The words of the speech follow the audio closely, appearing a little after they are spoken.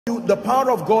The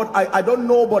power of God, I don't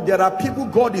know, but there are people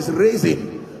God is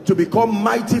raising to become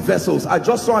mighty vessels. I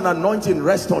just saw an anointing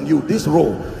rest on you, this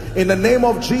row. In the name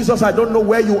of Jesus, I don't know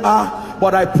where you are,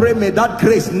 but I pray may that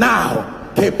grace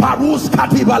now, let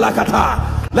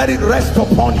it rest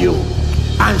upon you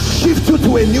and shift you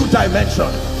to a new dimension.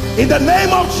 In the name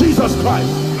of Jesus Christ.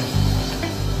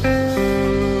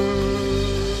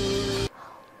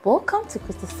 Welcome to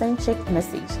Christocentric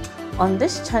Message. On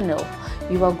this channel,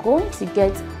 you are going to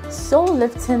get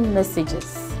soul-lifting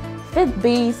messages,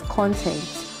 faith-based content,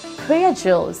 prayer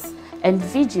drills, and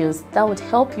videos that would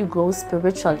help you grow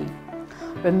spiritually.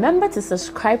 Remember to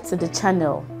subscribe to the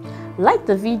channel, like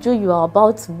the video you are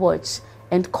about to watch,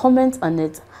 and comment on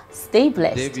it. Stay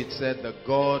blessed. David said, the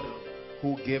God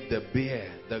who gave the bear,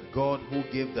 the God who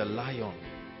gave the lion,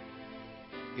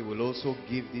 he will also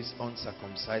give this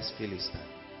uncircumcised Philistine.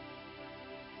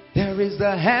 There is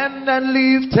the hand that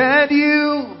lifted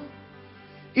you.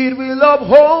 It will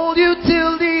uphold you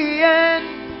till the end.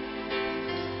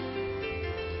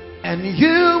 And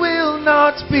you will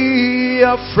not be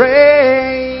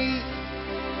afraid.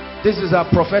 This is a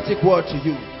prophetic word to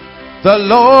you. The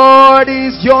Lord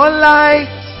is your light,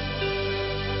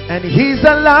 and He's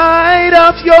the light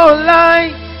of your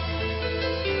life.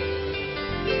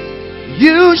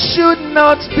 You should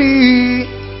not be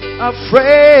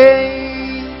afraid.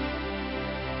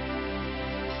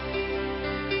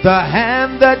 The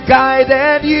hand that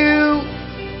guided you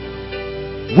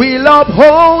will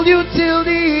uphold you till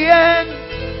the end.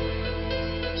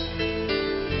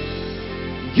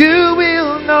 You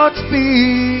will not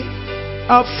be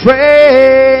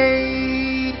afraid.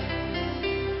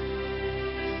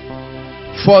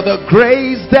 For the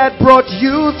grace that brought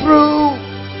you through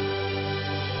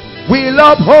will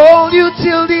uphold you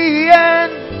till the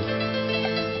end.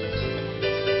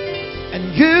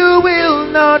 And you will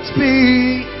not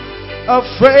be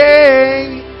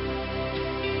afraid.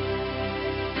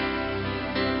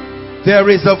 There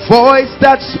is a voice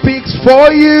that speaks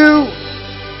for you.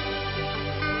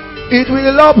 It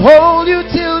will uphold you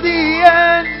till the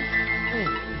end.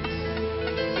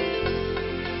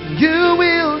 You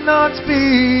will not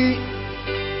be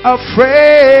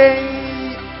afraid.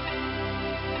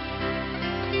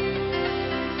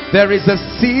 There is a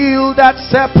seal that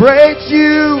separates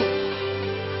you.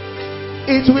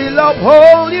 It will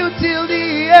uphold you till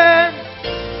the end.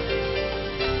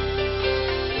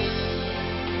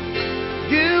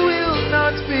 You will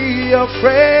not be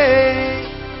afraid.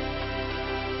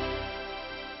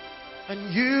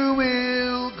 And you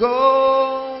will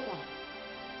go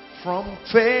from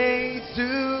faith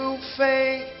to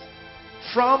faith,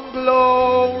 from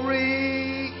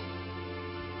glory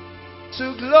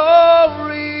to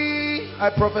glory. I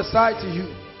prophesy to you.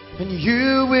 And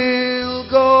you will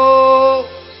go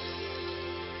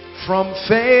from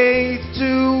faith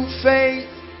to faith,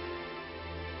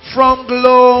 from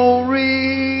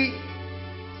glory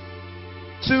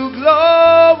to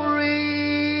glory.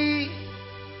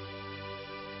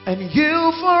 And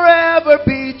you forever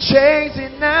be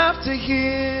chasing after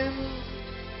Him.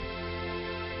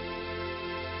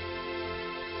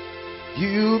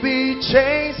 You be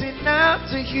chasing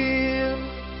after Him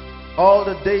all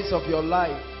the days of your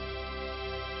life.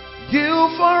 You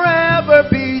forever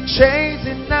be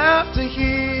chasing after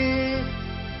Him.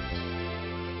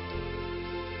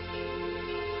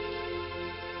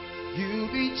 You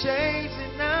be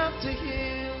chasing after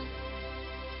Him.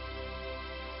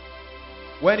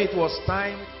 When it was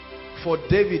time for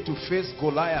David to face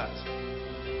Goliath,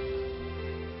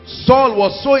 Saul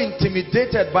was so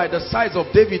intimidated by the size of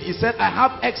David. He said, I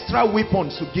have extra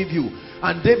weapons to give you.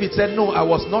 And David said, no, I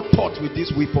was not taught with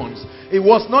these weapons. It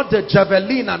was not the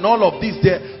javelin and all of this.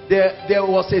 There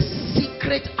was a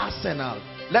secret arsenal.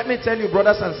 Let me tell you,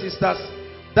 brothers and sisters,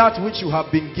 that which you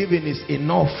have been given is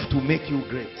enough to make you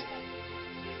great.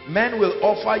 Men will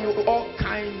offer you all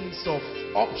kinds of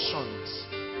options.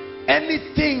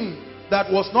 Anything that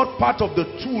was not part of the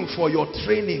tool for your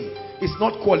training is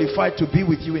not qualified to be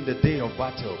with you in the day of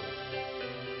battle.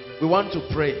 We want to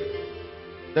pray.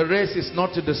 The race is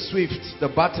not to the swift. The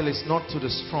battle is not to the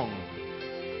strong.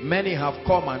 Many have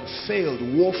come and failed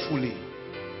woefully.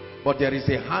 But there is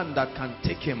a hand that can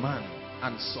take a man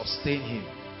and sustain him.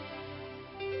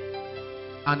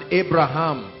 And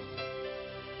Abraham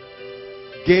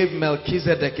gave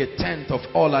Melchizedek a tenth of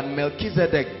all. And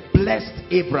Melchizedek blessed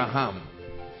Abraham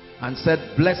and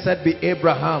said, blessed be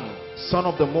Abraham, son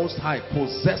of the Most High,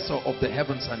 possessor of the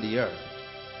heavens and the earth.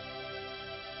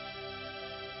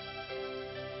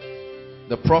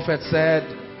 The prophet said,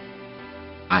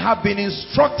 I have been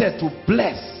instructed to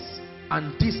bless,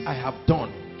 and this I have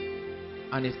done,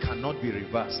 and it cannot be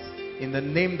reversed. In the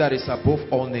name that is above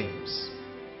all names.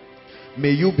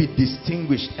 May you be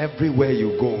distinguished everywhere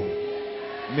you go.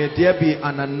 May there be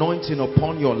an anointing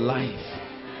upon your life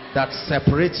that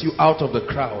separates you out of the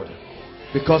crowd.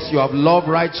 Because you have loved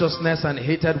righteousness and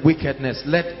hated wickedness,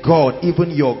 let God,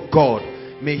 even your God,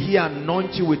 may he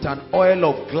anoint you with an oil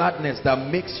of gladness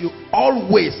that makes you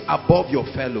always above your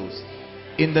fellows.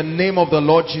 In the name of the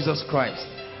Lord Jesus Christ.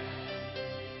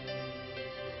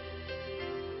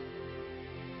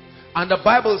 And the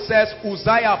Bible says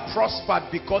Uzziah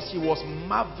prospered because he was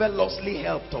marvelously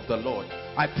helped of the Lord.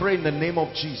 I pray in the name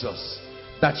of Jesus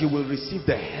that you will receive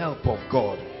the help of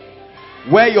God.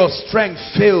 Where your strength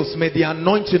fails, may the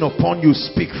anointing upon you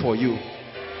speak for you.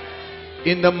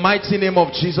 In the mighty name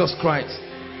of Jesus Christ.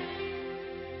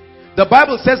 The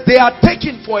Bible says they are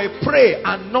taken for a prey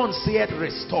and none saith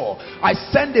restore. I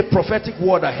send a prophetic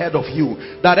word ahead of you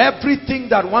that everything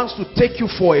that wants to take you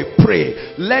for a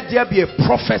prey, let there be a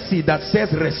prophecy that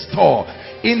says restore.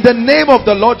 In the name of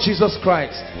the Lord Jesus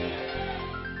Christ.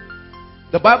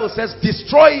 The Bible says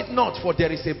destroy it not, for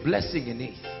there is a blessing in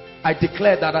it. I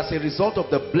declare that as a result of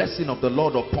the blessing of the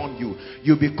Lord upon you,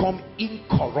 you become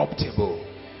incorruptible.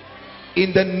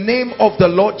 In the name of the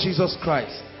Lord Jesus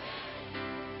Christ.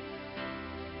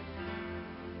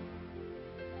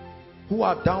 Who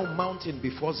art thou mountain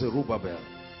before Zerubbabel?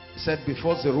 He said,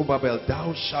 before Zerubbabel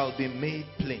thou shalt be made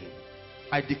plain.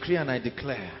 I decree and I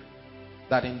declare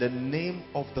that in the name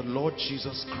of the Lord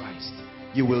Jesus Christ,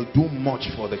 you will do much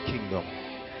for the kingdom.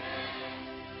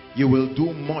 You will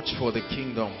do much for the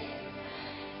kingdom.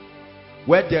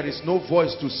 Where there is no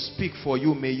voice to speak for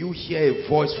you, may you hear a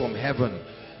voice from heaven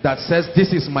that says,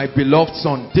 this is my beloved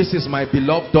son, this is my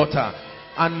beloved daughter,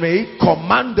 and may it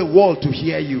command the world to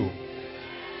hear you.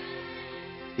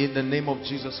 In the name of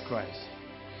Jesus Christ.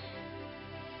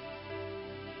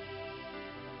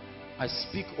 I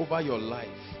speak over your life.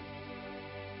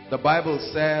 The Bible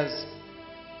says,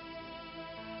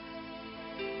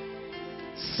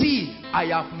 see, I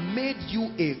have made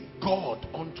you a God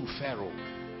unto Pharaoh.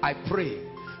 I pray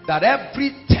that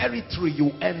every territory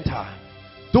you enter,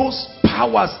 those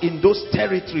powers in those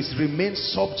territories remain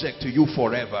subject to you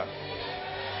forever.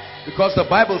 Because the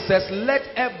Bible says, let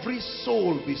every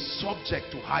soul be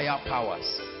subject to higher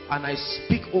powers. And I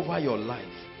speak over your life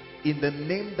in the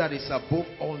name that is above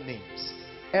all names.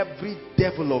 Every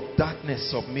devil of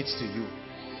darkness submits to you.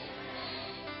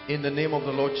 In the name of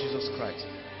the Lord Jesus Christ.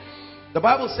 The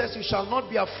Bible says, you shall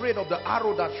not be afraid of the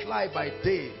arrow that fly by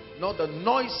day, nor the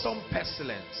noisome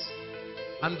pestilence,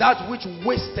 and that which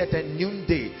wasteth at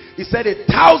noonday. He said,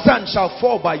 1,000 shall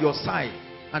fall by your side,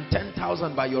 and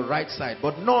 10,000 by your right side,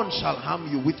 but none shall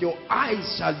harm you. With your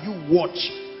eyes shall you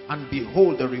watch and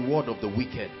behold the reward of the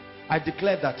wicked. I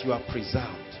declare that you are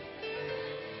preserved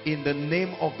in the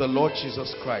name of the Lord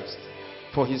Jesus Christ.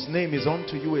 For his name is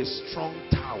unto you a strong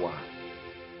tower,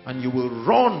 and you will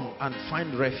run and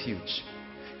find refuge.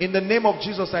 In the name of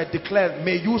Jesus, I declare,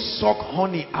 may you suck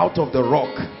honey out of the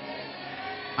rock,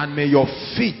 and may your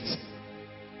feet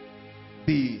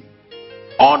be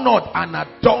honored and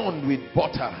adorned with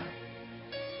butter.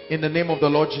 In the name of the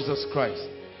Lord Jesus Christ.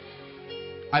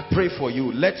 I pray for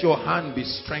you. Let your hand be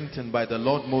strengthened by the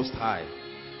Lord Most High.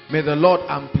 May the Lord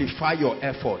amplify your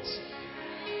efforts.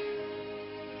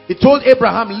 He told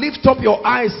Abraham, lift up your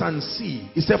eyes and see.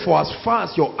 He said, for as far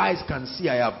as your eyes can see,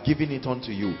 I have given it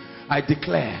unto you. I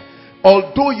declare,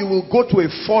 although you will go to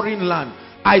a foreign land,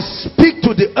 I speak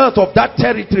to the earth of that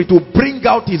territory to bring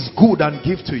out its good and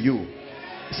give to you.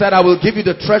 He said, I will give you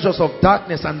the treasures of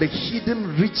darkness and the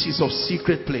hidden riches of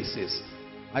secret places.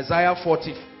 Isaiah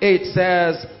 48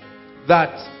 says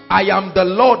that I am the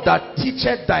Lord that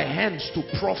teacheth thy hands to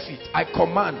profit. I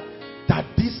command that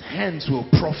these hands will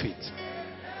profit.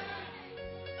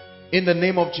 In the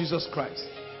name of Jesus Christ.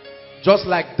 Just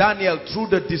like Daniel, through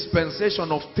the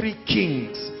dispensation of 3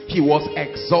 kings, he was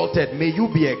exalted. May you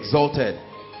be exalted.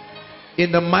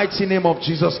 In the mighty name of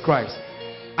Jesus Christ.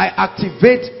 I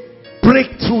activate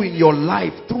breakthrough in your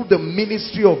life through the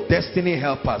ministry of destiny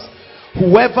helpers.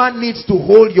 Whoever needs to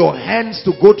hold your hands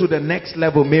to go to the next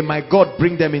level, may my God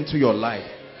bring them into your life.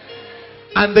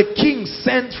 And the king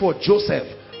sent for Joseph,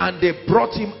 and they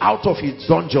brought him out of his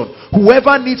dungeon.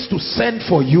 Whoever needs to send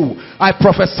for you, I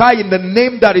prophesy in the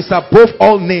name that is above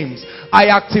all names, I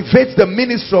activate the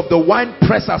ministry of the wine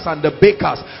pressers and the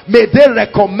bakers. May they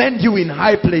recommend you in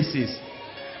high places.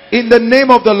 In the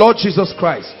name of the Lord Jesus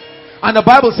Christ. And the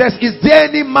Bible says, is there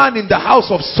any man in the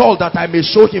house of Saul that I may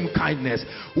show him kindness?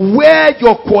 Where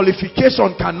your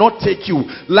qualification cannot take you,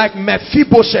 like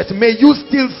Mephibosheth, may you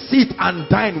still sit and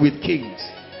dine with kings.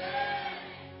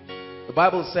 The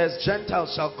Bible says,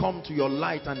 Gentiles shall come to your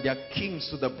light and their kings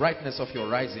to the brightness of your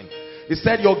rising. He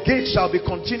said, your gate shall be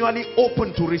continually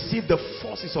open to receive the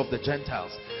forces of the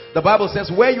Gentiles. The Bible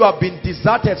says, where you have been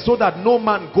deserted so that no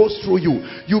man goes through you,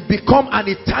 you become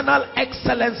an eternal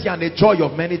excellency and a joy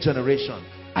of many generations.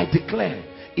 I declare,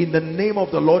 in the name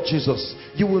of the Lord Jesus,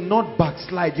 you will not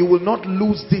backslide. You will not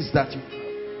lose this that you have.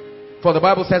 For the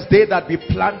Bible says, they that be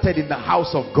planted in the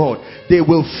house of God, they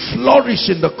will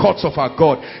flourish in the courts of our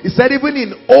God. He said, even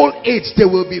in old age, they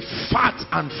will be fat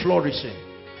and flourishing.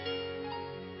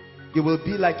 You will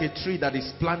be like a tree that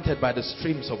is planted by the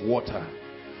streams of water.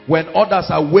 When others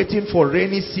are waiting for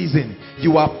rainy season,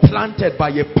 you are planted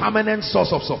by a permanent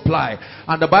source of supply.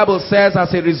 And the Bible says,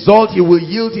 as a result, he will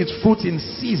yield its fruit in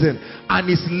season, and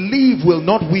his leaf will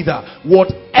not wither.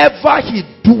 Whatever he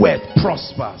doeth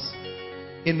prospers.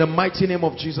 In the mighty name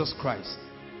of Jesus Christ.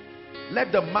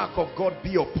 Let the mark of God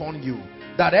be upon you,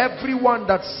 that everyone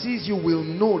that sees you will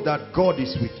know that God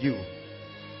is with you.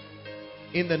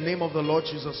 In the name of the Lord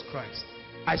Jesus Christ,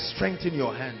 I strengthen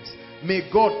your hands. May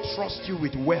God trust you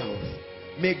with wealth.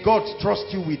 May God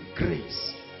trust you with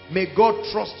grace. May God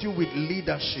trust you with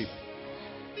leadership.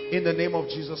 In the name of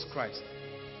Jesus Christ.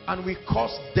 And we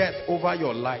curse death over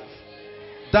your life.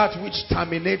 That which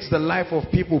terminates the life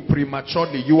of people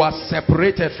prematurely, you are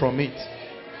separated from it.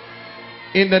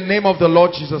 In the name of the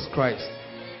Lord Jesus Christ,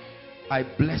 I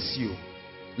bless you.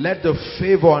 Let the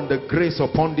favor and the grace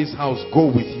upon this house go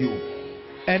with you.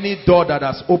 Any door that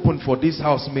has opened for this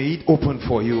house, may it open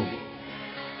for you.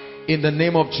 In the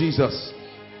name of Jesus.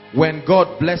 When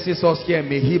God blesses us here,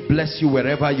 may he bless you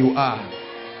wherever you are.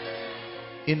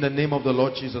 In the name of the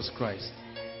Lord Jesus Christ.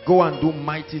 Go and do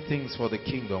mighty things for the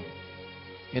kingdom.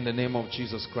 In the name of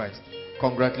Jesus Christ.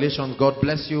 Congratulations. God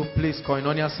bless you. Please,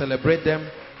 Koinonia, celebrate them.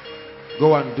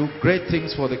 Go and do great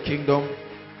things for the kingdom.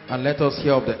 And let us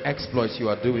hear of the exploits you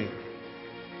are doing.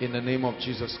 In the name of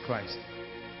Jesus Christ.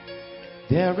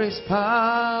 There is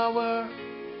power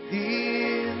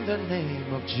in the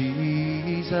name of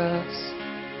Jesus.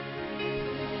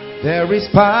 There is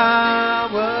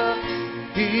power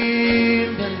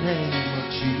in the name of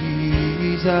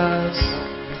Jesus.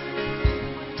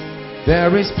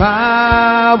 There is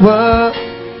power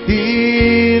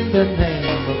in the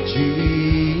name of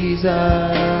Jesus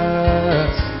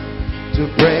to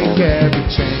break every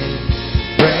chain,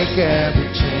 break every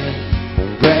chain,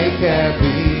 break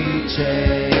every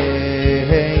chain,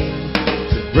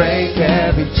 to break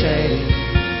every chain,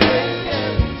 break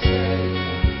every chain,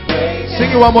 break. Sing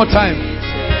it one more time.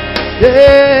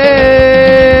 Yeah.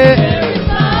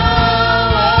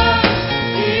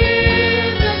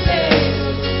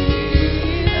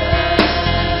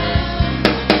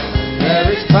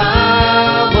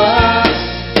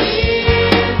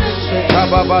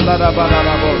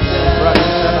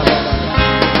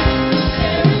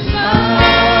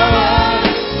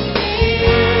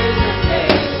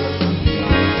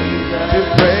 To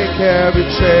break every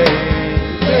chain,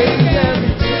 break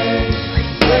every chain,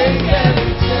 break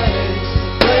every chain,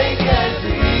 break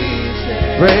every chain,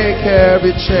 break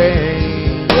every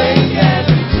chain, break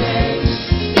every chain,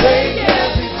 break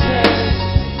every chain,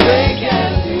 break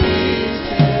every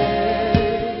chain.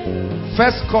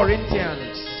 1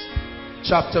 Corinthians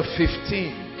chapter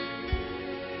 15.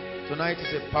 Tonight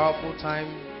is a powerful time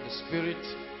in the spirit.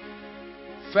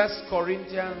 1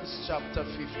 Corinthians chapter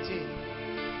 15.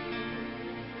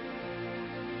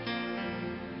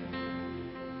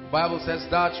 The Bible says,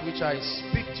 that which I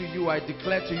speak to you, I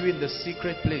declare to you in the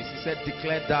secret place. He said,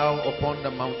 declare thou upon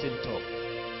the mountaintop.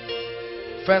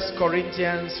 1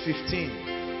 Corinthians 15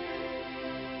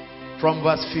 from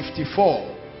verse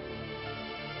 54.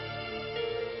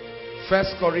 1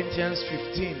 Corinthians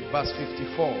 15 verse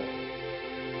 54.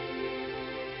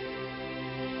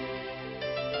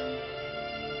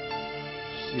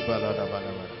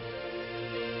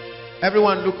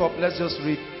 Everyone look up, let's just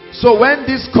read. So when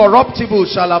this corruptible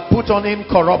shall have put on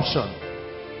incorruption,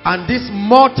 and this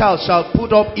mortal shall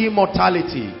put up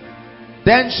immortality,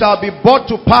 then shall be brought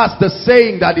to pass the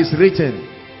saying that is written,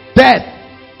 death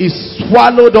is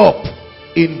swallowed up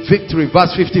in victory.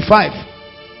 Verse 55.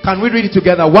 Can we read it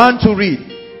together? 1, 2, read.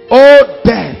 O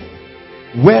death,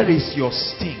 where is your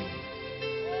sting?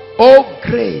 O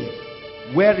grave,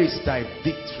 where is thy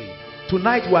victory?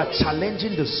 Tonight we are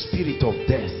challenging the spirit of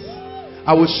death.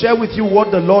 I will share with you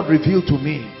what the Lord revealed to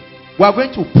me. We are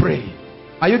going to pray.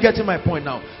 Are you getting my point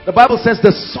now? The Bible says the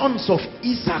sons of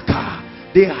Issachar,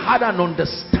 they had an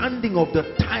understanding of the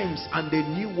times and they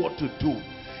knew what to do.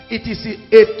 It is a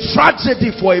tragedy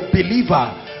for a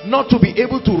believer not to be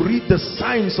able to read the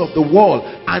signs of the world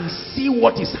and see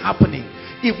what is happening.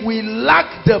 If we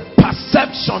lack the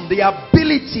perception, the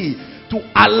ability to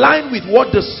align with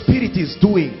what the Spirit is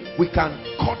doing, we can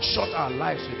cut short our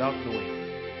lives without knowing.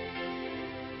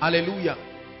 Hallelujah.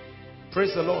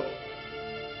 Praise the Lord.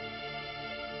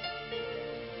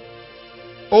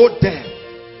 Oh death,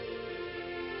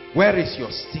 where is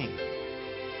your sting?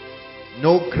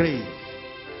 No grave,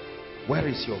 where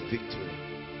is your victory?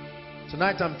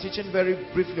 Tonight I'm teaching very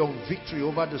briefly on victory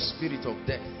over the spirit of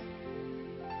death.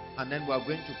 And then we are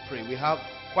going to pray. We have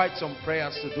quite some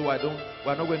prayers to do. We're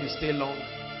not going to stay long,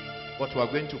 but we are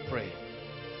going to pray.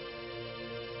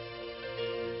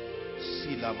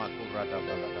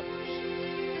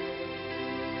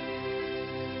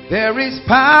 There is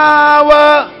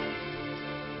power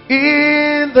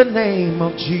in the name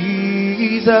of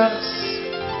Jesus.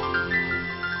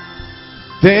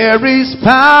 There is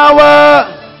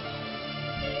power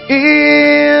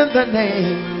in the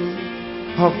name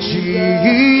of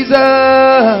Jesus.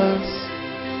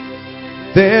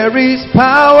 There is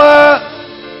power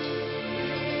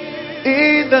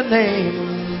in the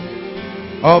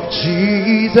name of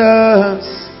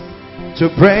Jesus to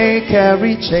break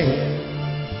every chain.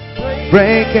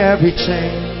 Break every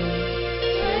chain.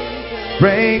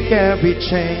 Break every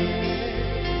chain.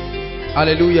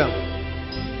 Hallelujah.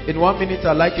 In 1 minute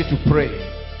I'd like you to pray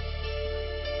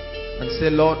and say,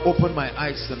 Lord, open my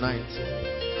eyes tonight.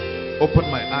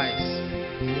 Open my eyes.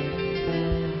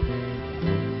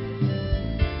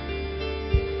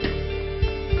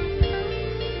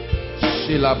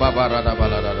 Shila Baba Rada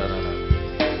Balada.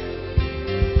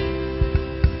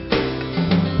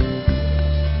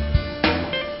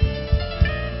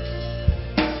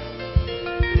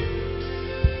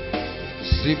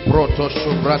 Ziproto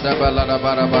Shubrada Balada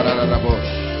Barabara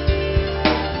Bosh.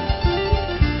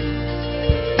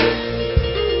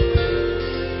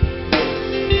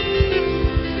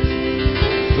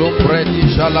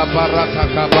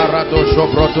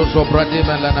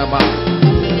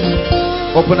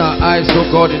 Open our eyes, oh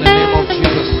God, in the name of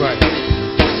Jesus Christ.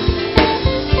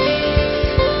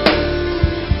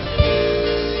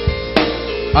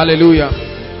 Hallelujah.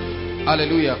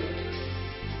 Hallelujah.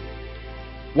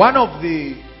 One of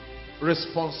the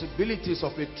responsibilities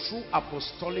of a true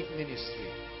apostolic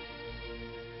ministry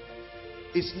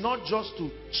is not just to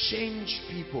change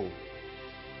people,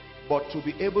 but to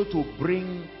be able to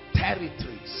bring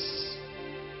territories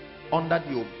under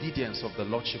the obedience of the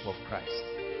Lordship of Christ.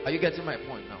 Are you getting my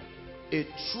point now? A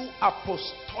true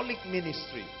apostolic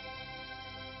ministry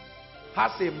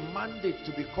has a mandate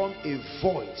to become a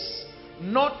voice,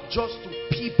 not just to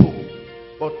people,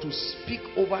 but to speak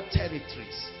over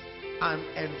territories and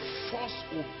enforce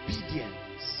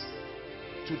obedience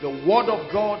to the word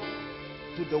of God,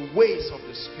 to the ways of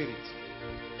the Spirit.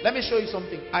 Let me show you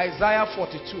something. Isaiah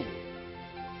 42.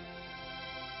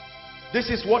 This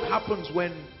is what happens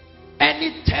when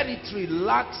any territory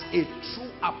lacks a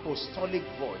true apostolic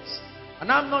voice.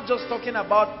 And I'm not just talking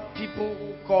about people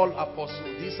who call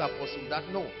apostle this, apostle that.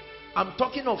 No. I'm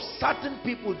talking of certain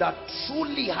people that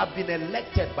truly have been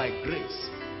elected by grace.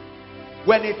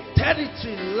 When a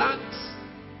territory lacks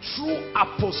true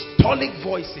apostolic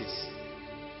voices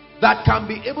that can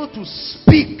be able to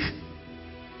speak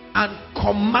and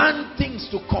command things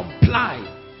to comply.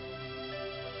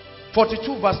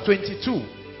 42 verse 22.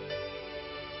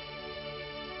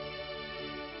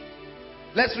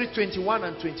 Let's read 21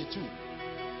 and 22.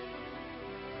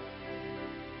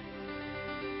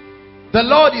 The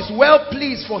Lord is well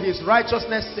pleased for his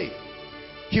righteousness' sake.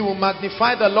 He will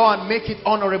magnify the law and make it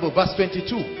honorable. Verse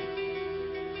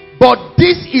 22. But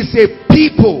this is a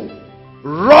people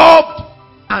robbed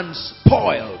and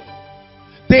spoiled.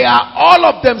 They are all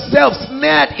of themselves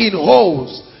snared in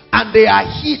holes, and they are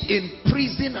hid in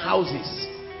prison houses.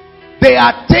 They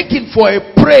are taken for a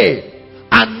prey,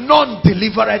 and none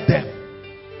delivered them.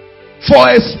 For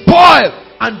a spoil,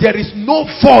 and there is no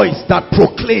voice that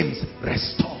proclaims,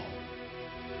 restore.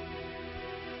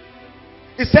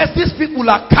 It says these people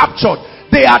are captured.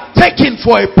 They are taken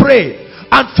for a prey.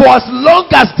 And for as long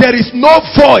as there is no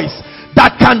voice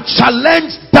that can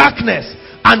challenge darkness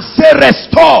and say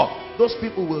restore, those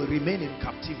people will remain in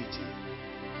captivity.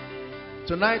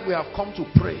 Tonight we have come to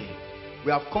pray.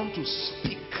 We have come to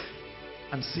speak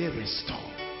and say restore.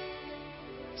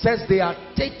 It says they are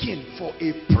taken for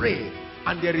a prey,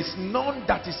 and there is none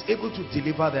that is able to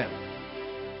deliver them.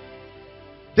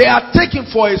 They are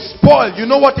taken for a spoil. You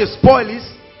know what a spoil is?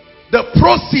 The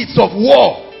proceeds of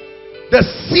war. The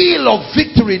seal of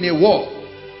victory in a war.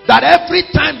 That every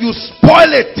time you spoil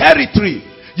a territory,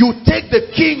 you take the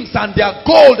kings and their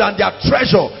gold and their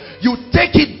treasure, you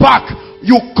take it back,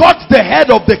 you cut the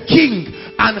head of the king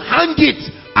and hang it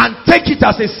and take it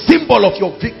as a symbol of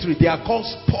your victory. They are called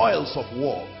spoils of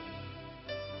war.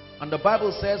 And the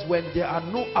Bible says when there are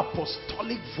no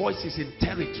apostolic voices in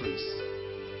territories,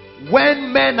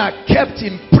 when men are kept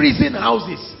in prison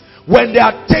houses, when they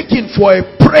are taken for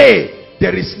a prey,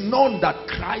 there is none that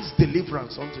cries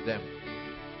deliverance unto them.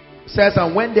 It says,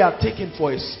 and when they are taken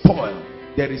for a spoil,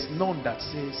 there is none that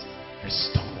says,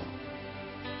 restore.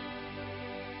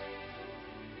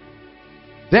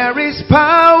 There is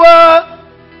power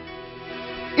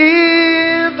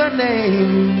in the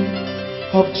name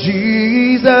of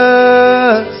Jesus.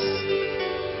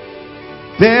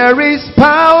 There is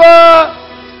power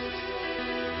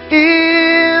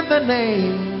in the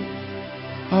name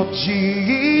of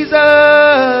Jesus.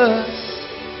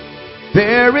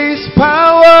 There is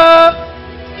power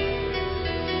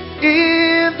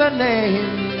in the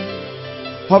name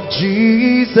of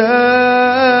Jesus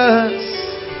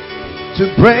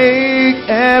to break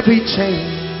every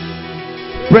chain.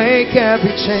 Break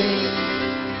every chain.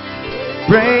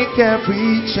 Break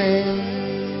every chain.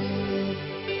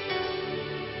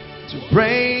 To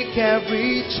break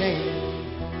every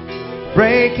chain.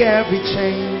 Break every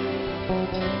chain.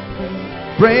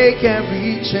 Break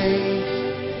every chain.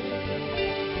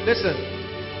 Listen.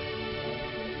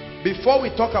 Before we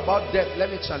talk about death, let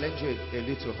me challenge you a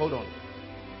little. Hold on.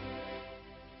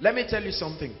 Let me tell you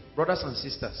something, brothers and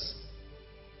sisters.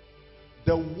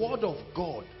 The word of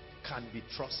God can be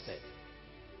trusted.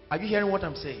 Are you hearing what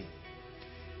I'm saying?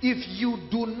 If you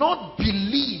do not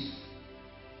believe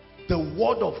the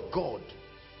word of God,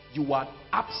 you are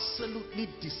absolutely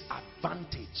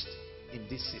disadvantaged in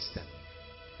this system.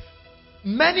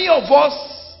 Many of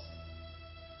us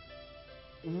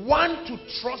want to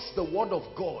trust the word of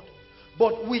God,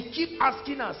 but we keep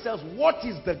asking ourselves, what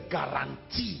is the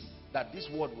guarantee that this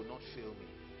word will not fail me?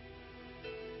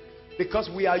 Because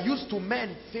we are used to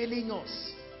men failing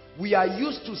us. We are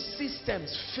used to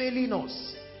systems failing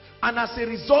us. And as a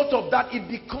result of that, it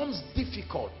becomes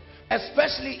difficult,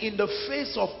 especially in the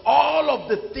face of all of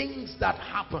the things that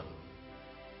happen.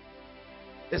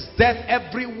 There's death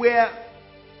everywhere,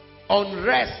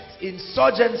 unrest,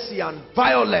 insurgency and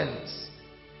violence,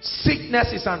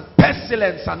 sicknesses and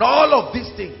pestilence and all of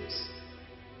these things.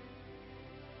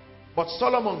 But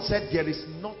Solomon said there is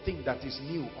nothing that is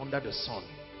new under the sun.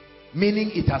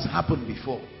 Meaning it has happened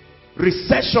before.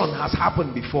 Recession has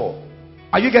happened before.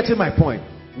 Are you getting my point?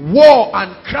 War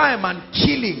and crime and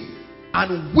killing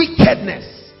and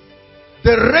wickedness,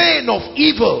 the reign of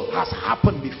evil has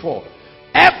happened before.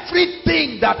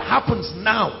 Everything that happens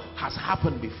now has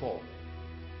happened before.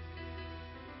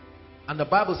 And the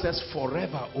Bible says,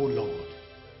 forever, O Lord,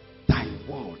 thy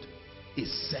word is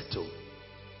settled.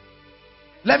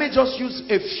 Let me just use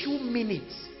a few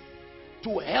minutes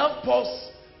to help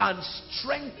us and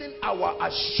strengthen our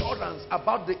assurance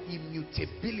about the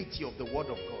immutability of the word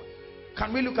of God.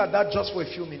 Can we look at that just for a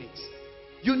few minutes?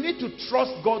 You need to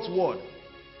trust God's word.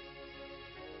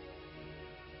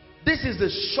 This is the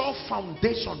sure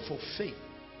foundation for faith.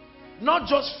 Not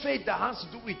just faith that has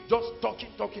to do with just talking.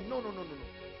 No.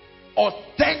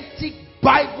 Authentic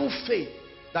Bible faith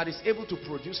that is able to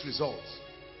produce results.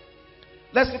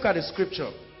 Let's look at the scripture.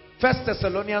 1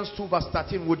 Thessalonians 2 verse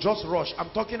 13. We'll just rush. I'm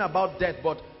talking about death,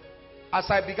 but as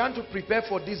I began to prepare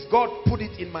for this, God put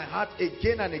it in my heart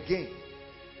again and again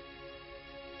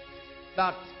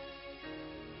that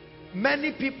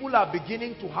many people are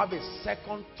beginning to have a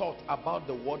second thought about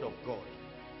the word of God,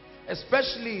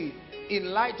 especially in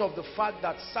light of the fact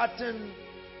that certain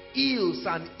ills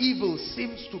and evils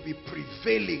seems to be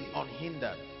prevailing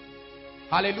unhindered.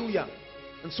 Hallelujah.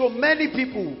 And so many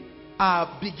people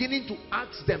are beginning to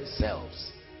ask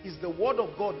themselves, is the word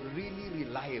of God really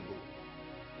reliable?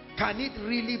 Can it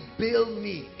really bail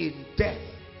me in death?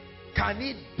 Can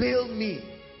it bail me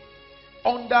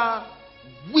under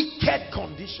wicked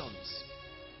conditions?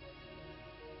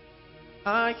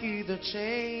 I hear the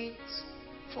chains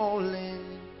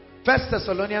falling. 1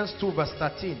 Thessalonians 2 verse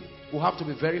 13. We'll have to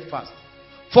be very fast.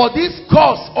 For this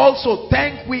cause also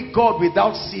thank we God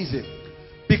without ceasing,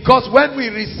 because when we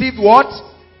received what?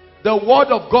 The word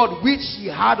of God which he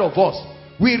had of us,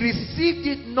 we received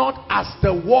it not as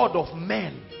the word of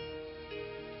men,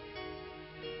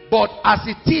 but as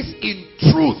it is in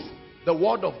truth, the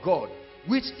word of God,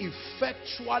 which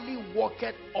effectually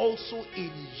worketh also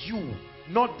in you,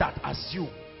 not that assume,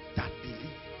 that believe.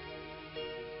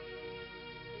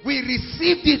 We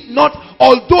received it not,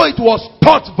 although it was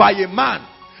taught by a man,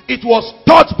 it was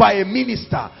taught by a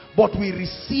minister, but we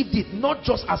received it not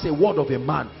just as a word of a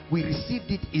man, we received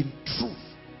it in truth,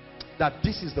 that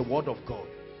this is the word of God.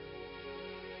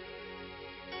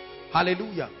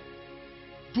 Hallelujah.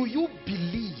 Do you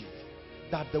believe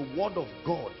that the word of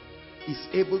God is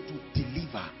able to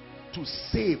deliver, to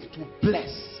save, to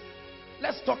bless,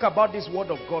 Let's talk about this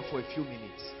word of God for a few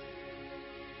minutes.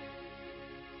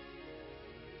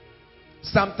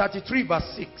 Psalm 33 verse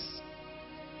 6.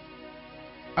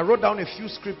 I wrote down a few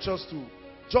scriptures to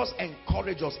just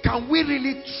encourage us. Can we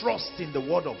really trust in the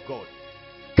word of God?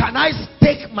 Can I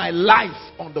stake my life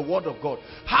on the word of God?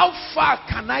 How far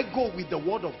can I go with the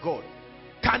word of God?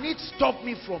 Can it stop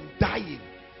me from dying?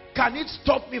 Can it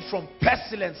stop me from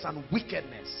pestilence and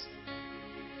wickedness?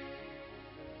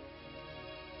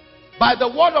 By the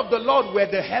word of the Lord were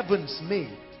the heavens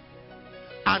made,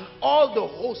 and all the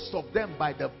hosts of them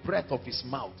by the breath of his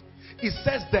mouth. It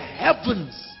says the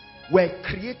heavens were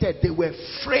created. They were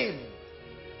framed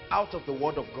out of the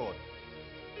word of God.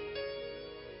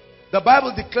 The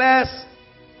Bible declares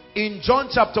in John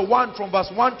chapter 1 from verse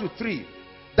 1 to 3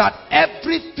 that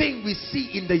everything we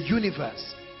see in the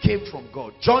universe came from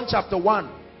God. John chapter 1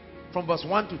 from verse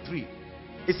 1 to 3.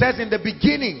 It says, in the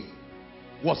beginning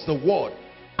was the Word,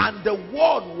 and the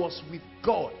Word was with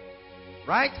God.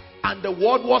 Right? And the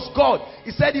Word was God.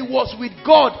 He said he was with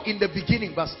God in the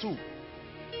beginning, verse 2.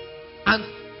 And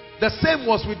the same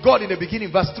was with God in the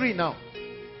beginning, verse 3 now.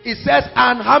 It says,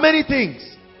 and how many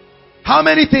things? How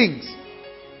many things?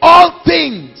 All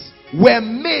things were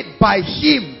made by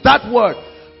him, that word.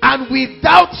 And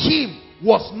without him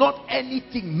was not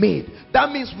anything made.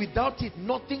 That means without it,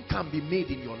 nothing can be made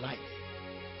in your life.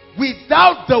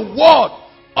 Without the word,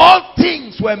 all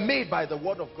things were made by the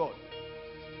word of God.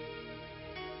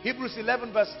 Hebrews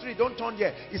 11 verse 3, don't turn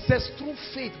there. It says, through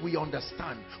faith we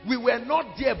understand. We were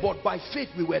not there, but by faith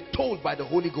we were told by the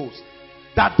Holy Ghost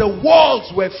that the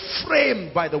walls were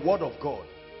framed by the word of God.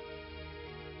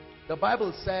 The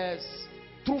Bible says,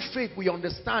 through faith we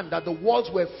understand that the walls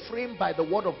were framed by the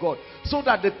word of God, so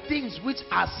that the things which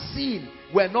are seen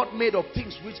were not made of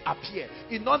things which appear.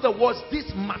 In other words,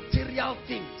 these material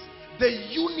things, the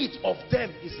unit of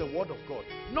them is the word of God,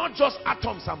 not just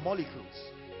atoms and molecules.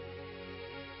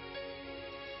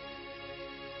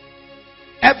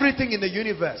 Everything in the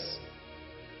universe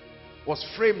was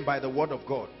framed by the word of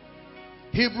God.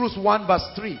 Hebrews 1 verse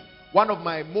 3, one of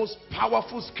my most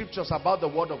powerful scriptures about the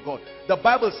word of God. The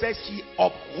Bible says he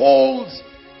upholds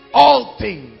all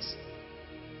things.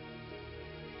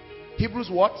 Hebrews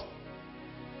what?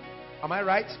 Am I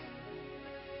right?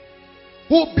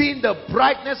 Who being the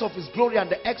brightness of his glory and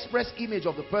the express image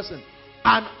of the person,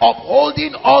 and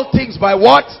upholding all things by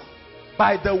what?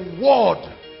 By the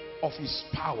word of his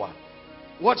power.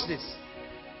 Watch this.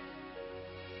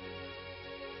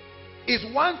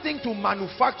 It's one thing to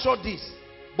manufacture this,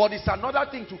 but it's another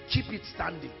thing to keep it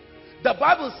standing. The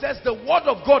Bible says the word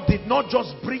of God did not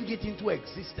just bring it into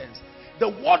existence. The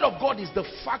word of God is the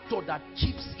factor that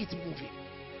keeps it moving.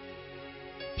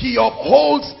 He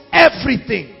upholds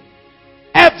everything.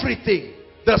 Everything.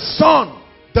 The sun,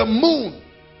 the moon,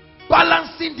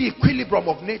 balancing the equilibrium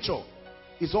of nature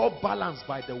is all balanced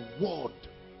by the word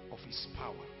of his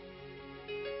power.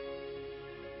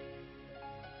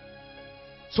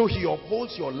 So he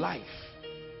upholds your life,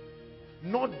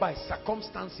 not by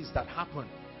circumstances that happen,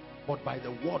 but by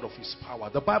the word of his power.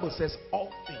 The Bible says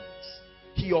all things.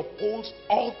 He upholds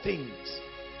all things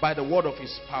by the word of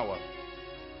his power.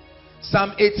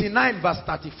 Psalm 89 verse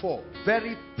 34.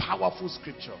 Very powerful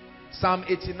scripture. Psalm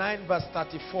 89 verse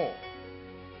 34.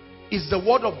 Is the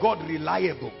word of God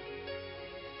reliable?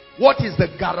 What is the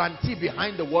guarantee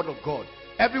behind the word of God?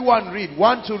 Everyone read.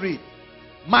 One to read.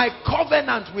 My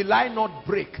covenant will I not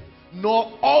break,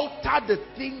 nor alter the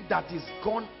thing that is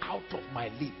gone out of my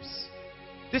lips.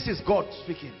 This is God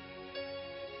speaking.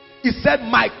 He said,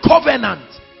 my covenant,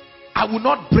 I will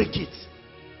not break it.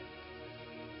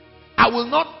 I will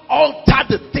not alter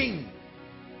the thing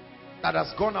that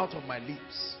has gone out of my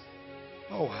lips.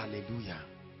 Oh, hallelujah.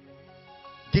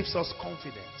 Gives us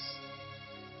confidence.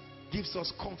 Gives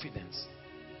us confidence.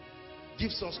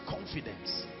 Gives us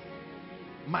confidence.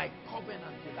 My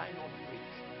covenant will I not break.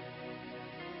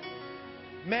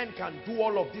 Men can do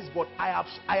all of this, but I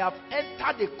have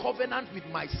entered a covenant with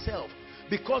myself,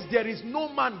 because there is no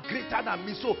man greater than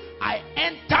me. So I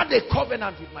entered a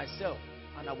covenant with myself,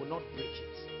 and I will not break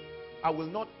it. I will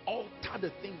not alter the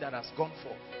thing that has gone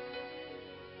forth.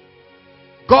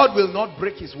 God will not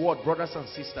break his word, brothers and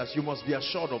sisters. You must be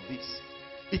assured of this.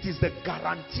 It is the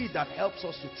guarantee that helps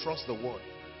us to trust the word.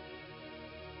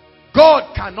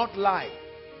 God cannot lie.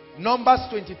 Numbers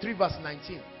 23 verse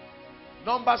 19.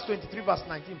 Numbers 23 verse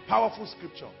 19. Powerful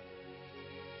scripture.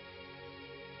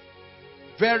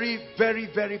 Very, very,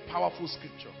 very powerful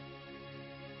scripture.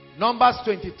 Numbers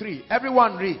 23.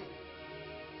 Everyone read.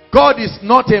 God is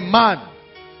not a man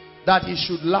that he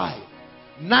should lie,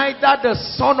 neither the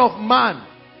son of man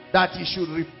that he should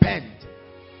repent.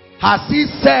 Has he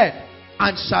said,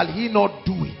 and shall he not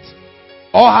do it?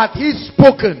 Or hath he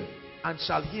spoken, and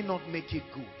shall he not make it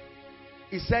good?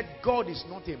 He said God is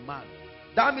not a man.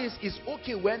 That means it's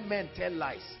okay when men tell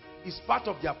lies. It's part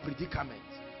of their predicament.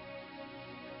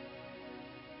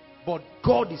 But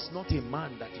God is not a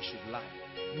man that he should lie,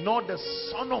 nor the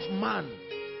Son of Man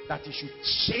that he should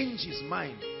change his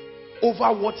mind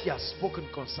over what he has spoken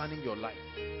concerning your life.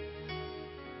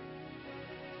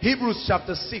 Hebrews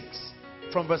chapter 6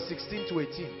 from verse 16 to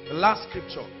 18, the last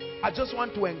scripture. I just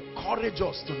want to encourage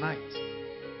us tonight.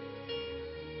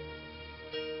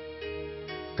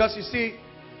 Because you see,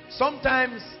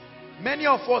 sometimes many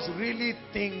of us really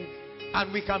think,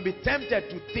 and we can be tempted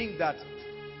to think that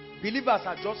believers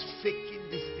are just faking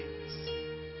these things.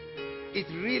 It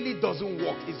really doesn't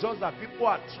work. It's just that people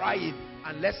are trying,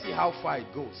 and let's see how far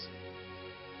it goes.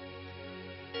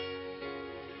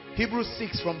 Hebrews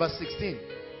 6 from verse 16.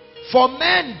 For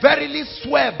men verily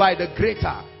swear by the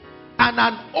greater, and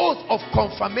an oath of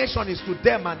confirmation is to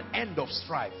them an end of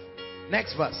strife.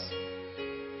 Next verse.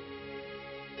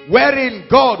 Wherein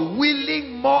God,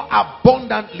 willing more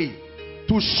abundantly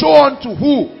to show unto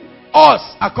who?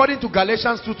 Us, according to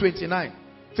Galatians 2:29.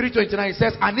 3:29 it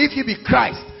says, and if ye be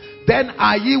Christ, then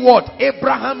are ye what?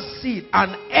 Abraham's seed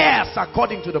and heirs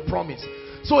according to the promise.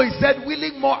 So he said,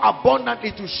 willing more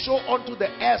abundantly to show unto the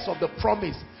heirs of the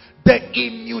promise the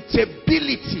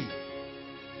immutability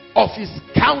of his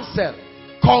counsel,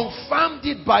 confirmed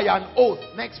it by an oath.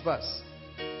 Next verse.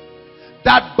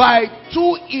 That by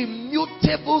two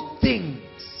immutable things,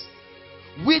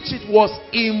 which it was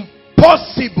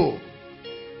impossible.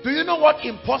 Do you know what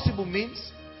impossible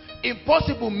means?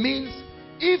 Impossible means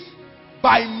if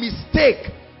by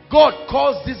mistake God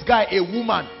calls this guy a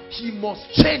woman, he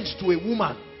must change to a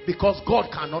woman, because God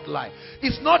cannot lie.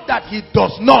 It's not that he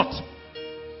does not.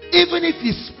 Even if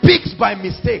he speaks by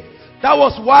mistake. That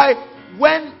was why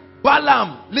when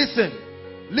Balaam, listen,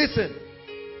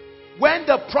 when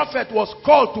the prophet was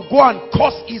called to go and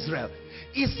curse Israel,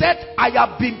 he said, I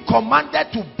have been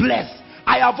commanded to bless.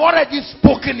 I have already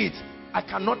spoken it. I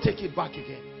cannot take it back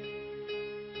again.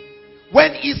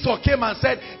 When Esau came and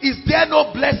said, is there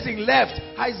no blessing left?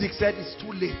 Isaac said, it's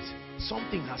too late.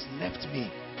 Something has left me,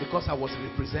 because I was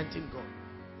representing God.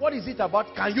 What is it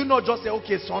about? Can you not just say,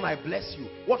 okay, son, I bless you?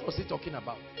 What was he talking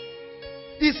about?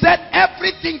 He said,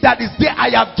 everything that is there,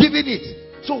 I have given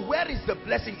it. So where is the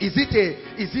blessing? Is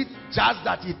it just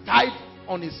that he tied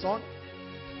on his son?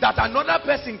 That another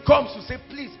person comes to say,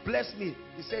 please bless me.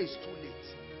 He said, it's too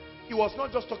late. He was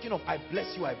not just talking of, I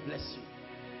bless you, I bless you.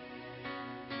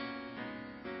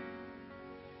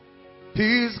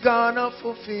 He's gonna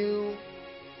fulfill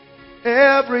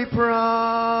every promise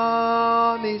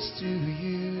to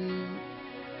you.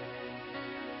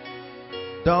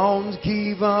 Don't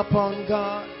give up on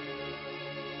God,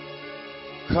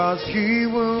 'cause he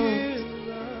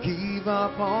won't give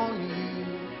up on you.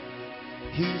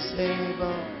 He's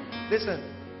able. Listen,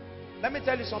 let me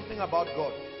tell you something about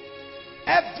God.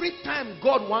 Every time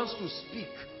God wants to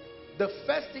speak, the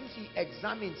first thing he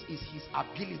examines is his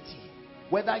ability,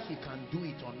 whether he can do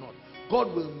it or not.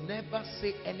 God will never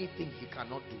say anything he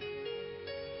cannot do.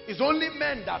 It's only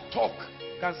men that talk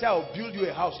can say, I'll build you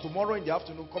a house. Tomorrow in the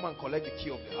afternoon, come and collect the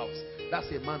key of the house. That's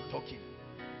a man talking.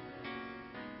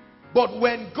 But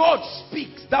when God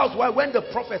speaks, that's why when the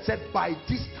prophet said, by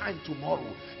this time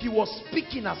tomorrow, he was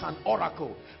speaking as an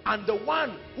oracle. And the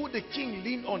one who the king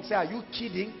leaned on said, are you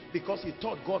kidding? Because he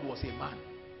thought God was a man.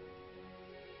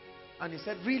 And he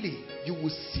said, really, you will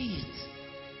see it,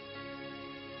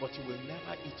 but you will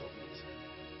never eat of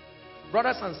it.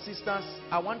 Brothers and sisters,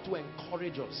 I want to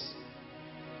encourage us.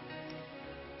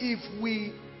 If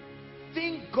we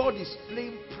think God is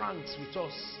playing pranks with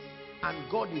us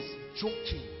and God is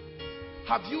joking,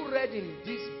 have you read in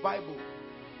this Bible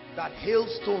that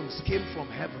hailstones came from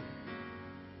heaven?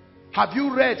 Have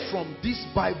you read from this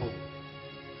Bible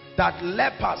that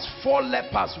lepers, 4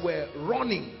 lepers were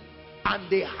running and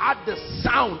they had the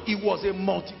sound? It was a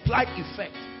multiplied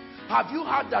effect. Have you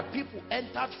heard that people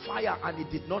entered fire and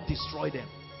it did not destroy them?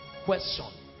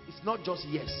 Question. It's not just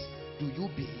yes. Do you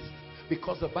believe?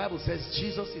 Because the Bible says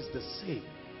Jesus is the same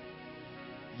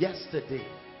yesterday,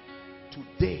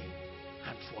 today,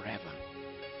 and forever.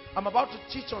 I'm about to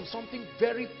teach on something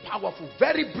very powerful,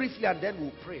 very briefly, and then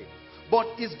we'll pray. But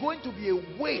it's going to be a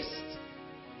waste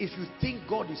if you think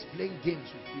God is playing games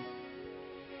with you.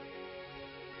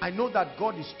 I know that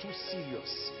God is too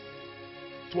serious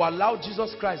to allow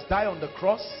Jesus Christ die on the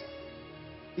cross.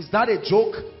 Is that a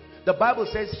joke? The Bible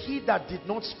says, he that did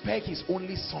not spare his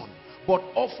only son, but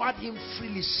offered him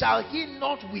freely, shall he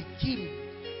not with him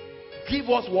give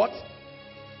us what?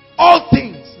 All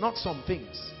things, not some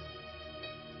things.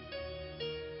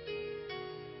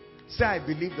 Say, I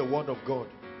believe the word of God.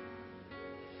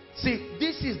 See,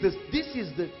 this is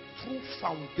the true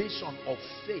foundation of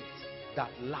faith that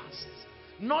lasts.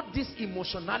 Not this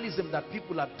emotionalism that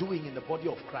people are doing in the body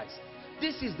of Christ.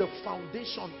 This is the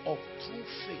foundation of true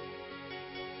faith.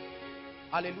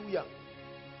 Hallelujah.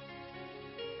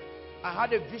 I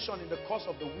had a vision in the course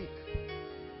of the week.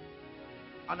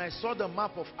 And I saw the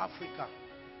map of Africa.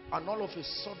 And all of a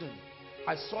sudden,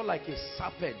 I saw like a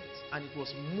serpent. And it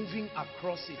was moving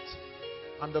across it.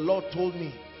 And the Lord told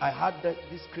me, I had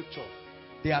this scripture.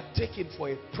 They are taken for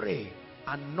a prey,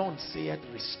 and none saith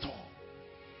restore.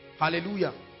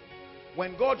 Hallelujah.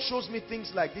 When God shows me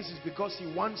things like this, is because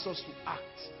He wants us to act.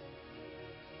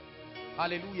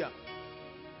 Hallelujah.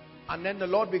 And then the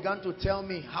Lord began to tell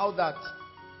me how that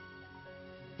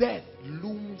death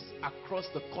looms across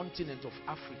the continent of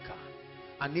Africa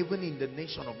and even in the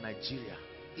nation of Nigeria.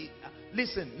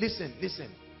 Listen.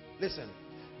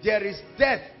 There is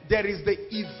death. There is the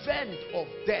event of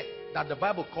death that the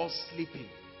Bible calls sleeping.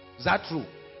 Is that true?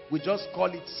 We just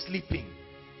call it sleeping.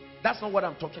 That's not what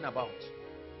I'm talking about.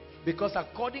 Because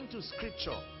according to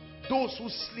scripture, those who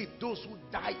sleep, those who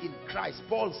die in Christ,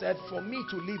 Paul said, for me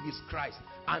to live is Christ,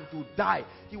 and to die.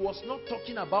 He was not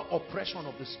talking about oppression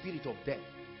of the spirit of death.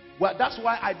 Well, that's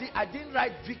why I didn't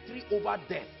write victory over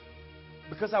death.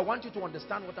 Because I want you to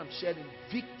understand what I'm sharing.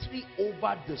 Victory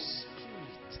over the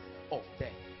spirit of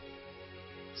death.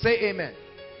 Say amen.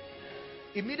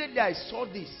 Immediately I saw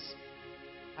this.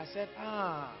 I said,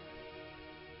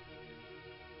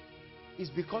 it's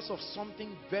because of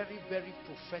something very, very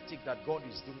prophetic that God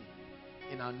is doing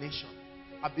in our nation.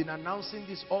 I've been announcing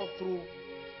this all through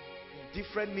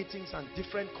different meetings and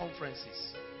different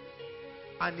conferences.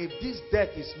 And if this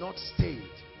death is not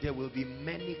stayed, there will be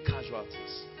many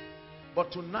casualties.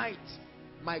 But tonight,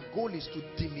 my goal is to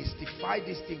demystify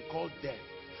this thing called death.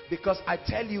 Because I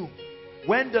tell you,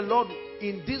 when the Lord,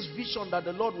 in this vision that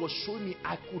the Lord was showing me,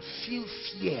 I could feel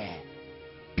fear.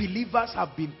 Believers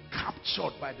have been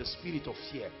captured by the spirit of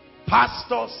fear.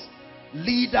 Pastors,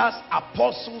 leaders,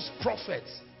 apostles,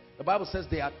 prophets. The Bible says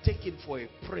they are taken for a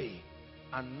prey,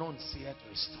 and none saith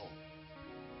restore.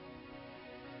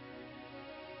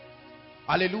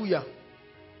 Hallelujah.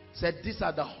 Said these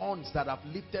are the horns that have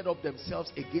lifted up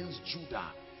themselves against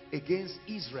Judah, against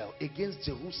Israel, against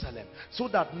Jerusalem, so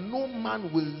that no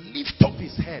man will lift up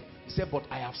his head. He said, but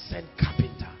I have sent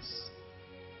carpenters.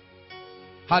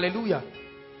 Hallelujah.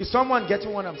 Is someone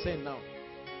getting what I'm saying now?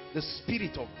 The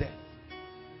spirit of death.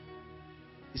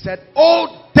 He said,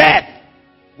 oh death,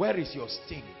 where is your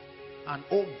sting? And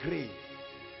oh grave,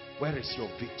 where is your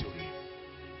victory?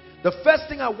 The first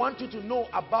thing I want you to know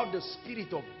about the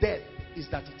spirit of death is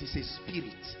that it is a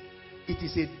spirit. It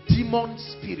is a demon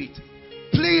spirit.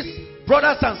 Please,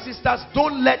 brothers and sisters,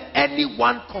 don't let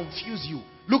anyone confuse you.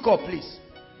 Look up, please.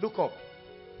 Look up.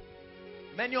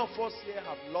 Many of us here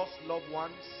have lost loved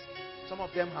ones. Some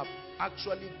of them have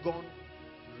actually gone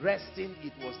resting.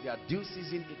 It was their due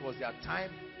season. It was their time.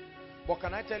 But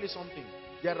can I tell you something?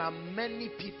 There are many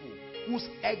people whose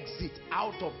exit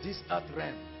out of this earth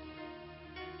realm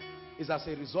is as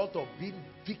a result of being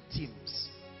victims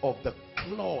of the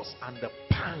claws and the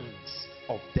pangs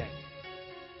of death.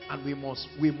 And we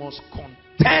must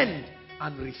contend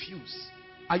and refuse.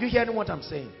 Are you hearing what I'm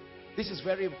saying? This is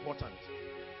very important.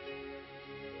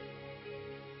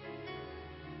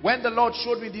 When the Lord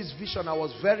showed me this vision, I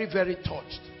was very, very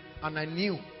touched. And I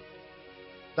knew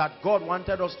that God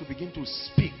wanted us to begin to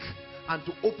speak and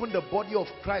to open the body of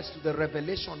Christ to the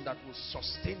revelation that will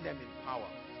sustain them in power.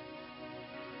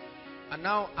 And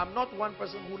now, I'm not one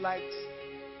person who likes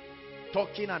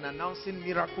talking and announcing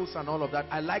miracles and all of that.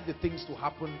 I like the things to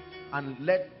happen and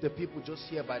let the people just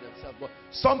hear by themselves. But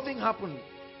something happened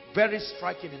very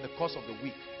striking in the course of the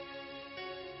week.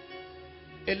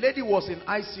 A lady was in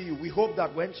ICU. We hope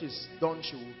that when she's done,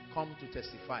 she will come to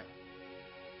testify.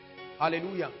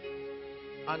 Hallelujah.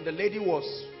 And the lady was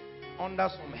under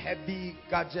some heavy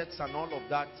gadgets and all of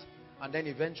that. And then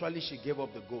eventually she gave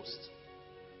up the ghost.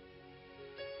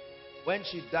 When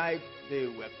she died, they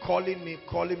were calling me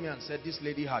and said this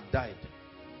lady had died.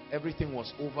 Everything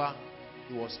was over.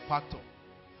 It was packed up.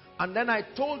 And then I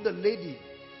told the lady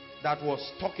that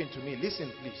was talking to me,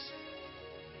 listen please.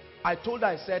 I told her,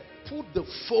 I said, put the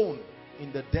phone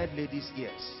in the dead lady's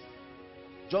ears.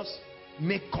 Just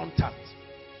make contact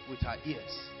with her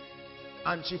ears.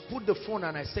 And she put the phone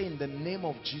and I say, in the name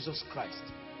of Jesus Christ,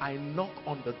 I knock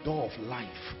on the door of life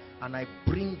and I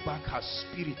bring back her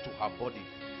spirit to her body.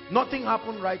 Nothing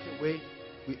happened right away.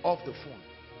 We off the phone.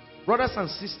 Brothers and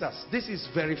sisters, this is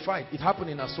verified. It happened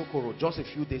in Asokoro just a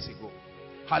few days ago.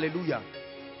 Hallelujah.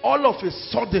 All of a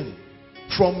sudden,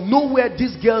 From nowhere,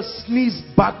 this girl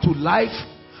sneezed back to life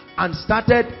and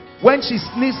started, when she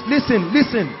sneezed,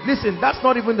 listen, that's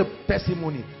not even the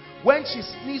testimony. When she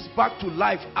sneezed back to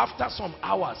life after some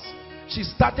hours, she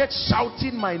started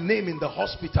shouting my name in the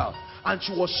hospital. And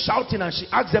she was shouting, and she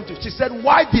asked them to, she said,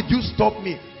 why did you stop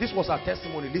me? This was her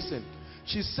testimony. Listen.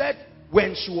 She said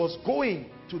when she was going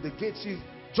to the gate, she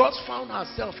just found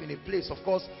herself in a place. Of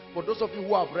course, for those of you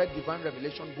who have read Divine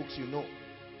Revelation books, you know.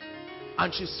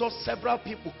 And she saw several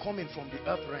people coming from the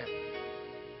earth realm.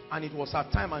 And it was her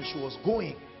time, and she was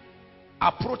going,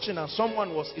 approaching, and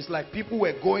someone was, it's like people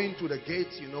were going to the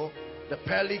gates, you know, the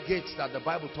pearly gates that the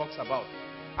Bible talks about.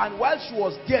 And while she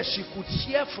was there, she could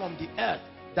hear from the earth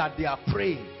that they are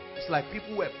praying. It's like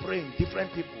people were praying,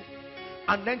 different people.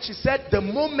 And then she said the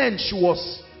moment she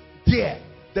was there,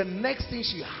 the next thing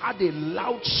she had a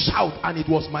loud shout, and it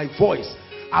was my voice.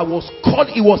 I was called,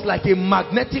 it was like a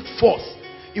magnetic force.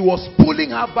 It was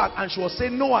pulling her back, and she was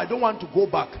saying, no, I don't want to go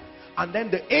back. And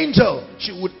then the angel,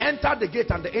 she would enter the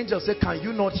gate, and the angel said, can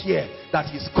you not hear that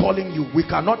he's calling you? We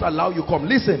cannot allow you come.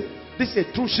 Listen, this is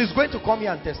true. She's going to come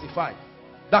here and testify.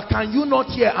 That can you not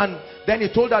hear? And then he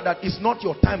told her that it's not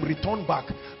your time, return back.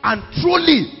 And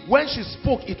truly, when she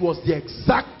spoke, it was the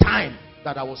exact time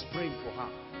that I was praying for her.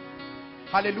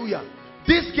 Hallelujah.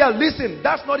 This girl, listen,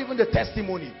 that's not even the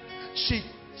testimony. She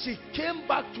came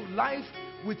back to life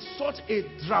with such a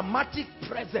dramatic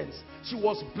presence. She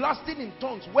was blasting in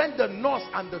tongues. When the nurse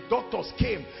and the doctors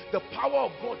came, the power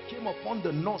of God came upon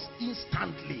the nurse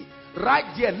instantly. Right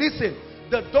there, listen,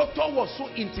 the doctor was so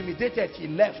intimidated, he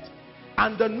left.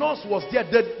 And the nurse was there.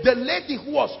 The lady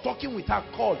who was talking with her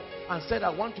called and said, I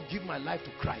want to give my life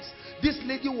to Christ. This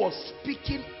lady was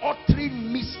speaking,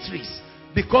 uttering mysteries,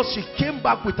 because she came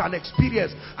back with an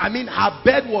experience. I mean, her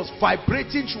bed was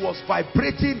vibrating. She was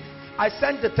vibrating. I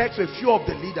sent the text to a few of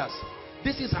the leaders.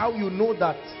 This is how you know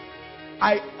that.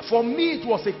 For me, it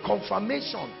was a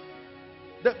confirmation.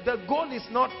 The goal is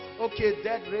not, okay,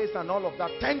 death, race, and all of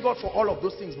that. Thank God for all of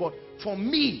those things. But for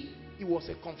me, it was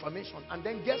a confirmation. And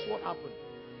then guess what happened?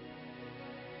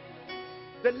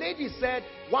 The lady said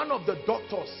one of the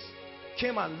doctors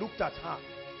came and looked at her,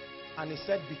 and he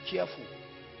said, be careful.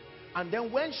 And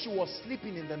then when she was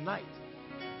sleeping in the night,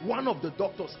 one of the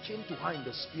doctors came to her in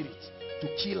the spirit to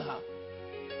kill her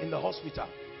in the hospital.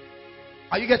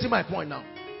 Are you getting my point now?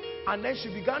 And then she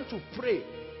began to pray.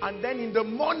 And then in the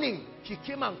morning, he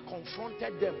came and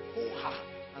confronted them,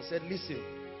 and said, listen,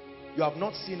 you have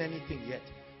not seen anything yet.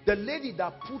 The lady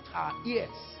that put her ears,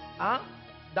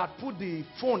 that put the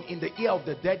phone in the ear of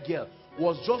the dead girl,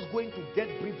 was just going to get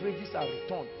beverages and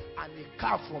return. And a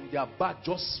car from their back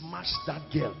just smashed that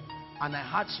girl. And I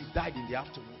heard she died in the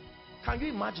afternoon. Can you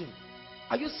imagine?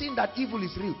 Are you seeing that evil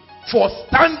is real? For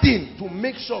standing to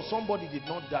make sure somebody did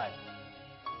not die.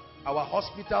 Our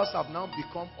hospitals have now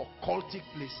become occultic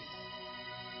places.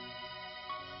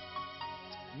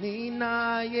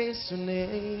 Nina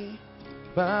Yesune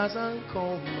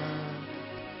Bazankoma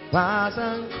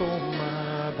Baya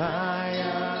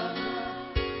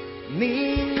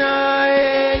Nina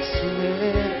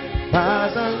Yesune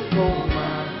Bazankoma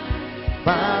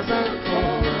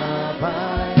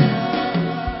Baya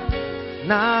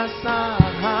Nasa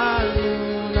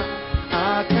Haluna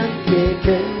Akan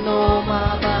Keke no Ma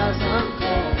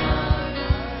Bazankoma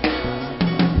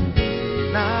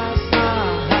Nasa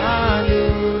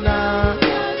Haluna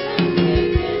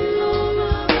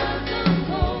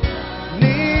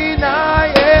Nina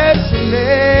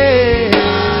Yesune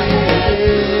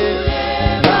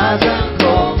Bazankoma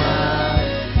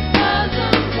Nina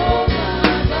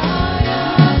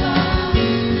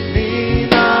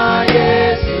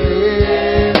Yesune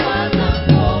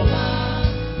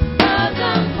Bazankoma.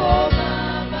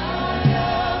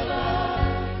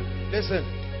 Listen,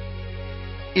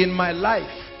 in my life,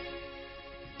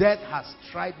 death has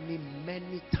tried me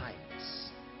many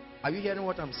times. Are you hearing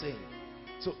what I'm saying?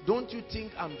 So don't you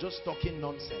think I'm just talking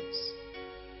nonsense?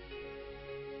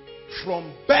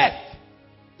 From birth,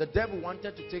 the devil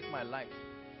wanted to take my life.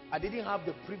 I didn't have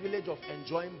the privilege of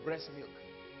enjoying breast milk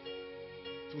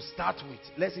to start with.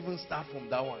 Let's even start from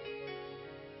that one.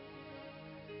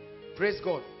 Praise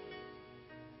God.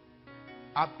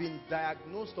 I've been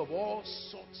diagnosed of all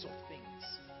sorts of things,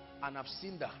 and I've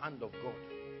seen the hand of God.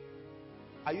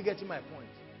 Are you getting my point?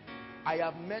 I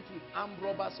have met with armed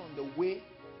robbers on the way.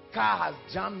 Car has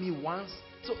jammed me once.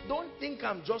 So don't think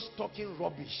I'm just talking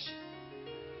rubbish.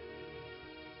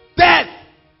 Death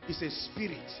is a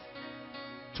spirit.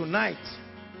 Tonight,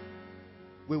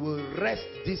 we will rest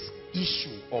this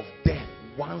issue of death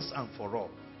once and for all.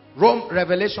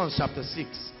 Revelation chapter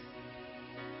 6.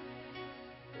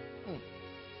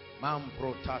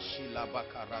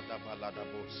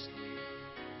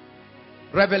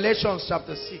 Revelation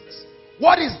chapter 6.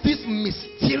 What is this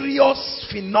mysterious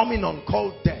phenomenon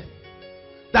called death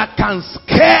that can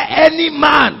scare any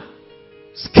man,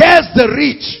 scares the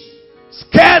rich,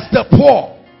 scares the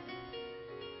poor?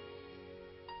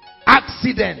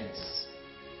 Accidents,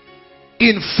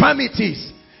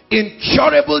 infirmities,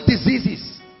 incurable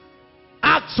diseases,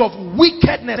 acts of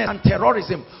wickedness and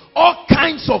terrorism, all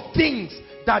kinds of things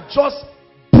that just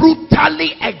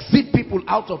brutally exit people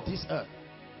out of this earth.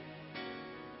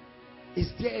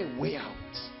 Is there a way out?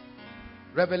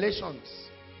 Revelations.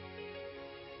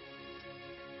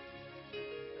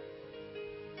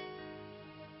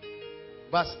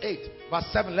 Verse 8, verse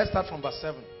 7. Let's start from verse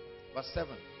 7. Verse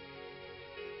 7.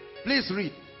 Please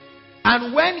read.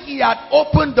 And when he had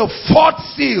opened the fourth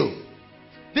seal,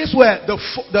 these were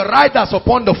the riders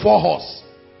upon the four horse.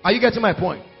 Are you getting my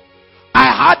point?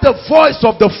 I heard the voice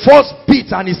of the fourth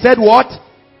beast, and he said, what?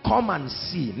 Come and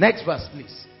see. Next verse,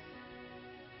 please.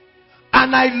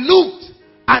 And I looked,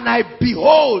 and I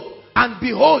behold,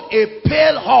 a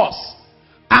pale horse,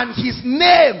 and his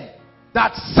name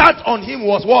that sat on him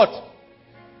was what?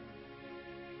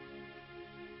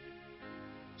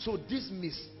 So this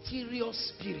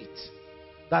mysterious spirit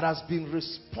that has been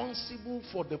responsible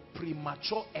for the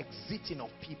premature exiting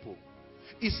of people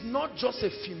is not just a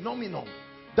phenomenon.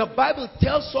 The Bible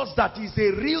tells us that he's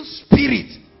a real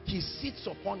spirit. He sits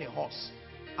upon a horse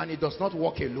and he does not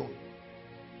walk alone.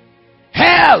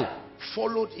 Hell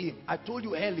followed him. I told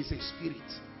you hell is a spirit.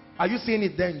 Are you seeing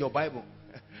it there in your Bible?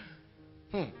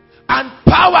 And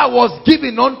power was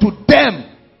given unto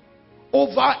them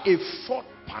over a fourth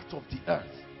part of the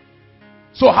earth.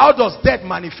 So how does death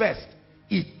manifest?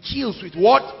 It kills with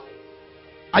what?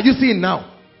 Are you seeing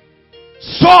now?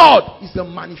 Sword is the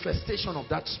manifestation of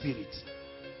that spirit.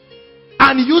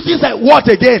 And he uses a what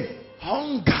again?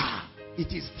 Hunger.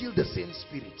 It is still the same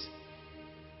spirit.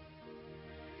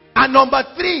 And number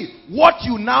 3, what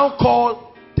you now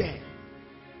call death.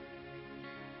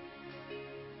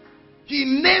 He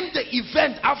named the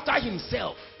event after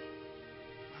himself.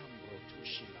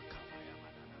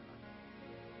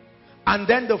 And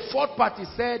then the fourth part he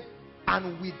said,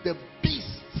 and with the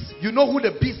beasts. You know who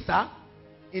the beasts are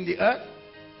in the earth?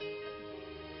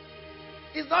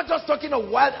 It's not just talking of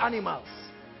wild animals.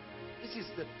 This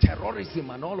is the terrorism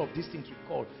and all of these things we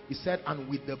call. He said, and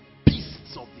with the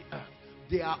beasts of the earth.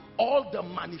 They are all the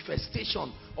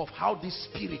manifestation of how this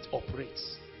spirit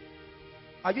operates.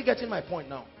 Are you getting my point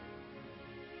now?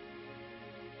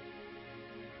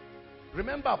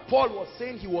 Remember, Paul was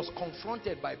saying he was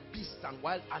confronted by beasts and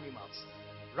wild animals.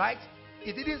 Right?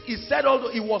 He said,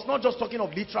 although he was not just talking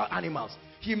of literal animals.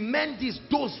 He meant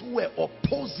those who were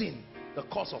opposing the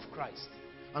cause of Christ.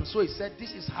 And so he said,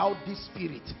 this is how this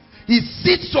spirit, he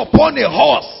sits upon a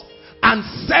horse and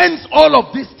sends all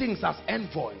of these things as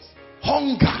envoys.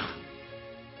 Hunger,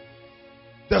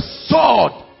 the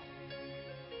sword,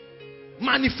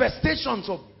 manifestations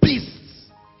of beasts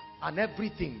and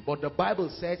everything. But the Bible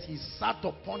says he sat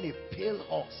upon a pale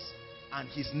horse, and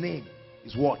his name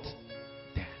is what?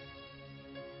 Death.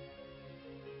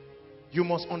 You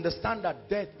must understand that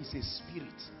death is a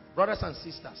spirit. Brothers and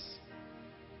sisters,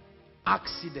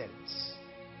 accidents,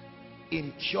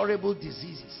 incurable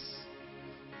diseases,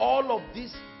 all of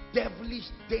these devilish,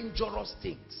 dangerous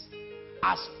things,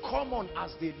 as common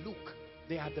as they look,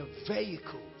 they are the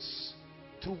vehicles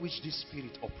through which this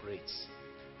spirit operates.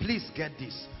 Please get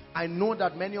this. I know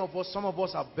that many of us, some of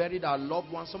us have buried our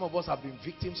loved ones, some of us have been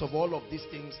victims of all of these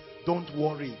things. Don't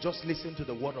worry, just listen to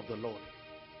the word of the Lord.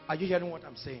 Are you hearing what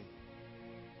I'm saying?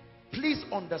 Please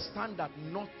understand that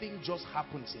nothing just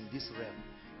happens in this realm.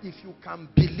 If you can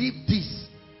believe this,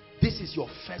 this is your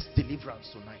first deliverance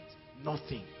tonight.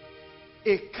 Nothing.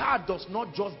 A car does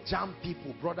not just jam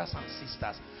people, brothers and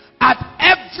sisters. At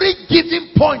every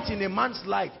given point in a man's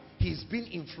life, he's been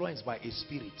influenced by a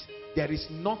spirit. There is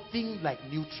nothing like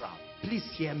neutral. Please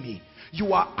hear me.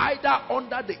 You are either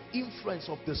under the influence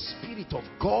of the Spirit of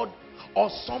God or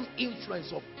some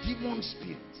influence of demon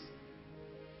spirits.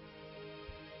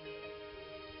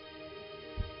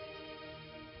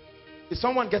 Is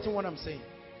someone getting what I'm saying?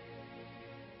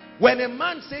 When a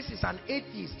man says he's an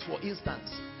atheist, for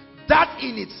instance, that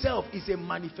in itself is a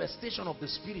manifestation of the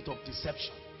spirit of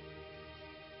deception.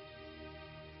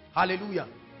 Hallelujah.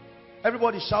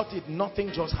 Everybody shout it.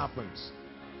 Nothing just happens.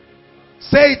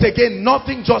 Say it again.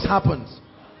 Nothing just happens.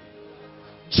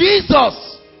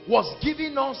 Jesus was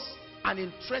giving us an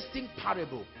interesting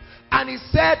parable. And he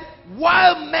said,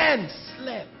 while men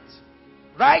slept,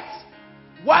 right?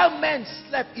 While men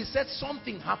slept, he said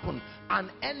something happened.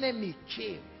 An enemy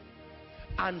came.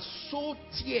 and sow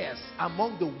tears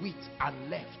among the wheat and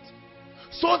left,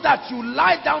 so that you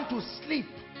lie down to sleep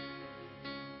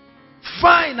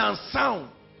fine and sound,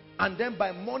 and then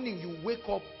by morning you wake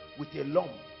up with a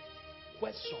lump.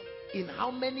 Question: in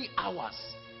how many hours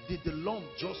did the lump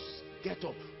just get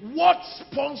up? What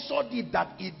sponsored it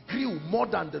that it grew more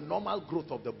than the normal growth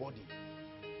of the body?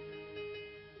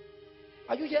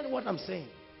 Are you hearing what I'm saying?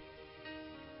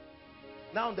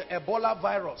 Now the Ebola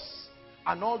virus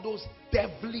and all those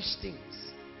devilish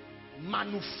things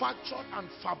manufactured and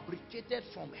fabricated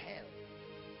from hell,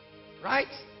 right?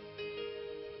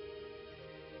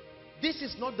 This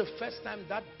is not the first time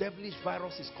that devilish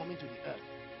virus is coming to the earth.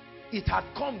 It had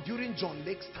come during John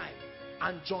Lake's time,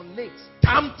 and John Lake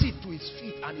stamped it to his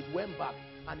feet and it went back,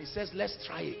 and he says, let's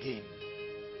try again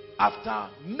after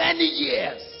many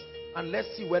years, and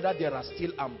let's see whether there are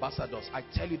still ambassadors. I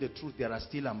tell you the truth, there are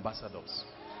still ambassadors.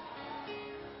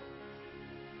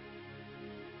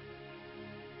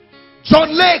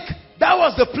 John Lake, that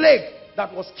was the plague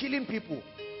that was killing people.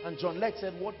 And John Lake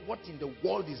said, what in the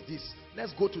world is this?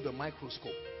 Let's go to the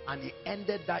microscope. And he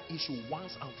ended that issue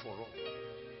once and for all.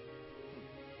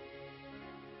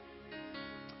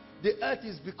 The earth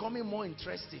is becoming more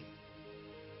interesting.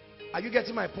 Are you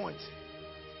getting my point?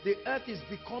 The earth is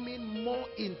becoming more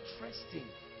interesting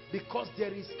because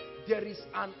there is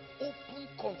an open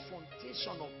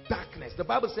confrontation of darkness. The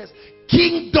Bible says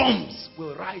kingdoms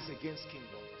will rise against kingdoms.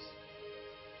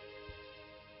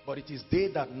 But it is they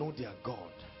that know their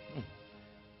God.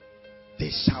 They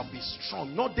shall be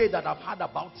strong. Not they that have heard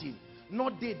about him.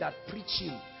 Not they that preach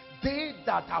him. They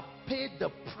that have paid the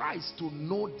price to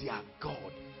know their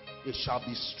God. They shall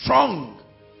be strong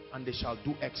and they shall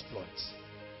do exploits.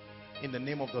 In the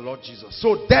name of the Lord Jesus.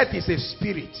 So death is a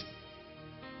spirit.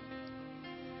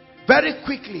 Very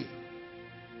quickly,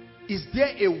 is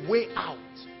there a way out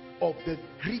of the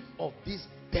grip of this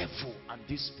devil and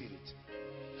this spirit?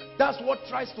 That's what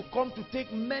tries to come to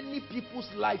take many people's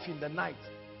life in the night.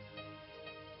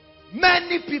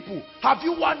 Many people. Have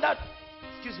you wondered,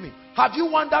 have you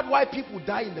wondered why people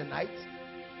die in the night?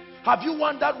 Have you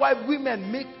wondered why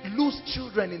women lose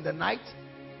children in the night?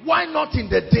 Why not in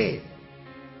the day?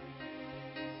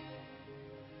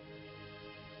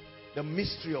 The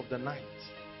mystery of the night.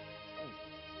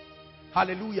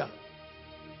 Hallelujah.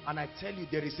 And I tell you,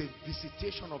 there is a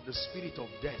visitation of the spirit of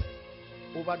death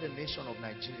over the nation of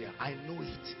Nigeria. I know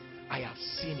it. I have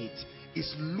seen it.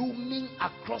 It's looming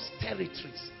across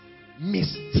territories.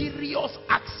 Mysterious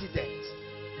accidents.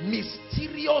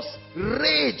 Mysterious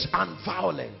rage and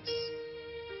violence.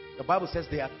 The Bible says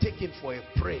they are taken for a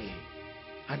prey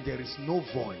and there is no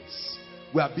voice.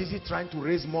 We are busy trying to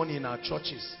raise money in our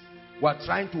churches. We are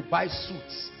trying to buy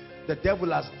suits. The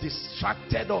devil has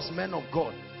distracted us, men of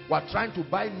God. We are trying to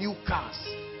buy new cars.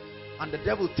 And the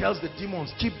devil tells the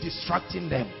demons, keep distracting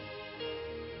them.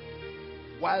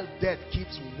 While death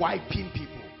keeps wiping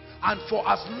people. And for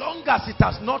as long as it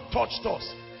has not touched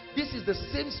us, this is the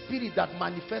same spirit that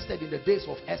manifested in the days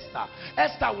of Esther.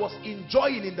 Esther was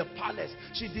enjoying in the palace.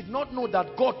 She did not know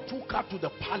that God took her to the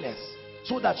palace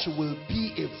so that she will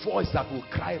be a voice that will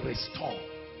cry, restore.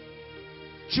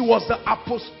 She was the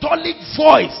apostolic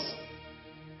voice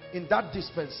in that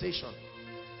dispensation.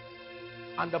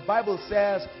 And the Bible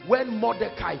says, when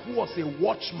Mordecai, who was a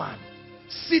watchman,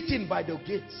 sitting by the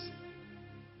gates,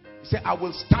 he said, I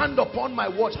will stand upon my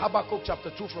watch. Habakkuk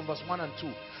chapter 2 from verse 1 and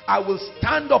 2. I will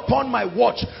stand upon my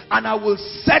watch and I will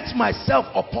set myself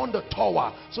upon the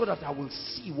tower so that I will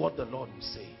see what the Lord will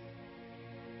say.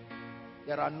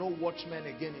 There are no watchmen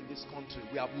again in this country.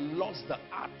 We have lost the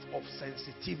art of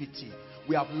sensitivity.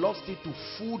 We have lost it to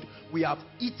food. We have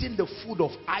eaten the food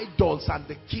of idols and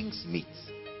the king's meat.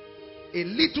 A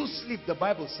little sleep, the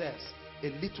Bible says, a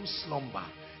little slumber,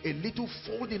 a little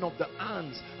folding of the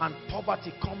hands, and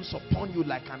poverty comes upon you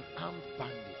like an armed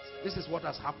bandit. This is what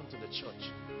has happened to the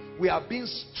church. We are being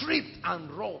stripped and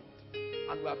robbed,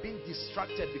 and we are being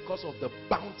distracted because of the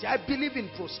bounty. I believe in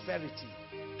prosperity,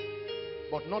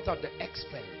 but not at the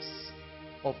expense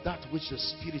of that which the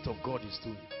Spirit of God is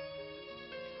doing.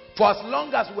 For as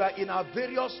long as we are in our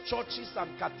various churches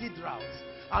and cathedrals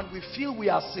and we feel we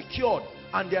are secured,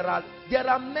 and there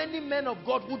are many men of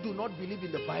God who do not believe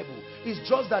in the Bible. It's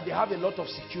just that they have a lot of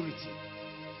security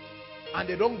and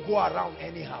they don't go around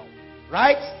anyhow,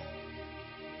 right?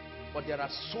 But there are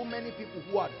so many people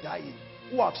who are dying,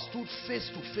 who have stood face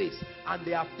to face, and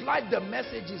they applied the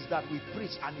messages that we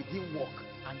preach and it didn't work,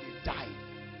 and they died.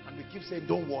 And we keep saying,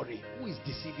 don't worry, who is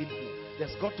deceiving who?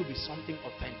 There's got to be something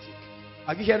authentic.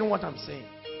 Are you hearing what I'm saying?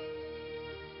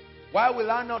 Why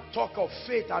will I not talk of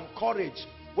faith and courage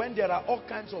when there are all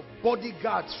kinds of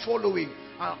bodyguards following,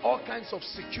 and all kinds of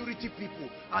security people,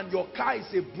 and your car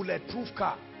is a bulletproof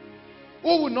car.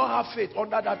 Who will not have faith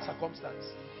under that circumstance?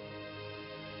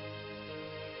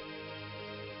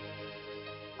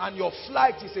 And your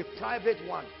flight is a private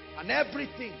one, and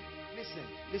everything. Listen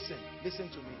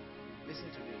to me. Listen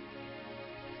to me.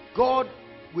 God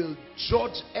will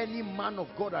judge any man of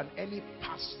God and any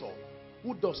pastor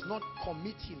who does not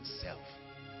commit himself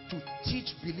to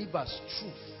teach believers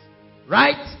truth,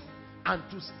 right? And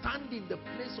to stand in the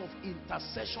place of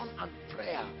intercession and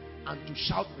prayer and to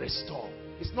shout restore.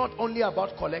 It's not only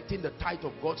about collecting the tithe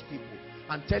of God's people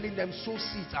and telling them sow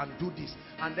seeds and do this,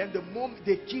 and then the moment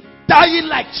they keep dying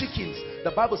like chickens,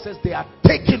 the Bible says they are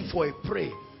taken for a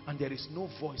prey and there is no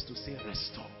voice to say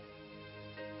restore.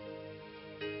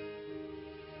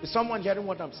 Is someone hearing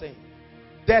what I'm saying?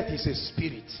 Death is a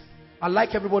spirit. I'd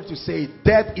like everybody to say it.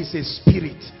 Death is a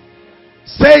spirit.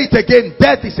 Say it again.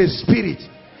 Death is a spirit.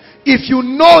 If you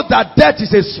know that death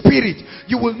is a spirit,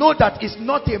 you will know that it's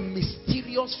not a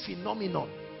mysterious phenomenon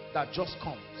that just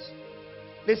comes.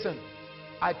 Listen,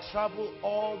 I travel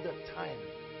all the time.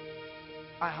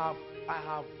 I have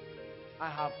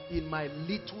in my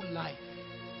little life,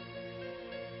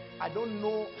 I don't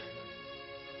know.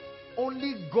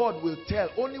 Only God will tell.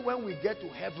 Only when we get to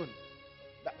heaven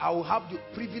that I will have the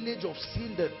privilege of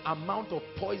seeing the amount of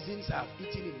poisons I have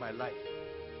eaten in my life.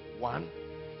 1.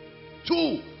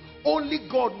 2. Only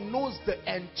God knows the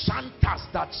enchanters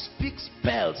that speak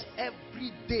spells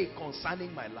every day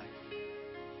concerning my life.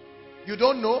 You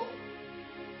don't know?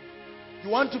 You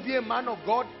want to be a man of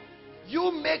God?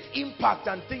 You make impact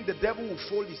and think the devil will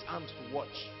fold his arms to watch.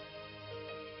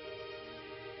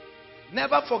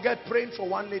 Never forget praying for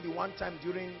one lady one time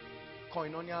during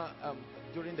koinonia,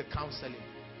 during the counseling.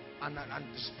 And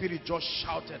the spirit just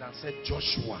shouted and said,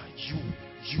 Joshua,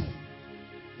 you.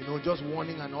 You know, just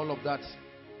warning and all of that.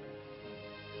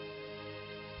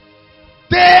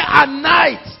 Day and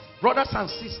night, brothers and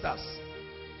sisters,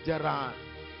 there are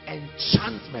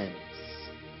enchantments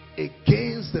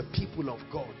against the people of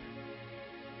God.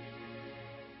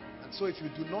 And so if you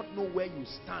do not know where you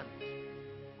stand,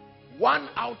 one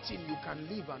outing you can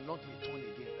leave and not return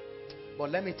again. But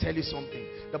let me tell you something.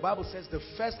 The Bible says the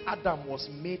first Adam was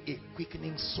made a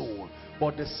quickening soul,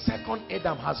 but the second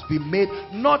Adam has been made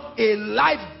not a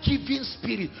life-giving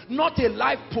spirit, not a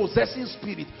life-possessing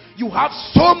spirit. You have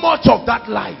so much of that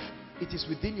life. It is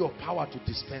within your power to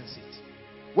dispense it.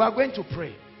 We are going to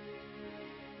pray.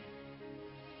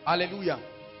 Hallelujah.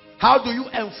 How do you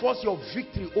enforce your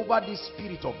victory over this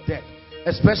spirit of death,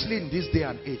 especially in this day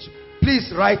and age?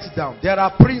 Please write it down. There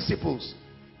are principles.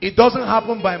 It doesn't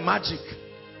happen by magic.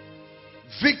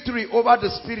 Victory over the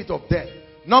spirit of death.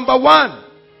 Number 1,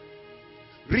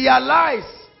 realize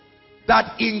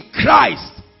that in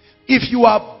Christ, if you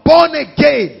are born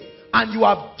again and you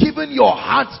have given your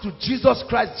heart to Jesus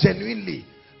Christ genuinely,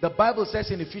 the Bible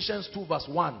says in Ephesians 2 verse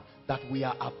 1 that we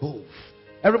are above.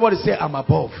 Everybody say, I'm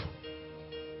above.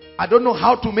 I don't know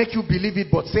how to make you believe it,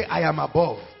 but say, I am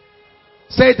above.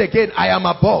 Say it again, I am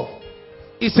above.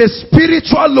 It's a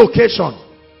spiritual location.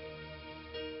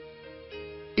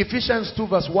 Ephesians 2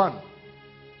 verse 1.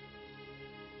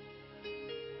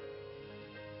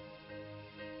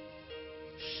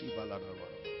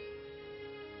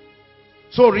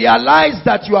 So realize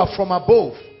that you are from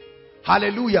above.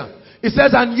 Hallelujah. It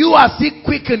says, and you are still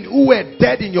quickened who were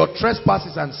dead in your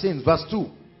trespasses and sins. Verse 2.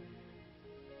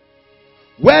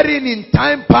 Wherein in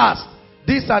time past,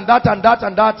 this and that and that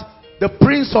and that, the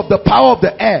prince of the power of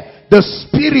the air, the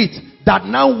spirit that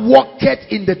now walketh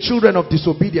in the children of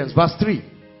disobedience. Verse 3.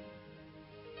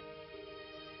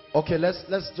 Okay,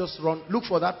 let's just run. Look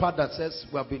for that part that says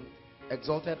we have been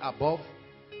exalted above.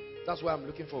 That's what I'm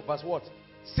looking for. Verse what?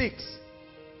 6,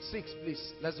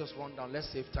 please. Let's just run down.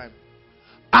 Let's save time.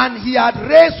 And he had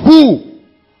raised who?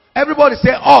 Everybody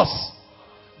say us.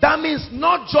 That means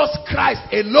not just Christ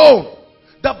alone.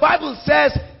 The Bible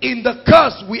says in the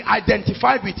curse we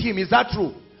identified with him. Is that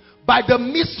true? By the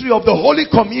mystery of the Holy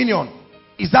Communion.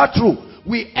 Is that true?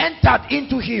 We entered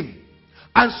into him.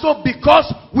 And so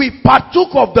because we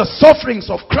partook of the sufferings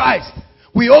of Christ,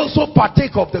 we also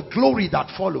partake of the glory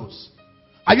that follows.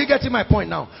 Are you getting my point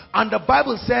now? And the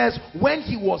Bible says when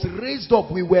he was raised up,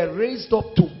 we were raised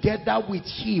up together with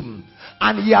him.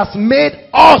 And he has made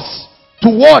us to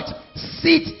what?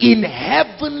 Sit in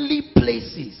heavenly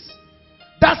places.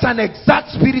 That's an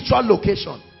exact spiritual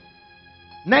location.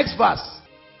 Next verse.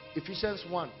 Ephesians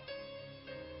 1.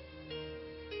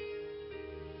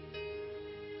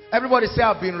 Everybody say,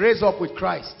 I've been raised up with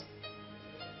Christ.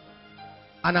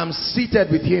 And I'm seated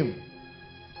with him.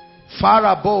 Far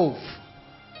above.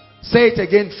 Say it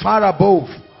again. Far above.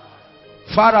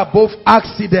 Far above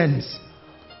accidents.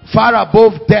 Far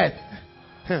above death.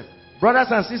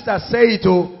 Brothers and sisters, say it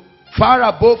too. Far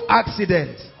above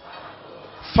accidents.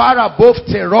 Far above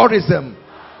terrorism.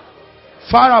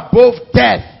 Far above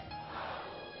death.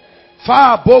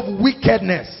 Far above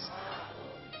wickedness.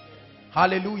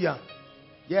 Hallelujah.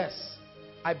 Yes.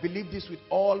 I believe this with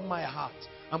all my heart.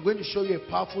 I'm going to show you a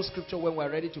powerful scripture when we're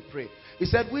ready to pray. He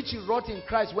said, which he wrought in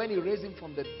Christ when he raised him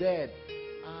from the dead.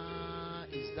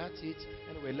 Is that it?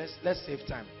 Anyway, let's save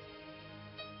time.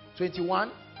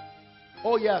 21.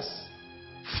 Oh yes.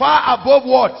 Far above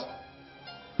what?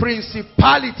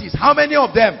 Principalities. How many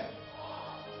of them?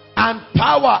 And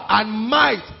power and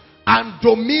might and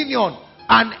dominion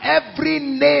and every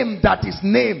name that is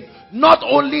named. Not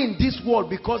only in this world,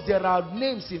 because there are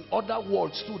names in other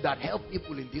worlds too that help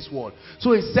people in this world.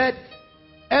 So he said,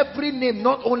 every name,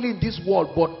 not only in this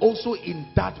world, but also in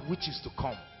that which is to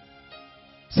come.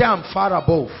 Say, I'm far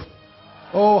above.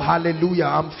 Oh, hallelujah.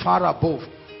 I'm far above.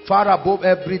 Far above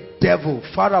every devil.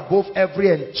 Far above every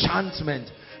enchantment.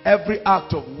 Every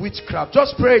act of witchcraft.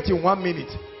 Just pray it in 1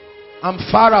 minute. I'm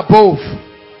far above.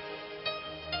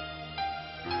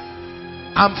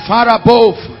 I'm far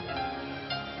above.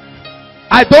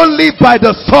 I don't live by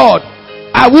the sword.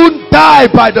 I won't die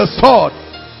by the sword.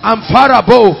 I'm far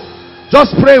above.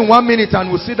 Just pray in 1 minute and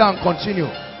we'll sit down and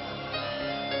continue.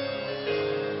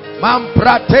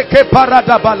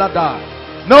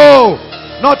 No,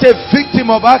 not a victim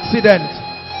of accident.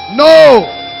 No,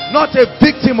 not a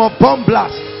victim of bomb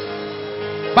blast.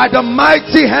 By the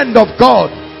mighty hand of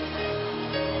God.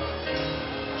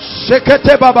 Shake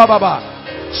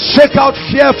out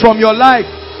fear from your life.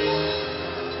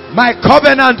 My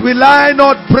covenant will I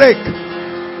not break,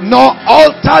 nor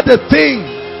alter the thing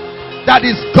that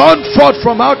is gone forth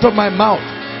from out of my mouth.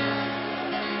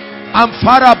 I'm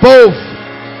far above.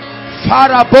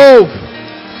 Far above.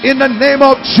 In the name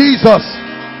of Jesus.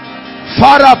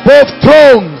 Far above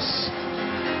thrones.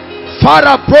 Far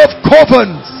above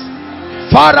covens.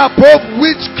 Far above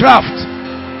witchcraft.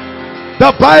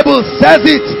 The Bible says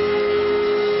it.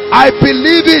 I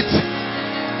believe it.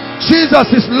 Jesus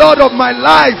is Lord of my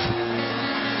life.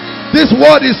 This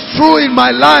word is true in my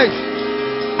life.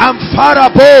 I'm far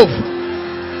above.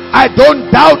 I don't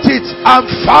doubt it. I'm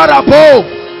far above.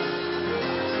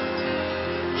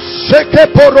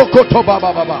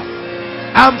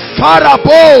 I'm far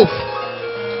above.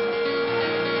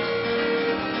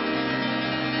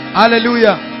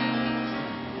 Hallelujah.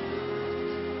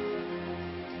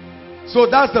 So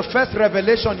that's the first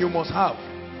revelation you must have.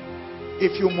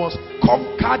 If you must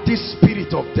conquer this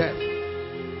spirit of death.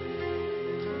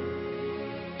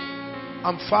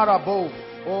 I'm far above.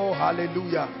 Oh,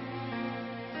 hallelujah.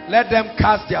 Let them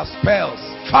cast their spells.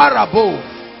 Far above.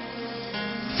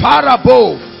 Far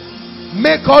above.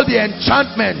 Make all the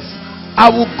enchantments.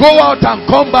 I will go out and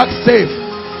come back safe.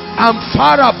 I'm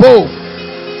far above.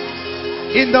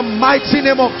 In the mighty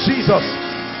name of Jesus,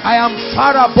 I am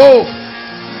far above.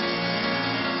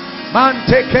 Far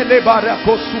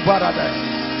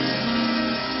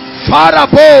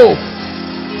above.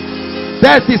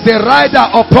 Death is a rider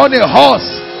upon a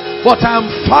horse, but I am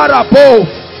far above.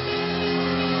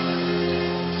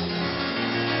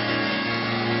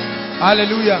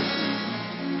 Hallelujah.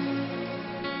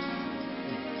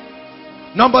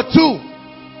 Number 2.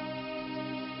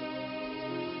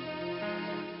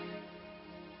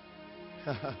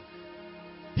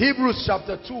 Hebrews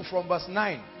chapter 2 from verse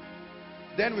 9.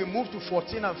 Then we move to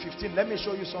 14 and 15. Let me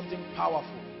show you something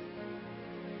powerful.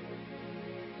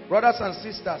 Brothers and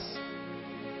sisters,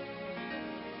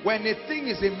 when a thing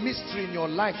is a mystery in your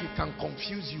life, it can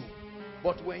confuse you.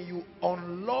 But when you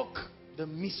unlock the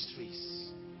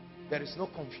mysteries, there is no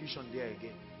confusion there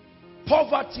again.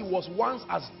 Poverty was once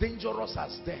as dangerous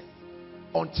as death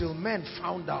until men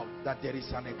found out that there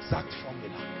is an exact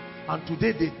formula. And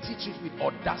today they teach it with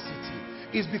audacity.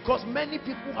 It's because many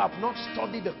people have not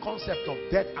studied the concept of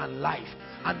death and life,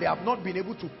 and they have not been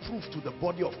able to prove to the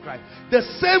body of Christ. The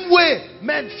same way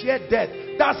men fear death,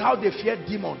 that's how they fear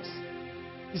demons.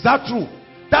 Is that true?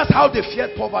 That's how they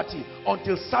feared poverty,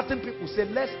 until certain people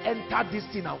said, let's enter this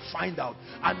thing and find out.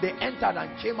 And they entered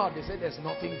and came out. They said, there's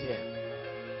nothing there.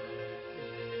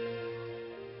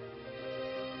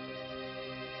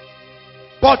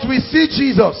 But we see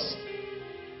Jesus.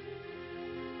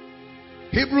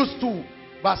 Hebrews 2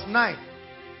 verse 9.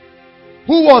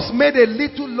 Who was made a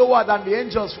little lower than the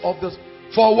angels of the...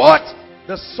 For what?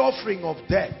 The suffering of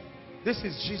death. This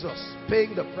is Jesus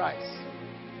paying the price.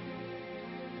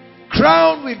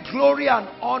 Crowned with glory and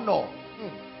honor,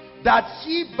 that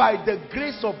he by the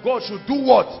grace of God should do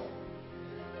what?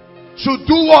 Should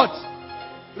do what?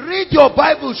 Read your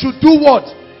Bible. Should do what?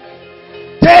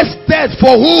 Taste death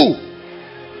for who?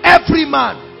 every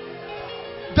man.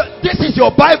 This is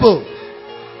your Bible.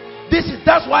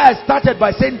 That's why I started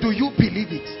by saying, do you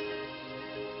believe it?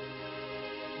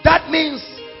 That means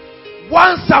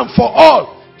once and for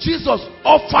all, Jesus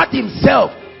offered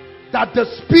himself that the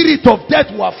spirit of death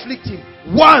will afflict him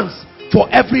once for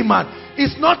every man.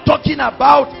 It's not talking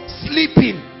about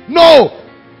sleeping. No.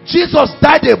 Jesus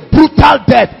died a brutal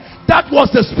death. That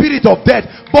was the spirit of death.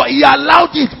 But he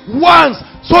allowed it once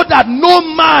so that no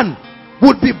man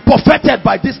would be buffeted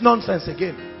by this nonsense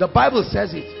again. The Bible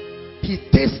says it. He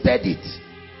tasted it.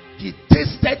 He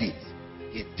tasted it.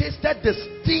 He tasted the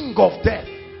sting of death.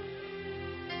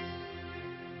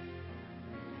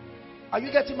 Are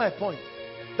you getting my point?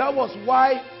 That was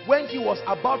why when he was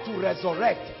about to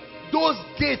resurrect, those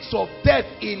gates of death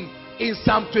in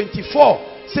Psalm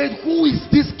 24 said, who is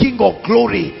this King of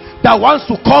glory that wants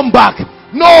to come back?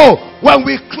 No, when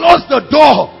we close the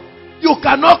door, you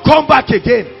cannot come back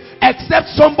again, except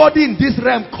somebody in this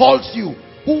realm calls you,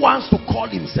 who wants to call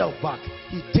himself back.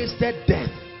 He tasted death.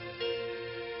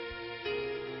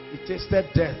 He tasted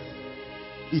death.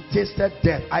 He tasted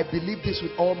death. I believe this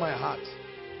with all my heart.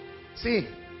 See,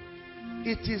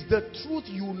 it is the truth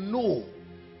you know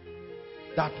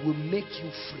that will make you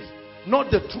free,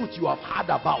 not the truth you have heard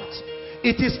about.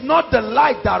 It is not the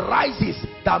light that rises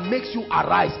that makes you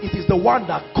arise. It is the one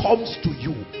that comes to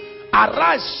you.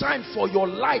 Arise, shine, for your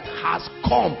light has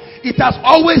come. It has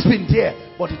always been there,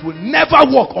 but it will never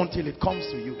work until it comes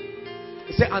to you.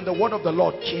 He said, and the word of the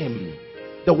Lord came.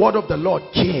 The word of the Lord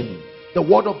came. The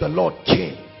word of the Lord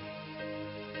came.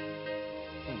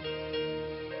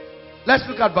 Let's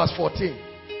look at verse 14.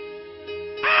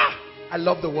 I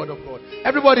love the word of God.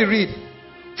 Everybody read.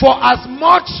 For as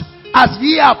much as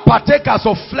ye are partakers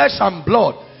of flesh and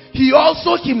blood, he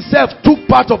also himself took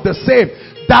part of the same,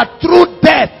 that through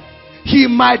death he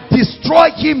might destroy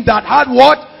him that had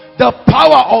what? The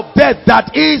power of death,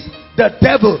 that is the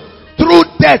devil. Through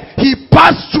death he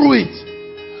passed through it,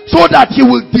 so that he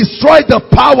will destroy the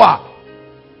power,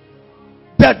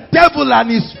 the devil and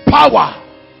his power.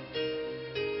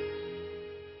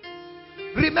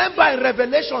 Remember in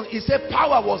Revelation, he said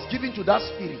power was given to that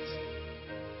spirit.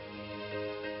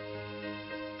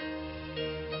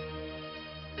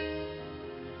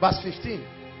 Verse 15.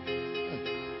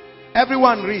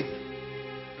 Everyone read.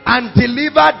 And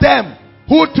deliver them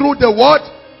who through the what?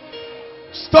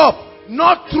 Stop.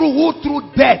 Not through who?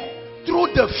 Through death.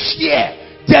 Through the fear.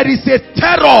 There is a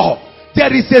terror.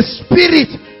 There is a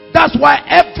spirit. That's why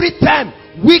every time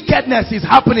wickedness is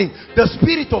happening, the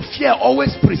spirit of fear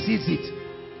always precedes it.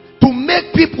 To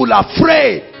make people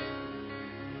afraid.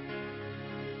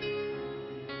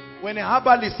 When a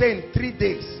herbal is saying 3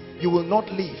 days you will not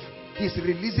live, he's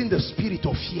releasing the spirit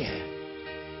of fear.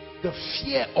 The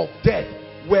fear of death,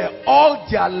 where all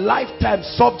their lifetime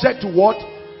subject to what?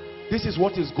 This is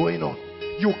what is going on.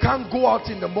 You can't go out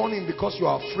in the morning because you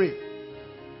are afraid.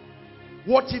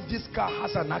 What if this car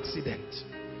has an accident?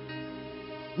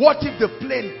 What if the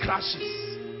plane crashes?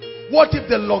 What if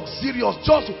the luxurious,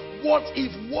 just what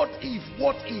if?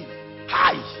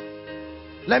 Hi.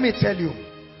 Let me tell you.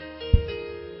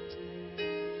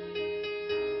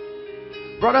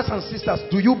 Brothers and sisters,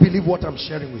 do you believe what I'm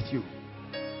sharing with you?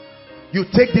 You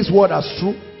take this word as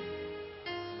true?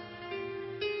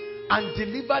 And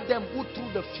deliver them who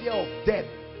through the fear of death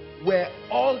were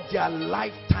all their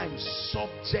lifetime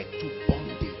subject to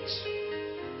bondage.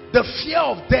 The fear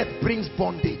of death brings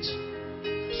bondage.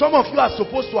 Some of you are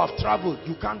supposed to have traveled.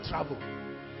 You can't travel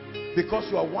because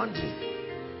you are wondering,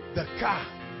 the car.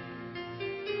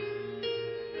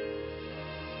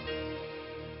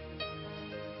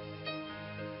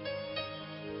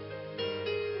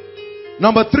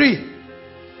 Number 3,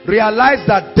 realize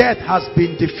that death has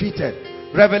been defeated.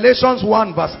 Revelations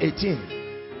 1 verse 18.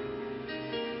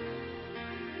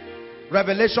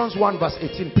 Revelations 1 verse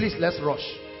 18. Please, let's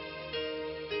rush.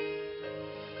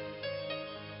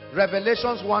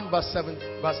 Revelations 1 verse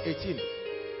 18.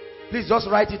 Please just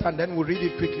write it and then we'll read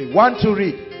it quickly. 1, 2,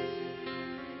 read.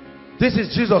 This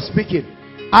is Jesus speaking.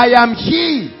 I am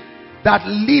he that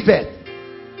liveth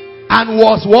and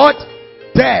was what?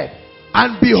 Dead.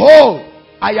 And behold,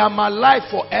 I am alive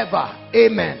forever.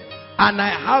 Amen. And I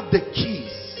have the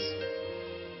keys.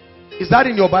 Is that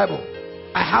in your Bible?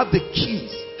 I have the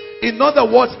keys. In other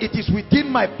words, it is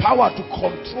within my power to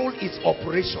control its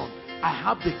operation. I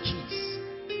have the keys.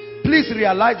 Please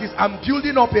realize this. I'm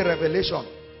building up a revelation.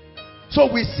 So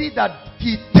we see that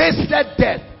he tasted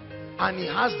death and he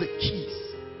has the keys.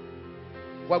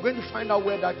 We're going to find out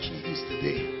where that key is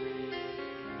today.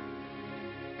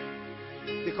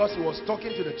 Because he was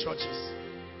talking to the churches.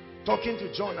 Talking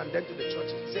to John and then to the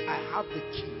churches. He said, I have the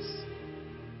keys.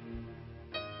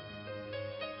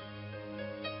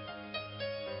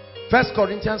 1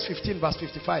 Corinthians 15 verse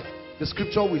 55. The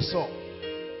scripture we saw.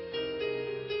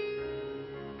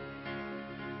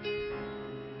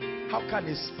 How can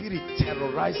a spirit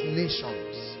terrorize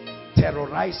nations?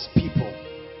 Terrorize people?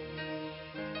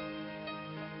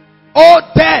 Oh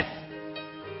death,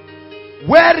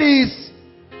 where is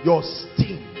your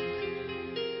sting?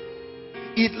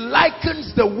 It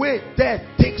likens the way death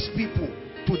takes people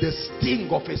to the sting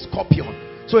of a scorpion.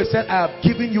 So he said, I have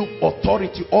given you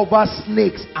authority over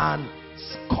snakes and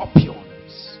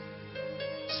scorpions.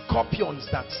 Scorpions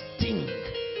that sting.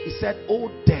 He said, oh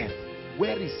death,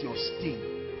 where is your sting?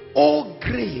 Oh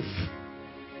grave,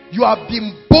 you have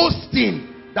been boasting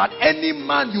that any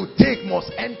man you take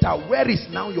must enter. Where is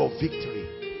now your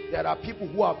victory? There are people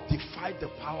who have defied the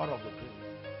power of the grave.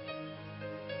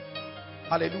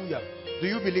 Hallelujah. Do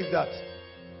you believe that?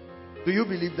 Do you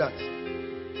believe that?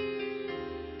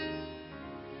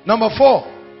 Number 4.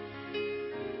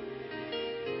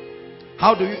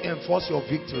 How do you enforce your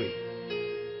victory?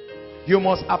 You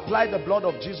must apply the blood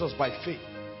of Jesus by faith.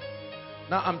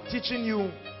 Now I'm teaching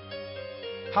you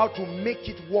how to make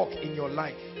it work in your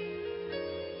life.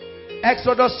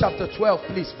 Exodus chapter 12,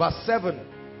 please, verse 7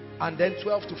 and then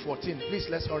 12 to 14. Please,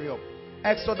 let's hurry up.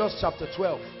 Exodus chapter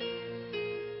 12.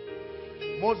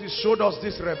 Moses showed us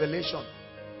this revelation.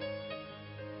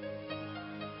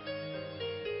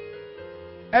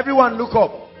 Everyone look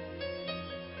up.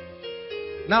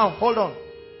 Now, hold on.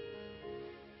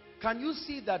 Can you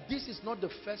see that this is not the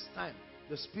first time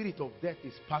the spirit of death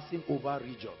is passing over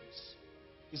regions?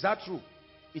 Is that true?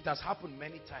 It has happened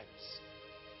many times.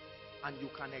 And you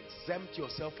can exempt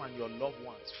yourself and your loved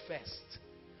ones first,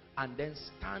 and then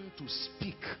stand to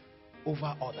speak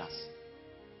over others.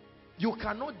 You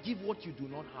cannot give what you do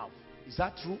not have. Is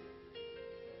that true?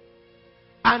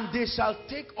 And they shall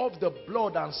take off the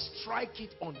blood and strike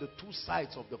it on the 2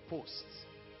 sides of the posts,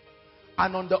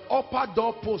 and on the upper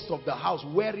door post of the house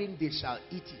wherein they shall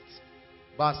eat it.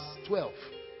 Verse 12.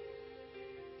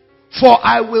 For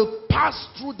I will pass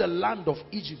through the land of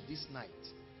Egypt this night,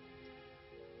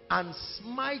 and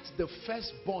smite the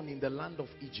firstborn in the land of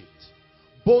Egypt,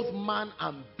 both man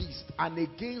and beast, and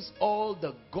against all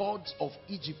the gods of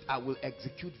Egypt I will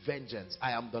execute vengeance.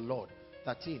 I am the Lord.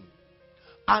 13.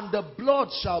 And the blood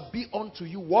shall be unto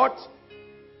you what?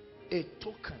 A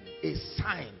token, a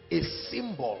sign, a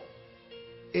symbol,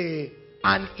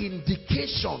 an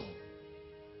indication.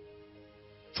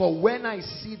 For when I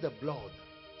see the blood,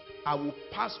 I will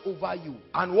pass over you.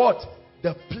 And what?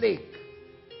 The plague.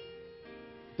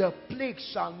 The plague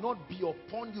shall not be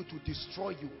upon you to destroy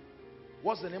you.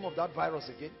 What's the name of that virus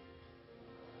again?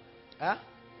 Huh?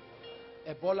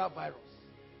 Ebola virus.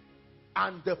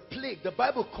 And the plague, the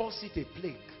Bible calls it a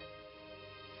plague.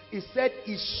 It said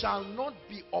it shall not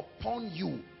be upon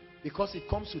you, because it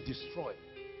comes to destroy.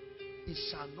 It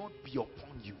shall not be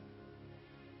upon you.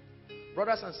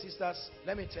 Brothers and sisters,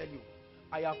 let me tell you,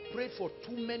 I have prayed for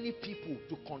too many people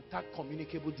to contact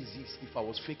communicable disease if I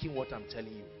was faking what I'm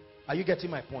telling you. Are you getting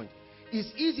my point?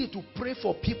 It's easy to pray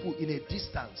for people in a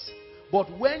distance, but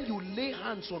when you lay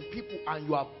hands on people and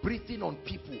you are breathing on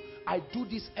people, I do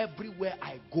this everywhere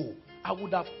I go. I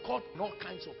would have caught all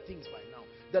kinds of things by now.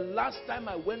 The last time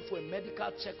I went for a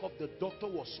medical checkup, the doctor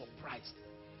was surprised.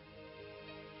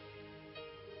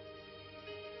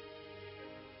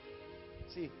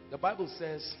 See, the Bible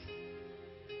says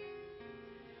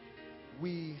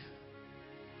we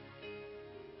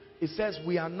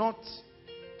are not,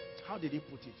 how did he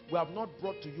put it? We have not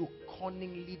brought to you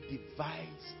cunningly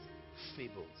devised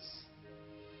fables.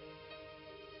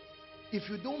 If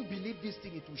you don't believe this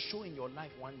thing, it will show in your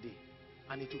life one day,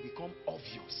 and it will become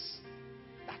obvious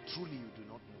that truly you do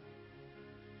not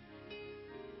know.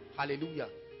 Hallelujah.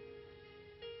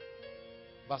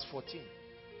 Verse 14.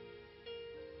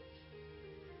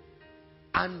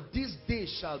 And this day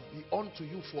shall be unto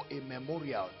you for a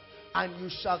memorial, and you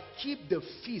shall keep the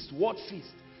feast. What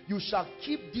feast? You shall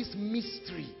keep this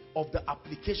mystery of the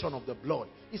application of the blood.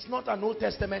 It's not an Old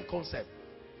Testament concept.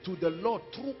 To the Lord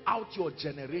throughout your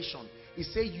generation, he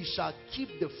said you shall keep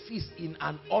the feast in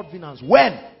an ordinance.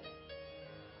 When?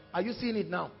 Are you seeing it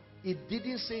now? It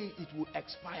didn't say it will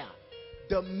expire.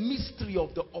 The mystery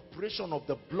of the operation of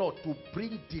the blood to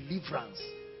bring deliverance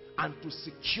and to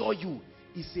secure you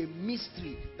is a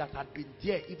mystery that had been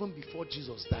there even before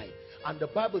Jesus died. And the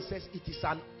Bible says it is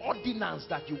an ordinance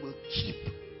that you will keep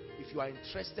if you are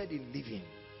interested in living.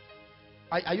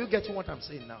 Are you getting what I'm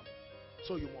saying now?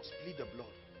 So you must plead the blood.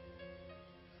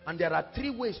 And there are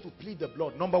 3 ways to plead the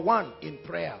blood. Number 1, in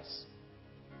prayers.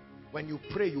 When you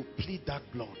pray, you plead that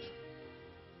blood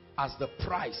as the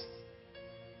price.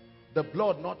 The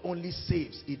blood not only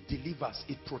saves, it delivers,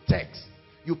 it protects.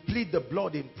 You plead the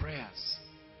blood in prayers.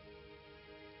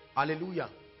 Hallelujah.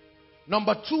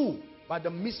 Number 2, by the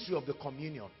mystery of the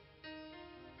communion.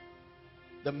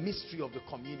 The mystery of the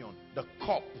communion. The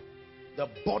cup, the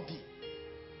body,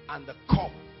 and the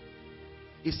cup.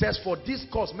 It says, for this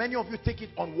cause, many of you take it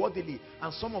unworthily,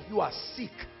 and some of you are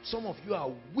sick, some of you are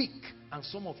weak, and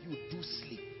some of you do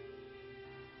sleep.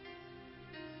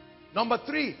 Number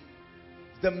 3,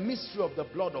 the mystery of the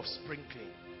blood of sprinkling.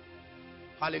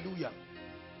 Hallelujah.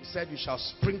 He said, you shall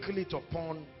sprinkle it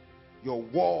upon your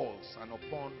walls and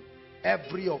upon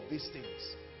every of these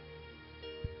things.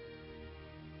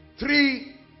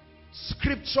 3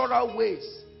 scriptural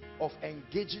ways of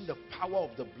engaging the power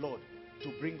of the blood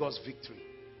to bring us victory.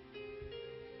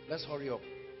 Let's hurry up.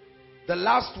 The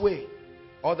last way,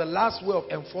 or the last way of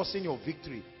enforcing your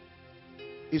victory,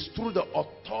 is through the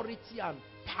authority and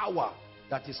power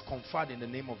that is conferred in the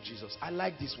name of Jesus. I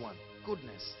like this one.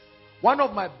 Goodness. One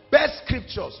of my best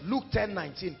scriptures, Luke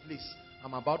 10:19, please.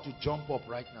 I'm about to jump up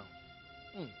right now.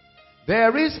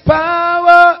 There is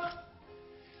power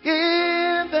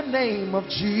in the name of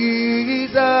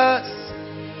Jesus.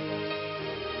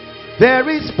 There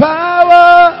is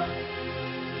power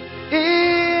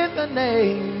in the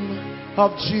name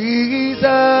of Jesus.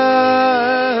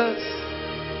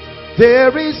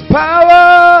 There is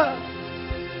power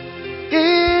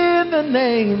in the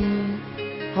name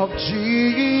of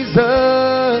Jesus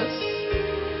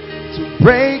to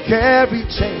break every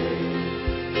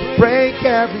chain, to break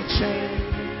every chain.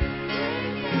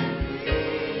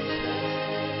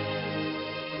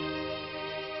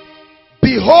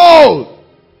 Behold,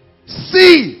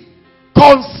 see,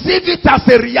 conceive it as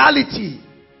a reality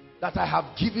that I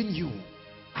have given you.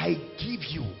 I give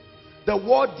you. The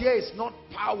word there is not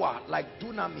power like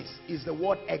dunamis, is the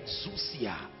word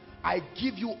exousia. I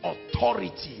give you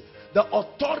authority. The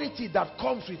authority that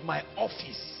comes with my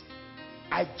office,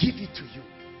 I give it to you.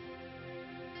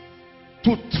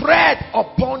 To tread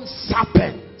upon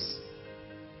serpents,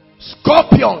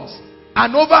 scorpions,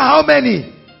 and over how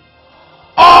many?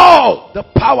 All the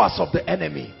powers of the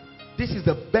enemy. This is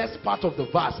the best part of the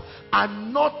verse.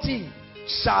 And nothing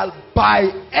shall by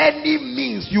any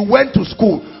means. You went to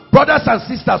school. Brothers and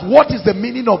sisters, what is the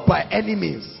meaning of by any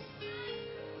means?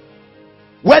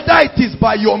 Whether it is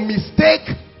by your mistake,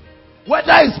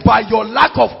 whether it's by your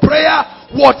lack of prayer,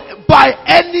 what by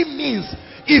any means,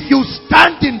 if you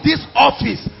stand in this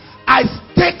office, I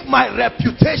stake my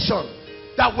reputation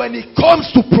that when it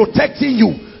comes to protecting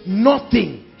you,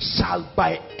 nothing shall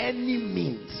by any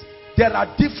means. There are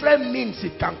different means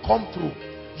it can come through.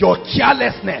 Your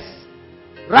carelessness,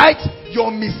 right? Your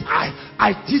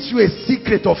I teach you a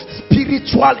secret of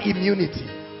spiritual immunity.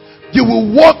 You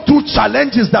will walk through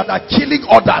challenges that are killing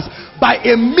others by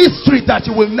a mystery that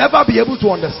you will never be able to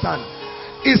understand.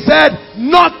 He said,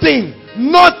 nothing.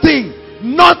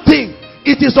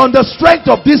 It is on the strength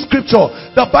of this scripture.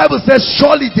 The Bible says,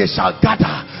 surely they shall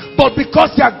gather. But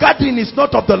because their gathering is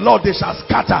not of the Lord, they shall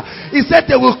scatter. He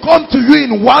said they will come to you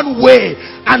in one way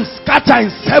and scatter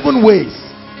in 7 ways.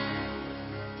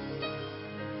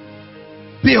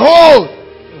 Behold,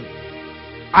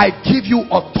 I give you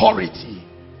authority.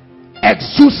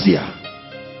 Exousia.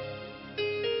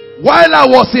 While I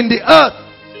was in the earth,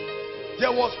 there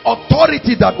was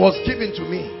authority that was given to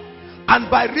me. And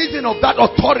by reason of that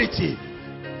authority,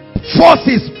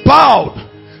 forces bowed.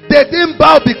 They didn't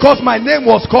bow because my name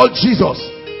was called Jesus.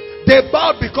 They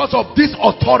bowed because of this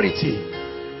authority.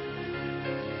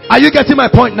 Are you getting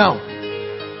my point now?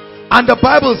 And the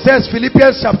Bible says,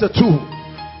 Philippians chapter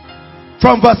 2,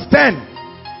 from verse 10,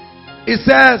 it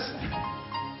says,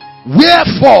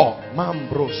 wherefore,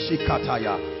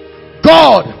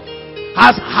 God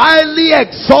has highly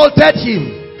exalted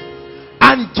him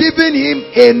and given him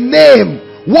a name.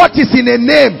 What is in a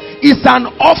name? It's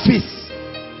an office.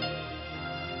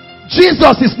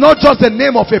 Jesus is not just the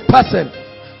name of a person.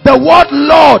 The word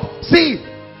Lord, see,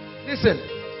 listen.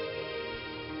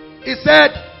 He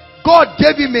said God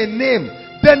gave him a name.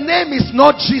 The name is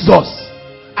not Jesus.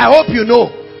 I hope you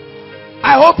know.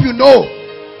 I hope you know.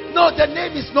 No, the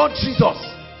name is not Jesus.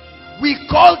 We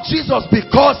call Jesus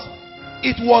because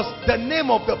it was the name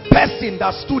of the person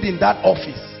that stood in that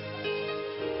office.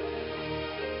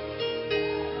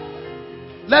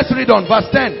 Let's read on verse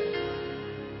 10.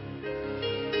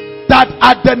 That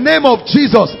at the name of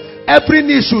Jesus, every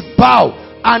knee should bow,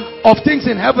 and of things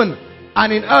in heaven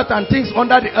and in earth and things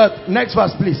under the earth. Next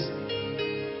verse, please.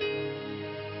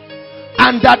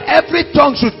 And that every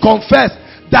tongue should confess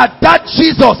that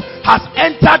Jesus has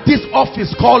entered this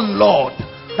office called Lord.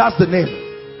 That's the name.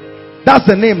 That's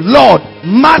the name. Lord,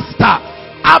 Master,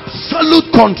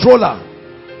 absolute controller.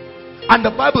 And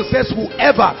the Bible says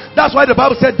whoever. That's why the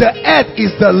Bible said the earth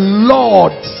is the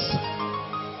Lord's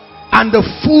and the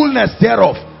fullness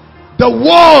thereof, the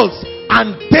worlds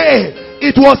and they.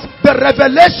 It was the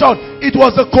revelation, it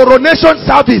was the coronation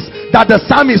service that the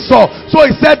psalmist saw. So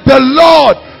he said, the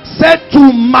Lord said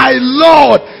to my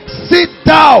Lord, sit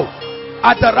thou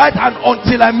at the right hand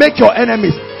until I make your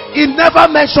enemies. He never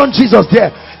mentioned Jesus there.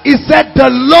 He said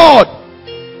the Lord,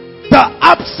 the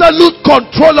absolute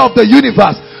controller of the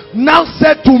universe, now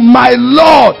said to my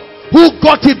Lord, who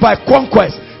got it by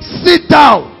conquest, sit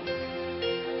down.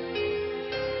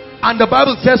 And the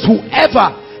Bible says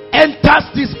whoever enters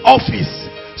this office,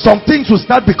 some things will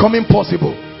start becoming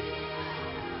possible.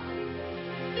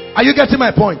 Are you getting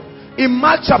my point? In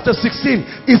Mark chapter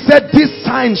 16, it said, these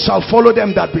signs shall follow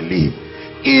them that believe.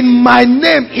 In my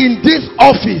name, in this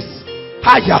office,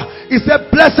 higher, it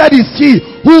said, blessed is he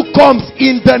who comes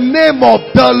in the name of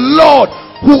the Lord.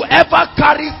 Whoever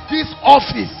carries this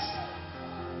office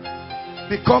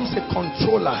becomes a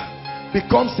controller,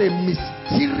 becomes a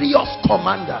mysterious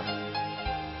commander.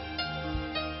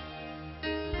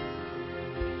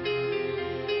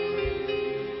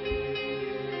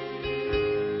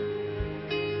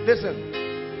 Listen,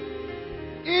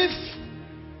 if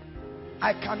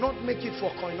I cannot make it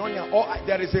for Koinonia, or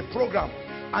there is a program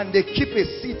and they keep a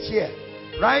seat here,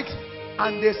 right?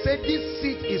 And they say this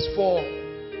seat is for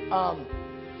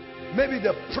maybe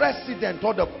the president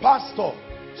or the pastor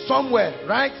somewhere,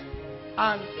 right?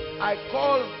 And I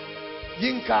call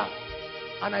Yinka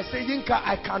and I say, Yinka,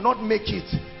 I cannot make it,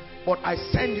 but I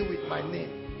send you with my name.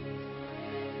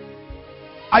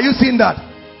 Are you seeing that?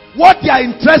 What they are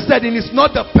interested in is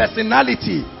not the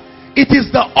personality, it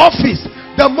is the office.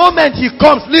 The moment he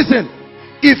comes, listen,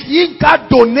 if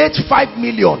Yinka donates 5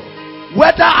 million,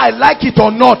 whether I like it or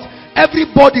not,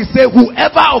 everybody say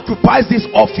whoever occupies this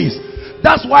office.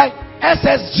 That's why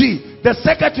SSG, the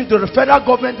secretary to the federal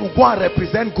government, will go and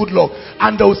represent Goodluck,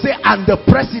 and they will say, and the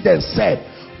president said.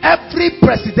 Every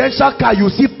presidential car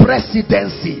you see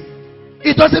presidency,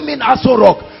 it doesn't mean Aso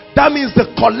Rock. That means the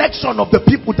collection of the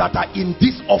people that are in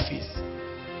this office.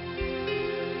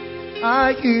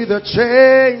 I hear the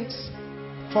chains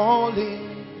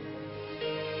falling.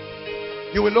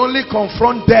 You will only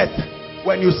confront death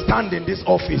when you stand in this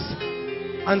office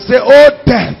and say, oh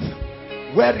death,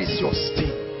 where is your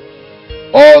sting?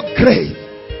 Oh grave,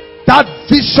 that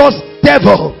vicious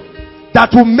devil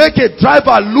that will make a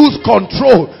driver lose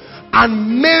control and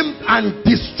maim and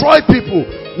destroy people,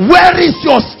 where is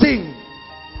your sting?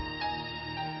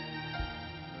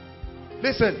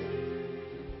 Listen,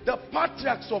 the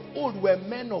patriarchs of old were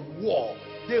men of war.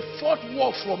 They fought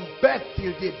war from birth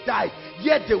till they died,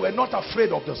 yet they were not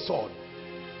afraid of the sword.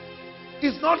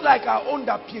 It's not like our own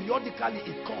that periodically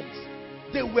it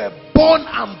comes. They were born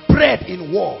and bred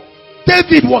in war.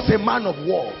 David was a man of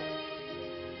war.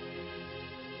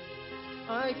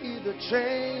 I hear the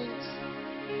chains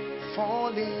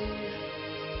falling.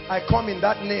 I come in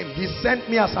that name. He sent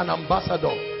me as an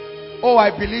ambassador. Oh, I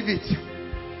believe it.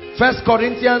 2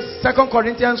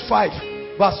 Corinthians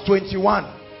 5 verse 21.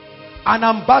 An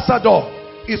ambassador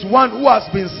is one who has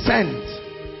been sent.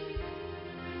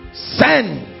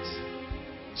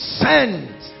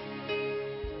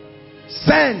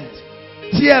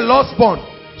 T.L. Osborne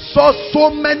saw so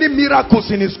many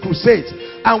miracles in his crusades,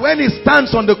 and when he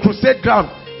stands on the crusade ground,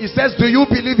 he says, do you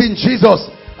believe in Jesus?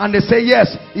 And they say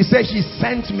yes. He said, he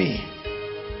sent me.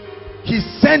 He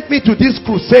sent me to this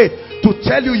crusade to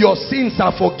tell you your sins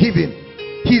are forgiven.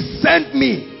 He sent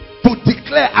me to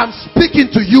declare, I'm speaking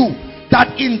to you,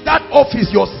 that in that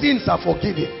office your sins are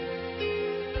forgiven.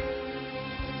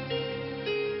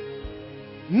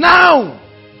 Now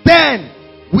then,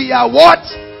 we are what?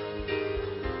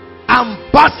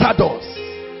 Ambassadors,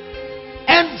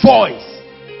 envoys,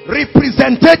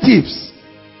 representatives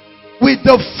with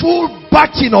the full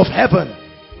backing of heaven.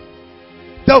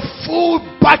 The full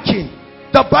backing.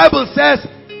 The Bible says,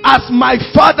 as my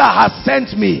Father has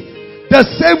sent me, the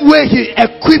same way he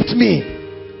equipped me,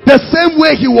 the same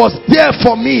way he was there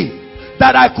for me,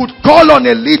 that I could call on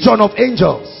a legion of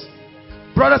angels.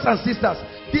 Brothers and sisters,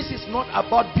 this is not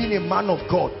about being a man of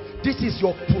God. This is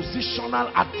your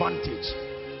positional advantage.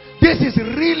 This is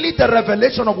really the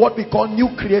revelation of what we call new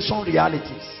creation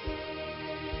realities.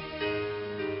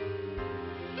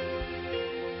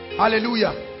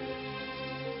 Hallelujah.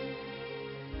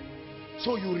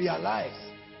 So you realize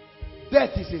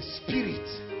death is a spirit.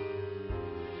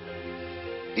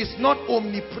 It's not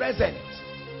omnipresent.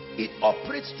 It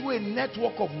operates through a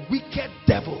network of wicked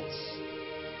devils.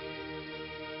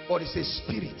 But it's a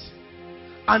spirit.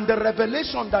 And the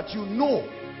revelation that you know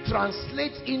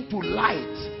translates into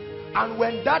light. And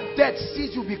when that death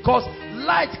sees you, because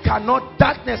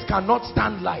darkness cannot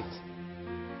stand light.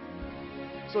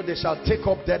 So they shall take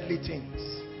up deadly things,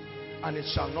 and it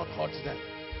shall not hurt them.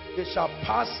 They shall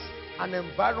pass an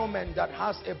environment that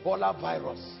has Ebola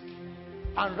virus,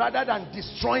 and rather than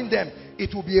destroying them,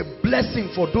 it will be a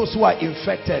blessing for those who are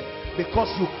infected,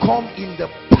 because you come in the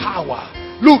power.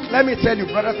 Look, let me tell you,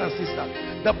 brothers and sisters,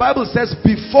 the Bible says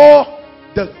before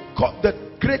the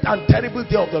great and terrible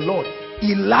day of the Lord,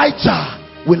 Elijah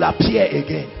will appear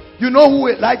again. You know who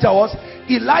Elijah was?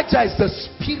 Elijah is the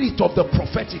spirit of the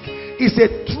prophetic. It's a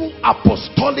true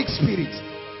apostolic spirit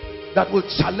that will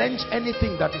challenge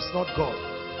anything that is not God.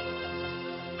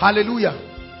 Hallelujah.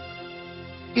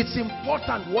 It's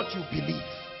important what you believe.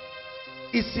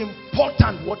 It's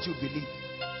important what you believe.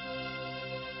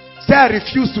 Say, I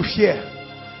refuse to fear.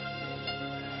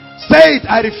 Say it,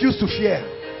 I refuse to fear.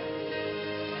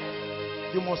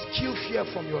 You must kill fear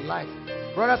from your life.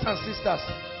 Brothers and sisters,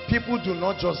 people do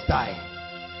not just die.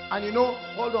 And you know,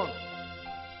 hold on.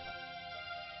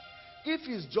 If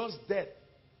it's just death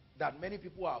that many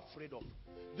people are afraid of,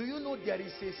 do you know there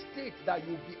is a state that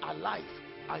you'll be alive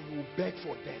and you will beg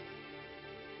for death?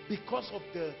 Because of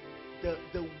the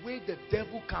way the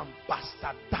devil can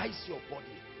bastardize your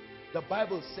body. The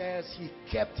Bible says he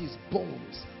kept his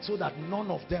bones so that none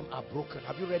of them are broken.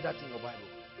 Have you read that in your Bible?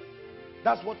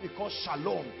 That's what we call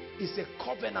shalom. It's a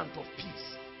covenant of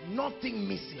peace. Nothing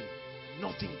missing,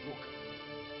 nothing broken.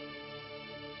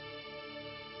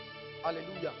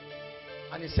 Hallelujah.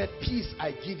 And he said, peace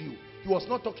I give you. He was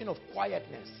not talking of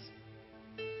quietness.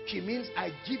 He means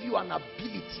I give you an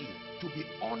ability to be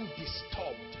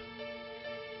undisturbed.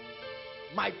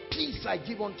 My peace I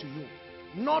give unto you.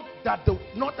 Not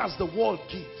as the world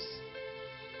gives.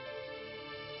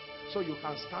 So you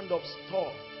can stand up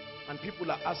tall and people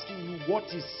are asking you, what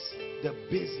is the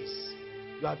basis?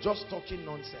 You are just talking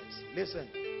nonsense. Listen,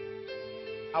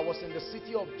 I was in the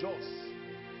city of Jos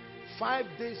 5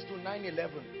 days to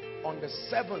 9/11 on the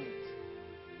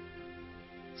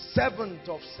 7th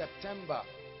of September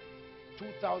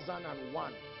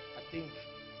 2001. I think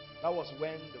that was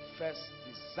when the first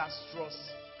disastrous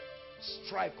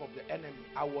strike of the enemy.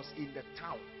 I was in the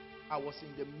town. I was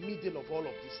in the middle of all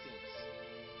of these things.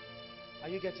 Are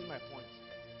you getting my point?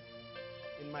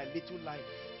 In my little life,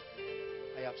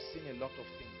 I have seen a lot of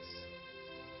things.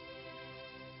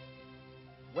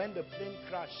 When the plane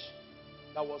crash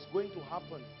that was going to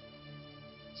happen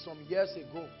some years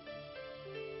ago,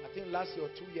 I think last year or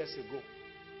 2 years ago,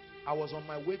 I was on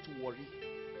my way to Warri.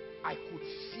 I could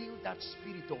feel that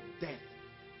spirit of death.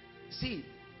 See,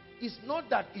 it's not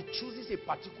that it chooses a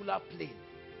particular plane.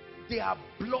 They are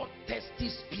bloodthirsty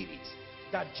spirits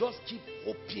that just keep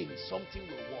hoping something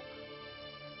will work.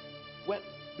 Well,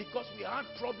 because we had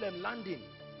problem landing,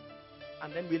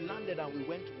 and then we landed and we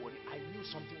went to Warri, I knew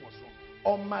something was wrong.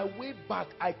 On my way back,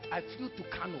 I flew to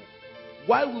Kano.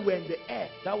 While we were in the air,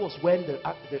 that was when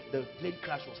the plane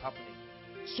crash was happening.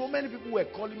 So many people were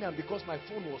calling me, and because my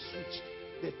phone was switched,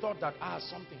 they thought that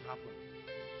something happened.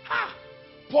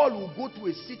 Paul will go to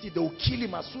a city, they will kill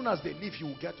him. As soon as they leave, he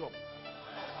will get up.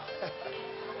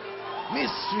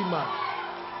 Mystery man.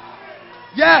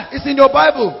 Yeah, it's in your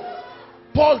Bible.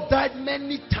 Paul died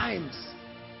many times.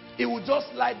 He would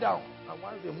just lie down, and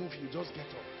once they move, he will just get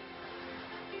up.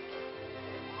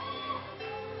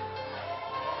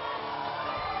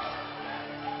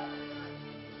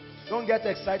 Don't get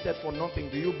excited for nothing.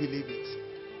 Do you believe it?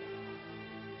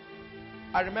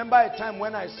 I remember a time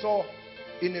when I saw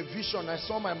in a vision, I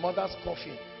saw my mother's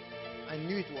coffin. I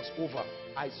knew it was over.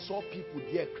 I saw people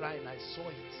there crying. I saw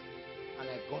it. And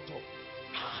I got up.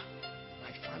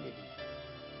 My family.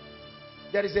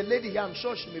 There is a lady here. I'm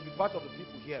sure she may be part of the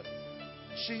people here.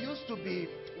 She used to be,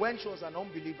 when she was an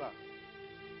unbeliever,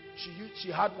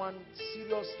 she had one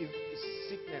serious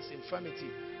sickness,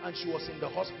 infirmity, and she was in the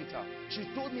hospital. She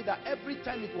told me that every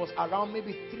time it was around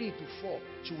maybe 3 to 4,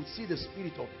 she would see the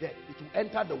spirit of death. It would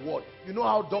enter the ward. You know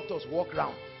how doctors walk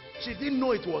around. She didn't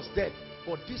know it was death,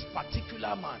 but this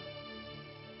particular man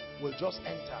will just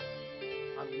enter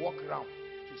and walk around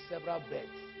to several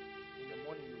beds. In the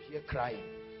morning you hear crying.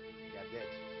 They are dead.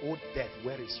 Oh death,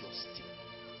 where is your sting?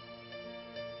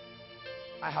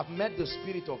 I have met the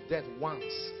spirit of death once,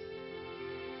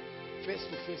 face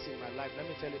to face in my life. Let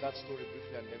me tell you that story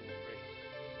briefly and then we pray.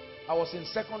 I was in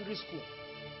secondary school,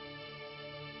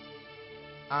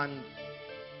 and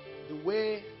the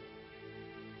way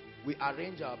we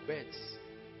arrange our beds,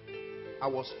 I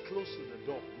was close to the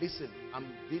door. Listen, I'm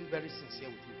being very sincere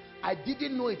with you. I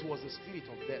didn't know it was the spirit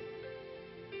of death.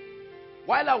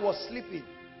 While I was sleeping,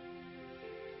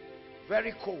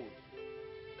 very cold,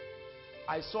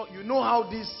 I saw, you know how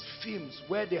these films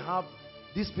where they have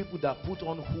these people that put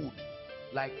on hood,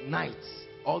 like knights,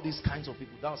 all these kinds of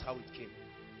people, that's how it came.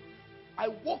 I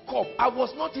woke up, I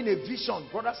was not in a vision,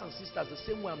 brothers and sisters, the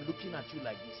same way I'm looking at you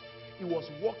like this. He was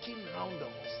walking around the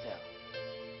hostel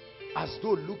as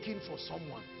though looking for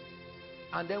someone.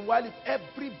 And then while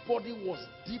everybody was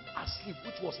deep asleep,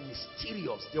 which was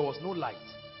mysterious, there was no light.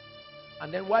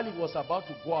 And then while it was about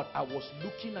to go out, I was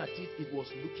looking at it, it was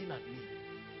looking at me.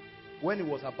 When it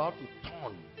was about to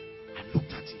turn, I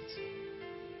looked at it.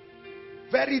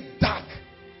 Very dark,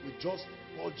 with just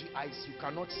bulgy eyes, you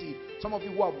cannot see it. Some of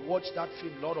you who have watched that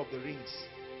film, Lord of the Rings,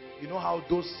 you know how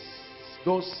those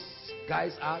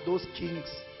guys are, those kings.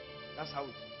 That's how it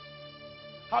is.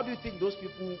 How do you think those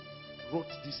people wrote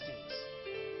these things?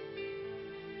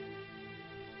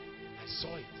 I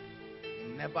saw it.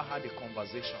 I never had a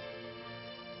conversation.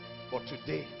 But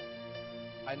today,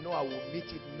 I know I will meet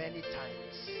it many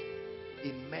times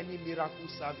in many miracle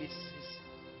services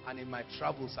and in my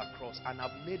travels across. And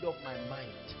I've made up my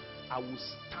mind. I will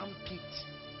stamp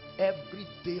it every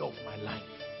day of my life.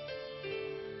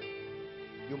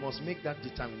 You must make that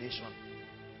determination,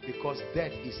 because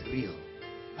death is real.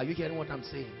 Are you hearing what I'm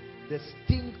saying? The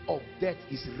sting of death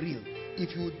is real.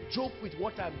 If you joke with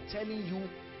what I'm telling you,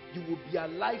 you will be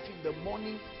alive in the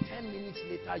morning, 10 minutes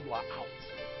later you are out.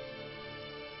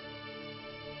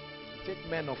 Take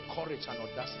men of courage and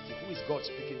audacity. Who is God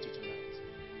speaking to tonight?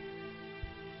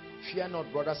 Fear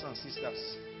not, brothers and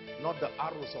sisters, not the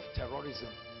arrows of terrorism.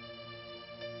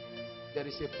 There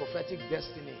is a prophetic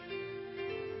destiny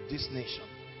this nation,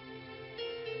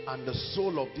 and the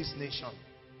soul of this nation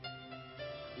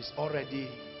is already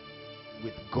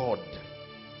with God,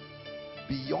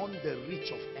 beyond the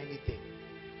reach of anything.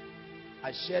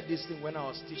 I shared this thing when I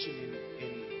was teaching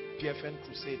in PFN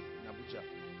Crusade in Abuja.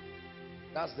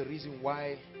 That's the reason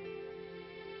why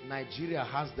Nigeria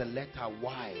has the letter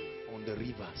Y on the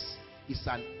rivers. It's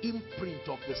an imprint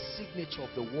of the signature of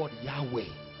the word Yahweh,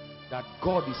 that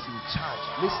God is in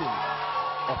charge. Listen,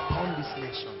 upon this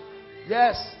nation.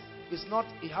 Yes, it's not,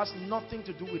 it has nothing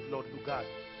to do with Lord Lugard.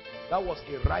 That was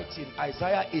a writing,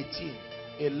 Isaiah 18,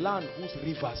 a land whose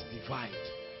rivers divide.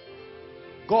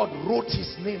 God wrote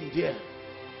his name there.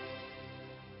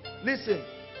 Listen,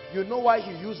 you know why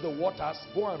he used the waters?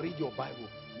 Go and read your Bible.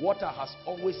 Water has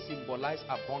always symbolized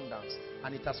abundance,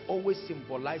 and it has always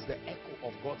symbolized the echo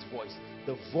of God's voice.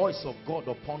 The voice of God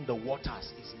upon the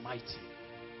waters is mighty.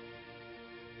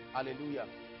 Hallelujah.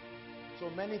 So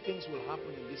many things will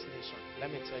happen in this nation.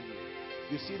 Let me tell you.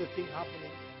 You see the thing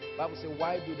happening? The Bible says,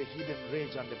 why do the heathen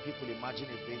rage and the people imagine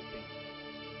a vain thing?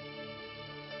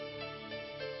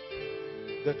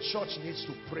 The church needs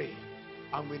to pray,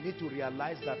 and we need to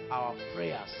realize that our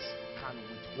prayers can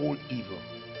withhold evil.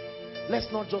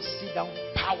 Let's not just sit down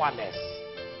powerless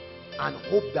and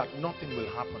hope that nothing will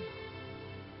happen.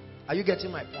 Are you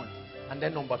getting my point? And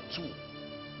then number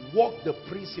 2, walk the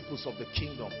principles of the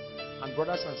kingdom. And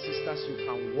brothers and sisters, you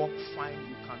can walk fine,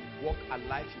 you can walk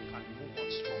alive, you can move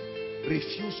on strong.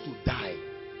 Refuse to die.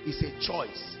 It's a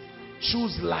choice.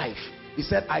 Choose life. He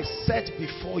said, I set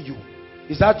before you.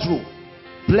 Is that true?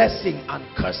 Blessing and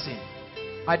cursing.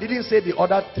 I didn't say the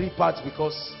other 3 parts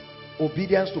because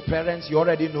obedience to parents, you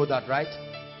already know that, right?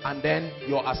 And then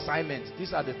your assignment.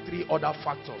 These are the 3 other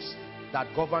factors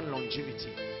that govern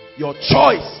longevity. Your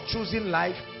choice, choosing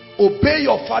life, obey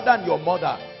your father and your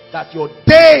mother, that your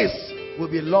days will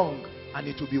be long and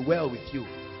it will be well with you.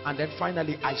 And then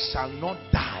finally, I shall not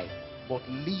die but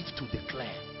live to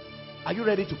declare. Are you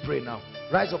ready to pray now?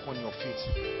 Rise up on your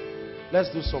feet. Let's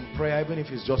do some prayer, even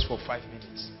if it's just for 5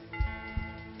 minutes.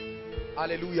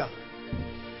 Hallelujah.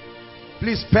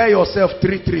 Please pair yourself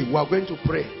 3-3. We are going to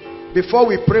pray. Before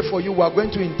we pray for you, we are going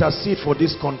to intercede for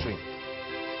this country.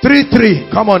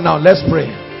 3-3. Come on now, let's pray.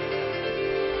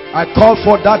 I call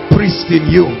for that priest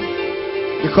in you,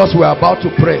 because we are about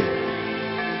to pray.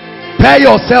 Pair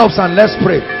yourselves and let's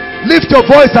pray. Lift your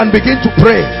voice and begin to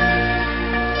pray.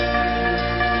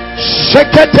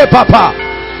 Shekete Papa.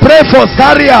 Pray for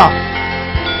Zaria.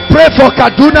 Pray for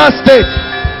Kaduna State.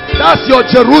 That's your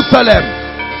Jerusalem.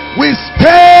 We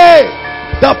stay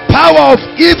the power of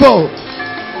evil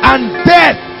and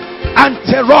death and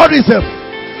terrorism.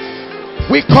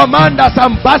 We command as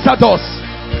ambassadors.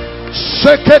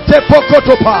 Shekete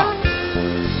Pokotopa.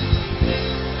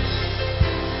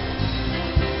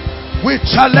 We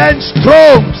challenge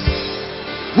thrones.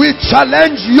 We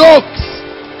challenge yokes.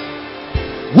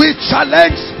 We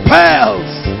challenge spells.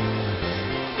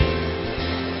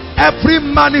 Every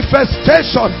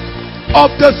manifestation of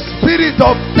the spirit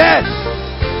of death,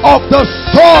 of the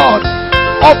sword,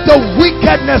 of the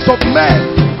wickedness of men,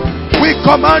 we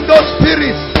command those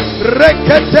spirits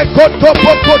Rekete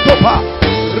kotopo kotopa.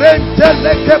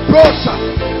 Renteleke brosa.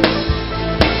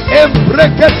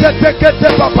 Embrekete tekete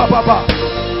papa baba.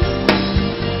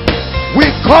 We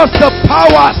cause the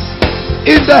powers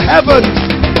in the heavens.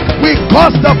 We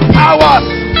cause the powers.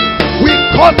 We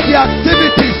cause the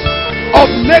activities of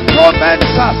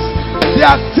necromancers, the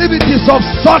activities of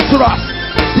sorcerers,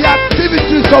 the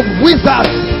activities of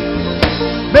wizards.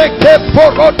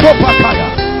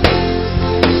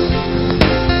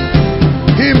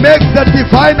 He makes the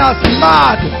diviners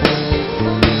mad.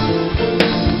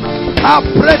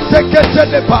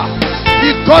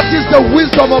 He causes the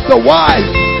wisdom of the wise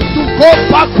to go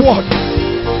backward.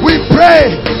 We pray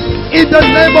in the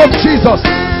name of Jesus.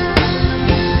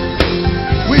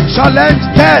 We challenge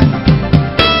death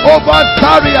over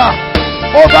Zaria,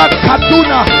 over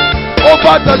Kaduna,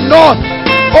 over the north,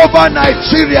 over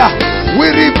Nigeria. We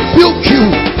rebuke you.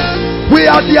 We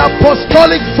are the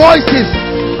apostolic voices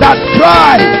that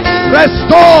cry,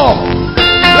 restore,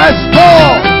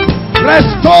 restore,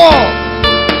 restore.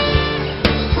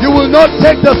 You will not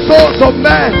take the souls of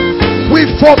men. We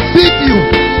forbid you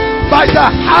by the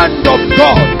hand of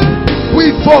God.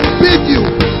 We forbid you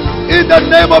in the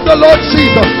name of the Lord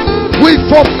Jesus. We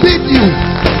forbid you.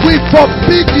 We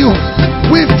forbid you.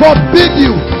 We forbid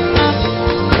you.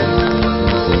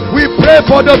 We pray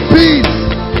for the peace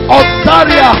of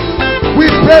Zaria. We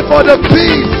pray for the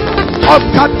peace of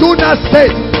Kaduna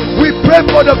State. We pray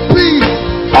for the peace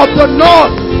of the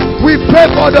north. We pray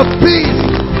for the peace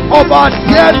of our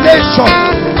dear nation,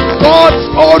 God's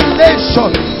own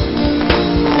nation,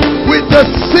 with the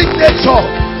signature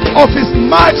of His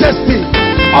Majesty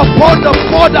upon the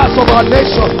borders of our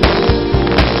nation.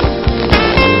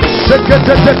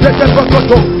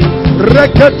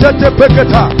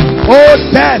 Oh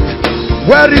death,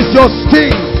 where is your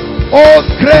sting? Oh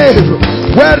grave,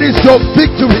 where is your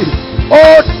victory?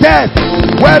 Oh death,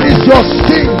 where is your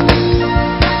sting?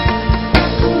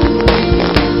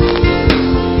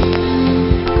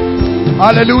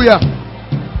 Hallelujah.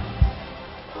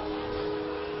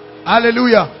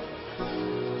 Hallelujah.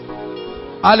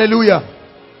 Hallelujah.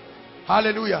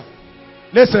 Hallelujah.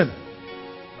 Listen,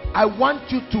 I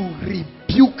want you to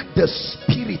rebuke the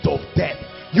spirit of death.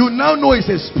 You now know it's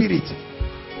a spirit.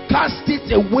 Cast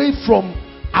it away from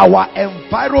our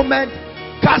environment.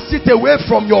 Cast it away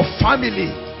from your family.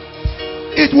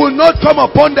 It will not come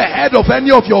upon the head of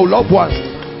any of your loved ones.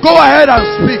 Go ahead and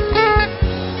speak.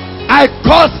 I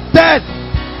cause death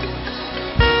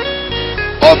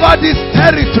over this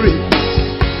territory,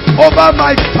 over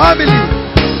my family.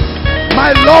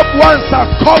 My loved ones are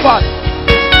covered.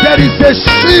 There is a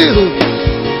shield.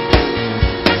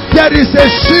 There is a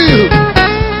shield.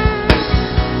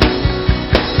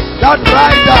 That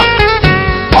rider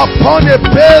upon a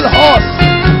pale horse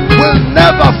will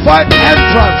never find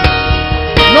entrance,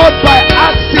 not by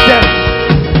accident,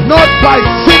 not by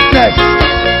sickness,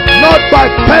 not by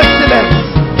pestilence,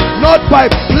 not by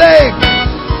plague.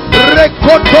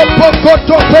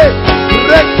 Rekotopokotope,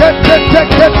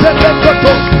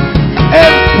 reketeteketepekoto,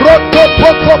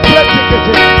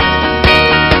 emprotopokopletikete,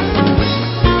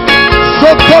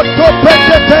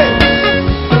 sokotopekete.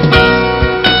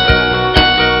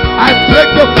 I break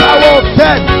the power of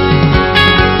death.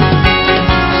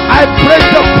 I break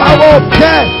the power of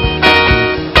death.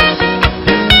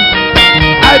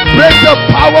 I break the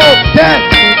power of death.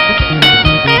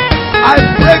 I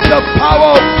break the power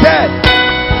of death.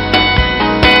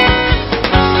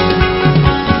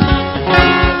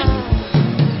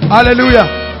 Hallelujah.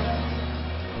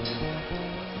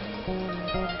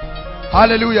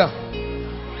 Hallelujah.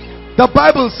 The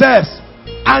Bible says,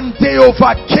 and they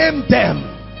overcame them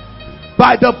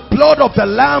by the blood of the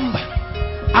Lamb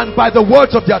and by the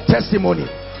words of their testimony.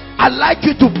 I'd like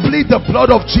you to plead the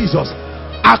blood of Jesus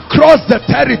across the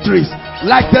territories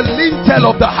like the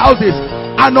lintel of the houses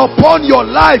and upon your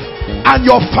life and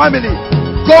your family.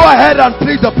 Go ahead and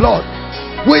plead the blood.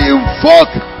 We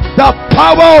invoke the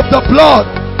power of the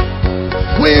blood.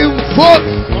 We invoke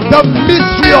the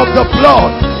mystery of the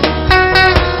blood.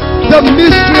 The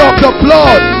mystery of the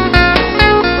blood.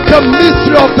 The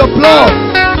mystery of the blood.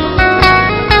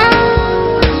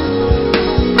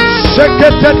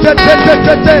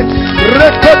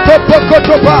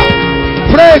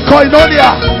 Pray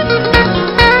koinonia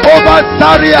over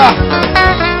Zaria.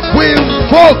 We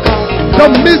invoke the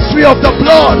mystery of the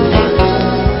blood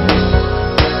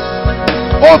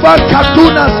over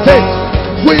Kaduna State.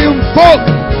 We invoke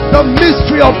the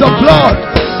mystery of the blood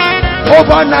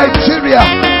over Nigeria.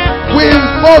 We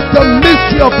invoke the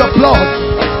mystery of the blood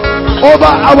over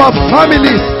our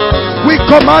families. We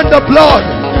command the blood,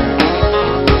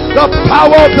 the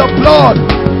power of the blood,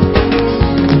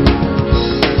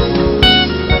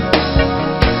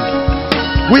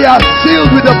 We are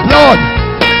sealed with the blood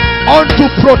unto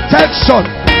protection,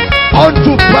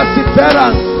 unto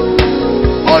perseverance,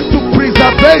 unto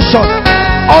preservation,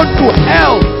 unto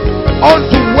health,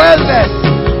 unto wellness.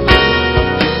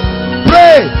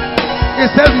 Pray. He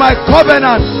said, my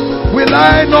covenant will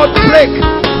I not break,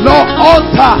 nor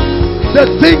alter the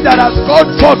thing that has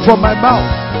gone forth from my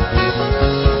mouth.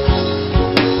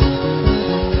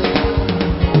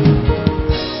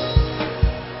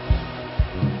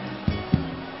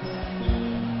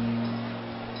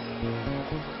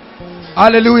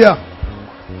 Hallelujah.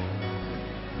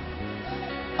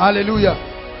 Hallelujah.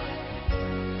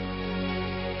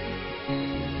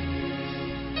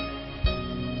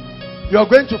 You are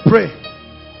going to pray.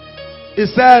 It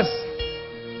says,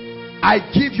 I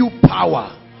give you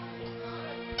power.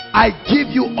 I give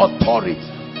you authority.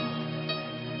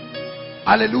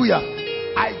 Hallelujah.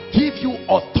 I give you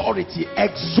authority.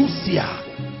 Exousia.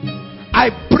 I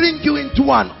bring you into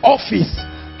an office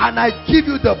and I give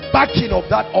you the backing of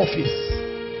that office.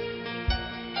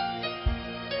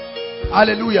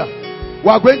 Hallelujah. We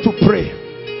are going to pray.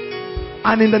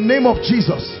 And in the name of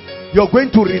Jesus, you're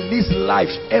going to release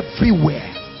life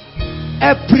everywhere.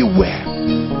 Everywhere.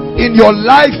 In your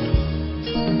life,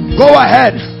 go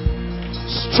ahead.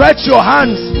 Stretch your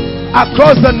hands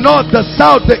across the north, the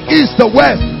south, the east, the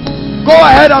west. Go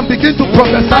ahead and begin to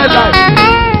prophesy life.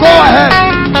 Go ahead.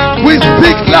 We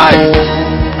speak life.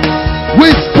 We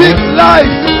speak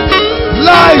life.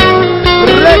 Life.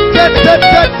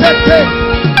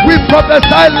 We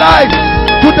prophesy life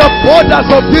to the borders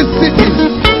of this city.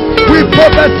 We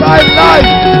prophesy life.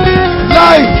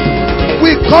 Life.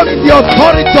 We come in the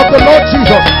authority of the Lord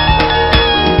Jesus.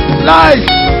 Life.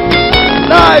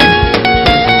 Life.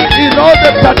 In all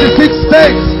the 36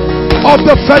 states of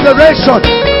the Federation,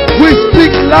 we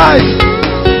speak life.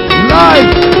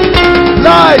 Life.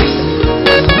 Life.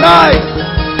 Life.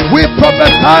 We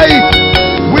prophesy it.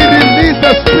 We release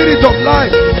the spirit of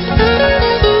life.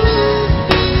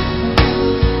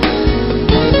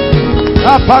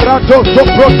 Aparatos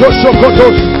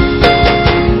soprotos.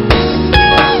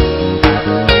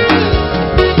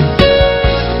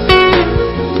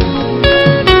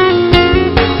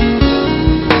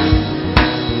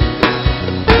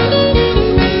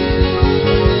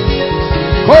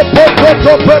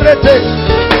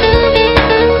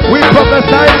 We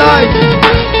prophesy life.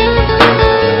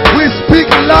 We speak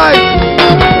life.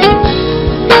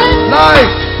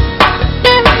 Life.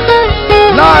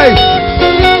 Life.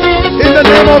 In the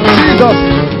name of Jesus.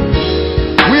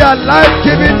 We are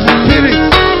life-giving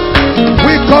spirits.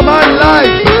 We command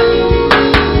life.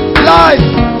 Life.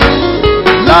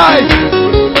 Life.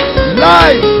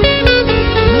 Life.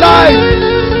 Life.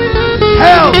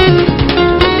 Health.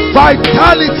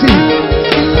 Vitality.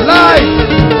 Life.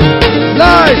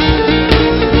 Life.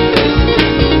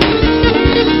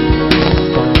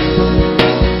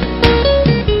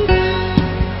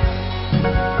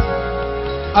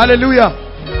 Hallelujah.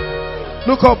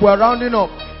 Look up, we're rounding up.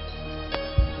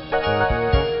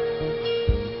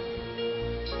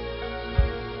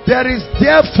 There is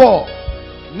therefore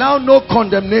now no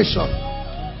condemnation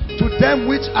to them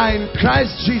which are in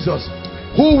Christ Jesus,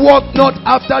 who walk not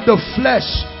after the flesh,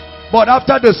 but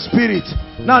after the Spirit.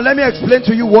 Now let me explain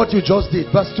to you what you just did.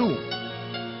 Verse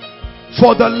 2.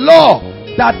 For the law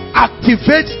that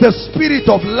activates the spirit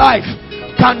of life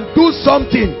can do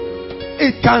something.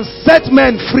 It can set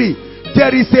men free.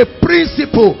 There is a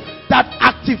principle that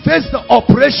activates the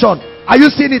operation. Are you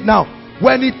seeing it now?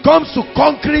 When it comes to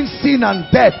conquering sin and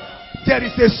death, there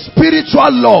is a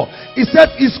spiritual law. It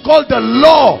said it's called the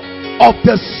law of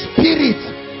the spirit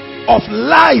of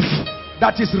life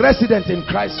that is resident in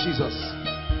Christ Jesus.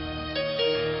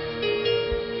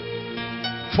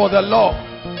 For the law.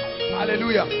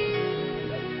 Hallelujah.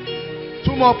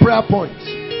 2 more prayer points.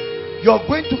 You're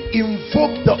going to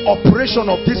invoke the operation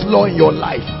of this law in your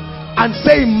life and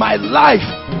say, in my life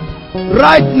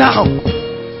right now,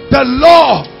 the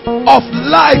law of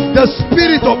life, the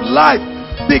spirit of life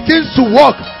begins to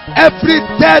work. Every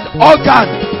dead organ,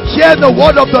 hear the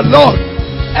word of the Lord.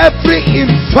 Every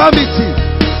infirmity,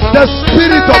 the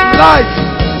spirit of life,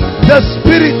 the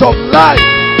spirit of life,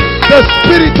 the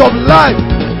spirit of life.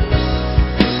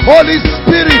 Holy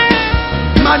Spirit,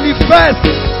 manifest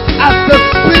as the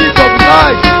spirit of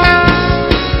life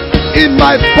in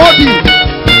my body.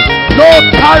 No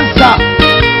cancer,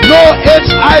 no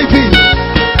HIV,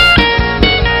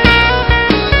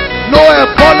 no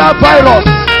Ebola virus,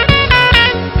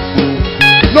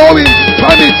 no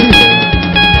infirmity.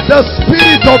 The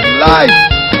spirit of life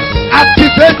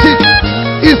activated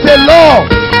is a law.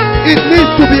 It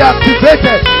needs to be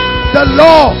activated. The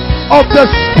law of the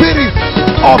spirit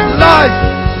of life.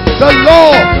 The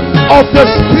law of the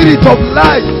Spirit of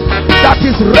life that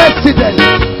is resident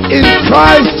in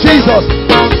Christ Jesus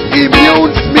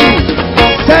immunes me,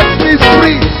 sets me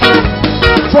free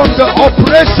from the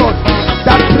oppression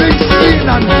that brings sin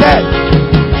and death.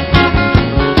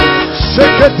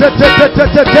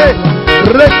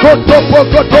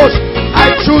 I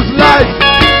choose life.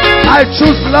 I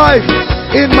choose life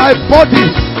in my body.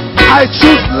 I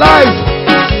choose life.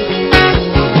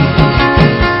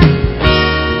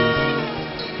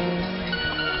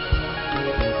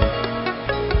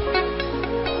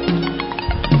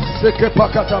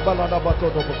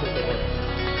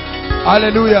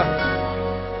 Hallelujah.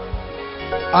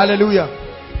 Hallelujah.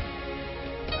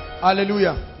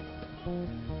 Hallelujah.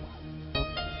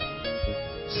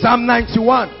 Psalm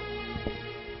 91.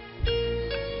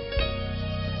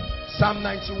 Psalm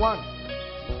 91.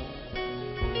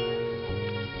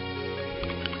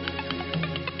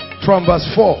 From verse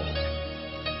 4.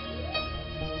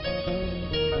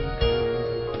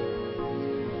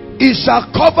 He shall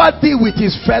cover thee with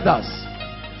his feathers,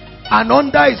 and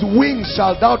under his wings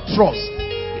shalt thou trust.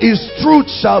 His truth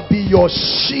shall be your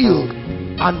shield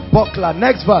and buckler.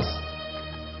 Next verse.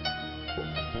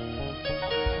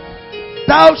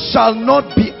 Thou shalt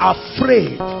not be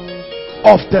afraid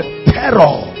of the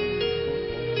terror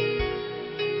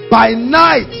by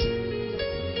night,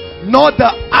 nor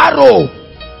the arrow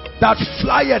that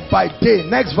flieth by day.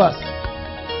 Next verse.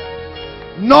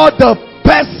 Nor the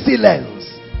pestilence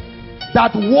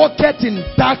that walketh in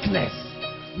darkness,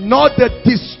 nor the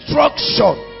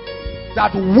destruction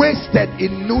that wasted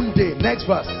in noonday. Next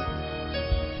verse.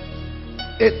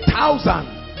 1,000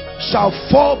 shall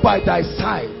fall by thy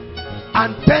side,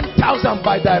 and 10,000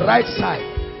 by thy right side,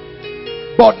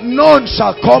 but none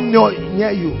shall come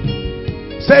near you.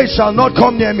 Say, it shall not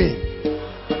come near me.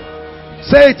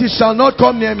 Say, it shall not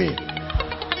come near me.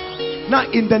 Now,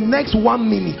 in the next 1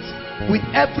 minute, with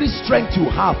every strength you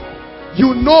have,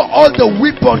 you know all the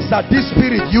weapons that this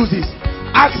spirit uses.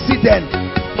 Accident,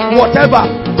 whatever,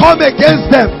 come against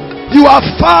them. You are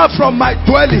far from my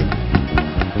dwelling.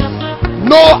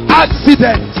 No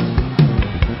accident,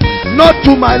 not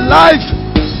to my life,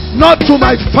 not to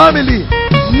my family,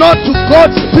 not to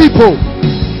God's people.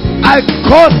 I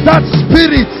curse that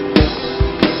spirit.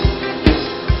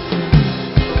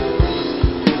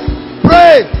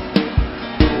 Pray.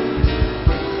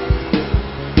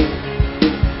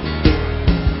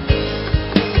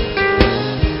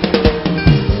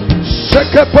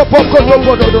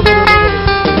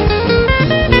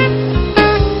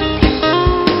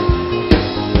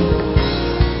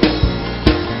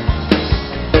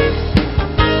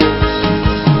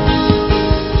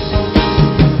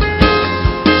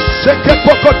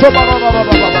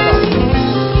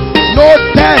 No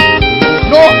death,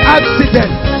 no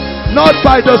accident, not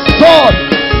by the sword,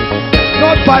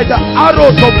 not by the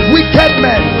arrows of wicked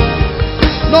men,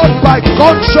 not by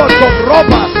gunshots of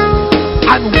robbers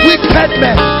and wicked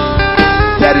men.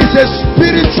 There is a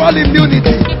spiritual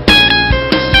immunity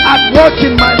at work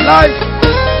in my life,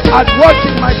 at work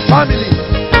in my family.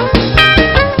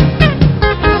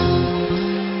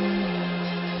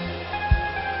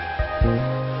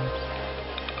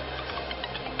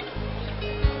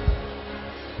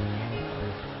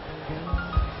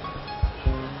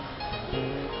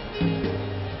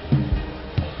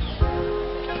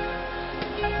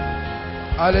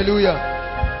 Hallelujah.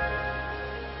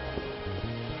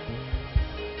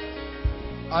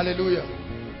 Hallelujah.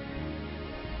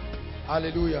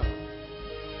 Hallelujah.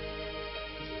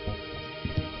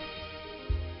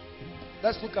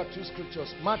 Let's look at two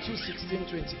scriptures. Matthew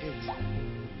 16:28.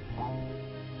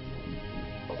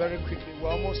 Very quickly, we're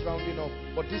almost rounding up,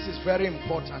 but this is very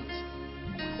important.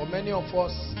 For many of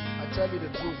us, I tell you the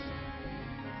truth,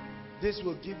 this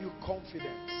will give you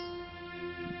confidence.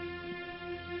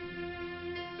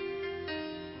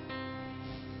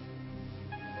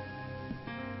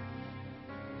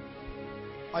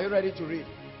 Are you ready to read?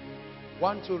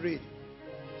 Want to read?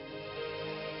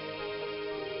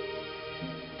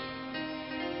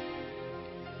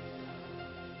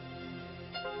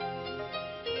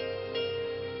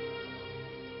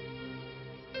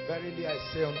 Verily I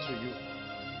say unto you,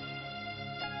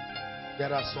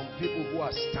 there are some people who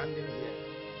are standing here.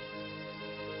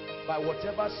 By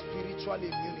whatever spiritual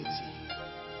immunity,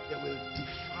 they will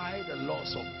defy the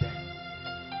laws of death.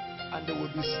 And they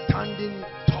will be standing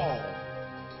tall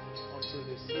until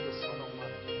they see the Son of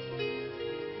Man.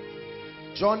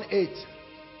 John 8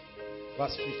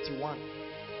 verse 51.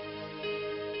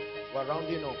 We're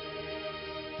rounding up.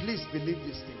 Please believe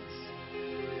these things.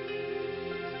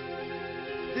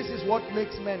 This is what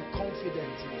makes men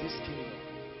confident in this kingdom.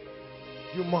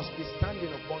 You must be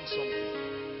standing upon something.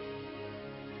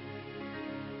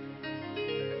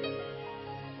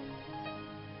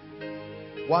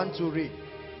 Want to read?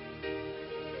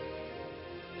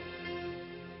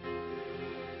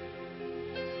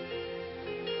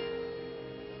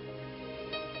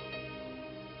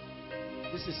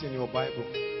 This is in your Bible.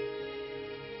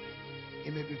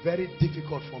 It may be very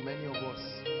difficult for many of us.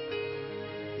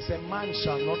 He said, man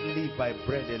shall not live by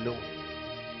bread alone.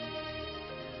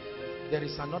 There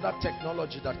is another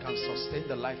technology that can sustain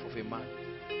the life of a man.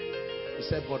 He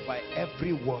said, but by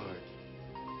every word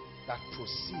that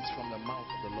proceeds from the mouth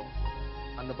of the Lord.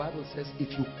 And the Bible says, if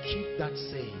you keep that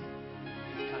saying,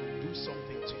 it can do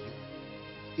something to you.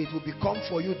 It will become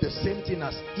for you the same thing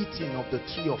as eating of the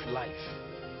tree of life.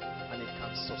 And it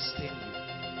can sustain you.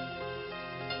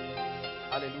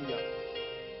 Hallelujah.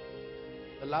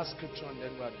 The last scripture and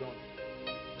then we are done.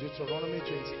 Deuteronomy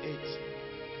 28.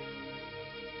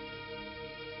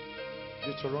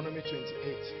 Deuteronomy 28.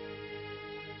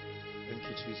 Thank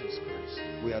you, Jesus Christ.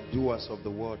 We are doers of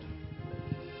the word.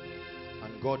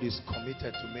 And God is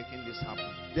committed to making this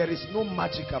happen. There is no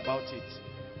magic about it.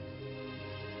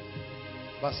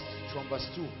 From verse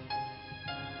 2.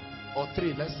 Or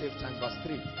 3. Let's save time. Verse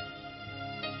 3.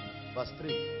 Verse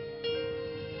 3.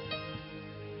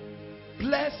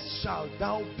 Blessed shall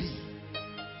thou be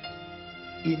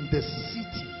in the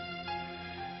city,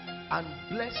 and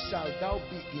blessed shall thou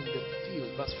be in the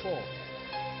field. Verse 4.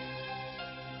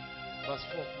 Verse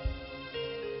 4.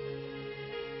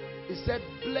 He said,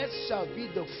 blessed shall be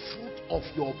the fruit of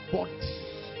your body.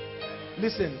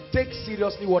 Listen, take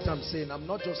seriously what I'm saying. I'm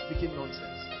not just speaking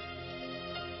nonsense.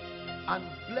 And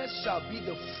blessed shall be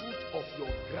the fruit of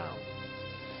your ground.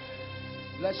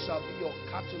 Blessed shall be your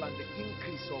cattle and the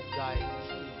increase of thy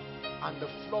king and the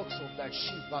flocks of thy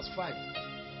sheep. Verse 5.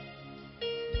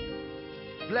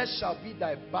 Blessed shall be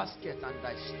thy basket and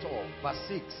thy store. Verse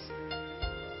 6.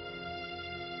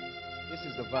 This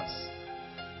is the verse.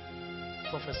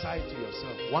 Prophesy to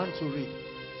yourself. Want to read?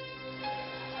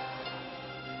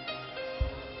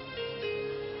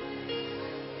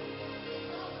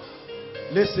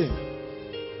 Listen.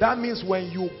 That means when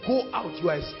you go out, you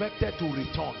are expected to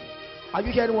return. Are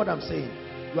you hearing what I'm saying?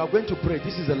 You are going to pray.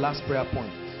 This is the last prayer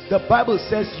point. The Bible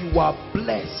says you are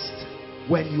blessed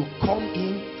when you come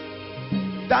in.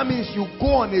 That means you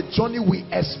go on a journey, we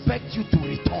expect you to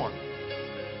return.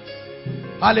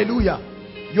 Hallelujah.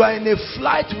 You are in a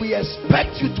flight, we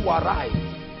expect you to arrive.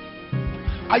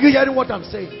 Are you hearing what I'm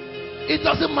saying? It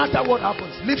doesn't matter what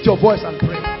happens. Lift your voice and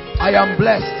pray. I am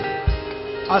blessed.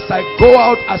 As I go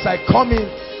out, as I come in,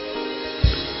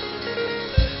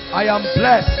 I am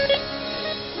blessed.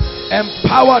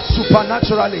 Empowered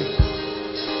supernaturally.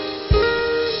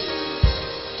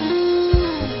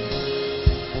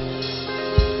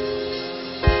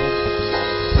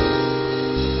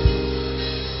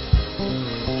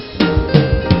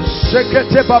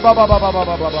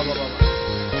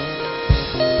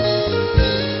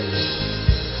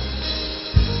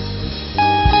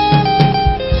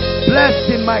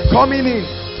 Blessed in my coming in.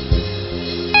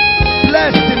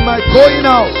 Blessed in my going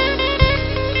out.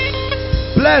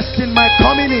 Blessed in my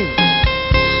coming in.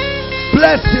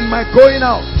 Blessed in my going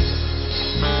out.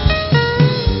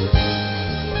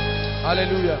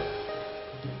 Hallelujah.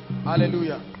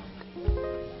 Hallelujah.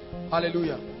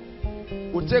 Hallelujah.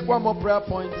 We'll take one more prayer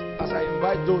point as I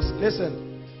invite those.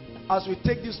 Listen, as we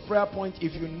take this prayer point,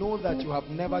 if you know that you have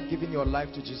never given your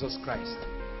life to Jesus Christ,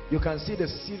 you can see the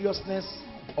seriousness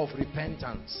of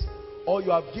repentance. Or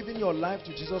you have given your life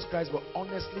to Jesus Christ, but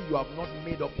honestly you have not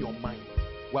made up your mind.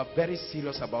 We are very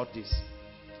serious about this.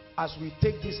 As we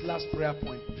take this last prayer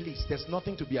point, please, there's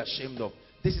nothing to be ashamed of.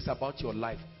 This is about your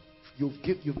life.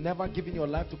 You've never given your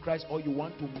life to Christ, or you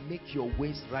want to make your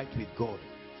ways right with God.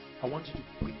 I want you to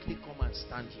quickly come and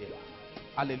stand here.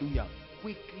 Hallelujah.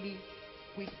 Quickly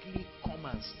come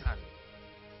and stand.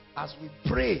 As we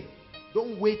pray,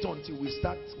 don't wait until we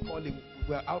start calling.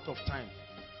 We're out of time.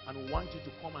 And we want you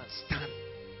to come and stand.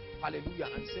 Hallelujah.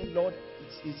 And say, Lord,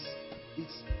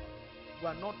 we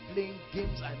are not playing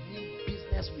games. I mean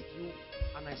business with you.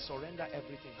 And I surrender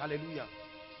everything. Hallelujah.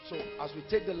 So as we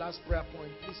take the last prayer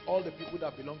point, please, all the people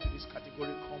that belong to this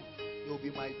category come. It will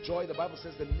be my joy. The Bible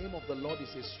says the name of the Lord is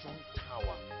a strong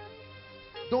tower.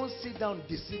 Don't sit down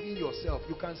deceiving yourself.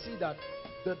 You can see that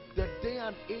the day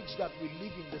and age that we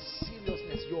live in, the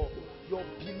seriousness, your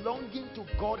belonging to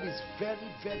God is very,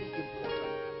 very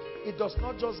important. It does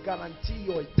not just guarantee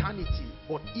your eternity,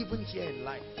 but even here in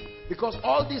life. Because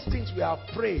all these things we have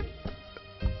prayed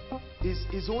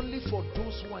is only for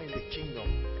those who are in the kingdom.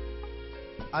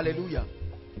 Hallelujah.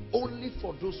 Only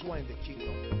for those who are in the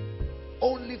kingdom.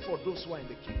 Only for those who are in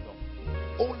the kingdom.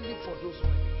 Only for those who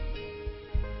are.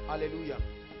 Hallelujah.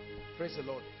 Praise the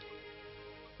Lord.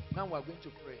 Now we're going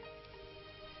to pray.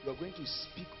 You're going to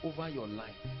speak over your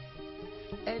life.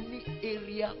 Any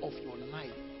area of your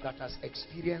life that has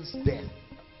experienced death,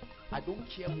 I don't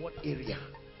care what area,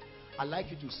 I like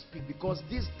you to speak, because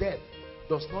this death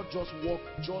does not just work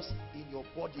just in your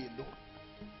body alone.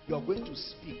 You're going to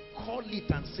speak. Call it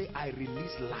and say, I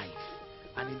release life.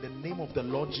 And in the name of the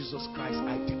Lord Jesus Christ,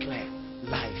 I declare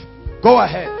life. Go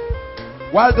ahead.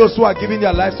 While those who are giving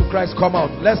their lives to Christ come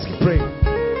out, let's keep praying.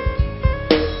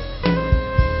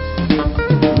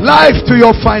 Life to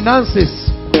your finances.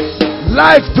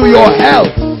 Life to your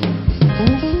health.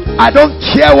 I don't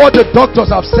care what the doctors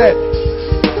have said.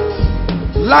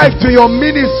 Life to your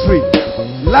ministry.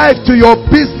 Life to your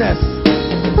business.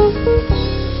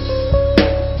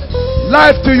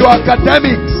 Life to your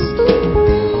academics.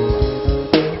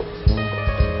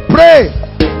 Pray.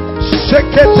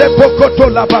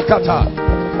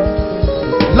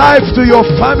 Life to your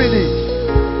family.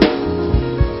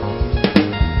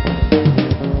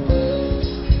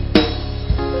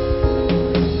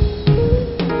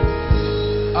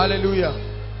 Hallelujah.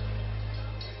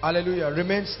 Hallelujah.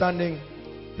 Remain standing.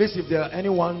 Please, if there's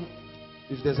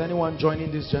anyone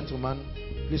joining this gentleman,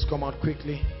 please come out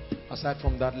quickly. Aside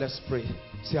from that, let's pray.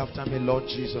 Say after me, Lord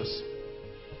Jesus,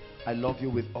 I love you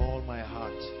with all my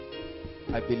heart.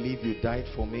 I believe you died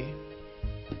for me.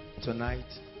 Tonight,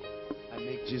 I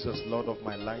make Jesus Lord of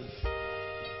my life.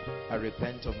 I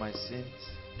repent of my sins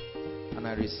and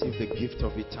I receive the gift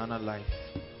of eternal life.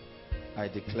 I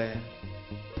declare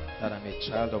that I'm a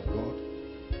child of God,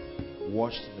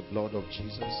 washed in the blood of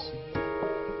Jesus.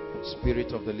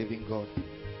 Spirit of the living God,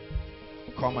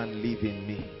 come and live in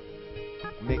me.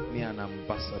 Make me an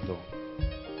ambassador.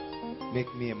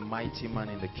 Make me a mighty man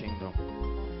in the kingdom.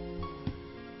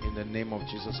 In the name of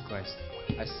Jesus Christ,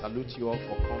 I salute you all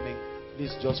for coming.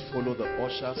 Please just follow the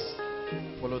ushers.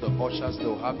 Follow the ushers.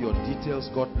 They'll have your details.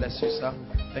 God bless you, sir.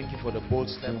 Thank you for the bold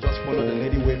step. Just follow the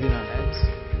lady waving her hands.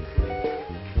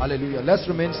 Hallelujah. Let's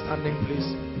remain standing,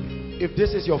 please. If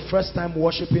this is your first time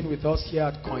worshiping with us here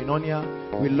at Koinonia,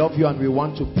 we love you and we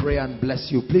want to pray and bless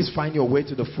you. Please find your way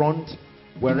to the front.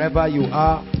 Wherever you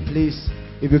are, please.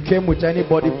 If you came with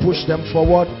anybody, push them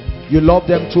forward. You love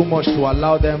them too much to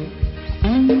allow them.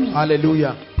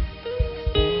 Hallelujah.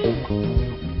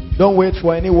 Don't wait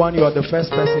for anyone. You are the first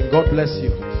person. God bless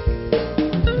you.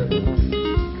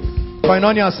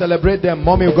 Koinonia, celebrate them.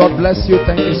 Mommy, God bless you.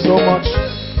 Thank you so much.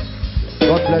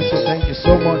 God bless you. Thank you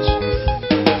so much.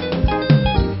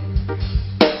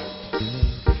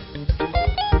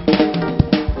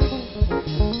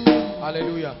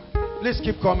 Hallelujah. Please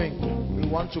keep coming. We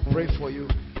want to pray for you.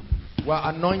 We're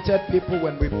anointed people.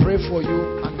 When we pray for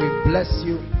you and we bless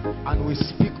you and we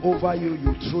speak over you,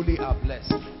 you truly are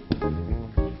blessed.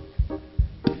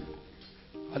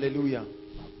 Hallelujah.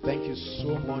 Thank you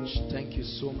so much. Thank you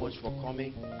so much for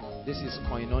coming. This is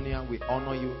Koinonia. We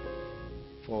honor you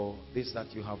for this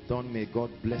that you have done. May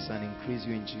God bless and increase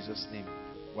you in Jesus' name.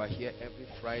 We're here every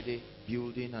Friday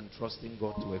building and trusting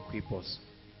God to equip us.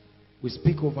 We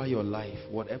speak over your life.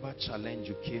 Whatever challenge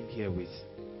you came here with,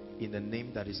 in the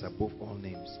name that is above all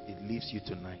names, it leaves you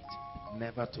tonight,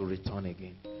 never to return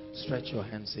again. Stretch your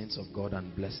hands, saints of God,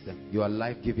 and bless them. You are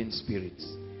life-giving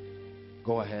spirits.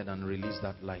 Go ahead and release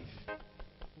that life.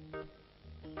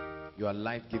 You are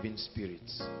life-giving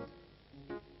spirits.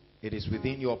 It is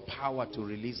within your power to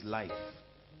release life.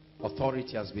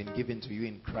 Authority has been given to you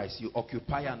in Christ. You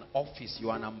occupy an office.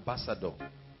 You are an ambassador.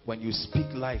 When you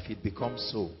speak life, it becomes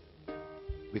so.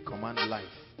 We command life.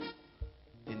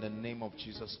 In the name of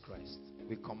Jesus Christ,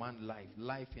 we command life.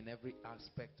 Life in every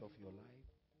aspect of your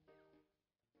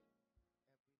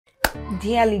life.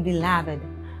 Dearly beloved,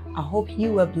 I hope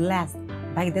you were blessed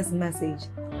by this message.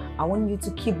 I want you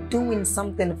to keep doing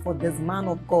something for this man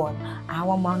of God,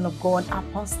 our man of God,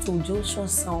 Apostle Joshua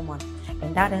Selman.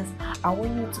 And that is, I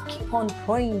want you to keep on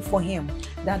praying for him,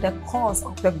 that the cause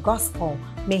of the gospel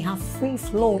may have free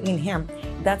flow in him,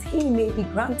 that he may be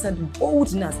granted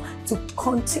boldness to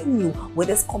continue with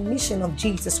this commission of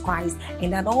Jesus Christ,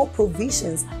 and that all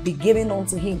provisions be given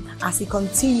unto him as he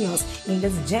continues in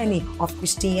this journey of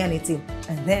Christianity.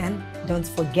 And then don't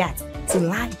forget to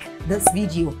like this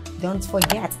video. Don't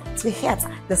forget to hit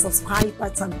the subscribe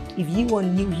button if you are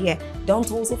new here.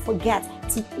 Don't also forget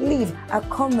to leave a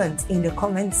comment in the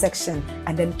comment section,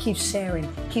 and then keep sharing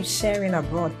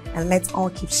abroad, and let's all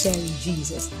keep sharing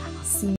Jesus. I'll see you.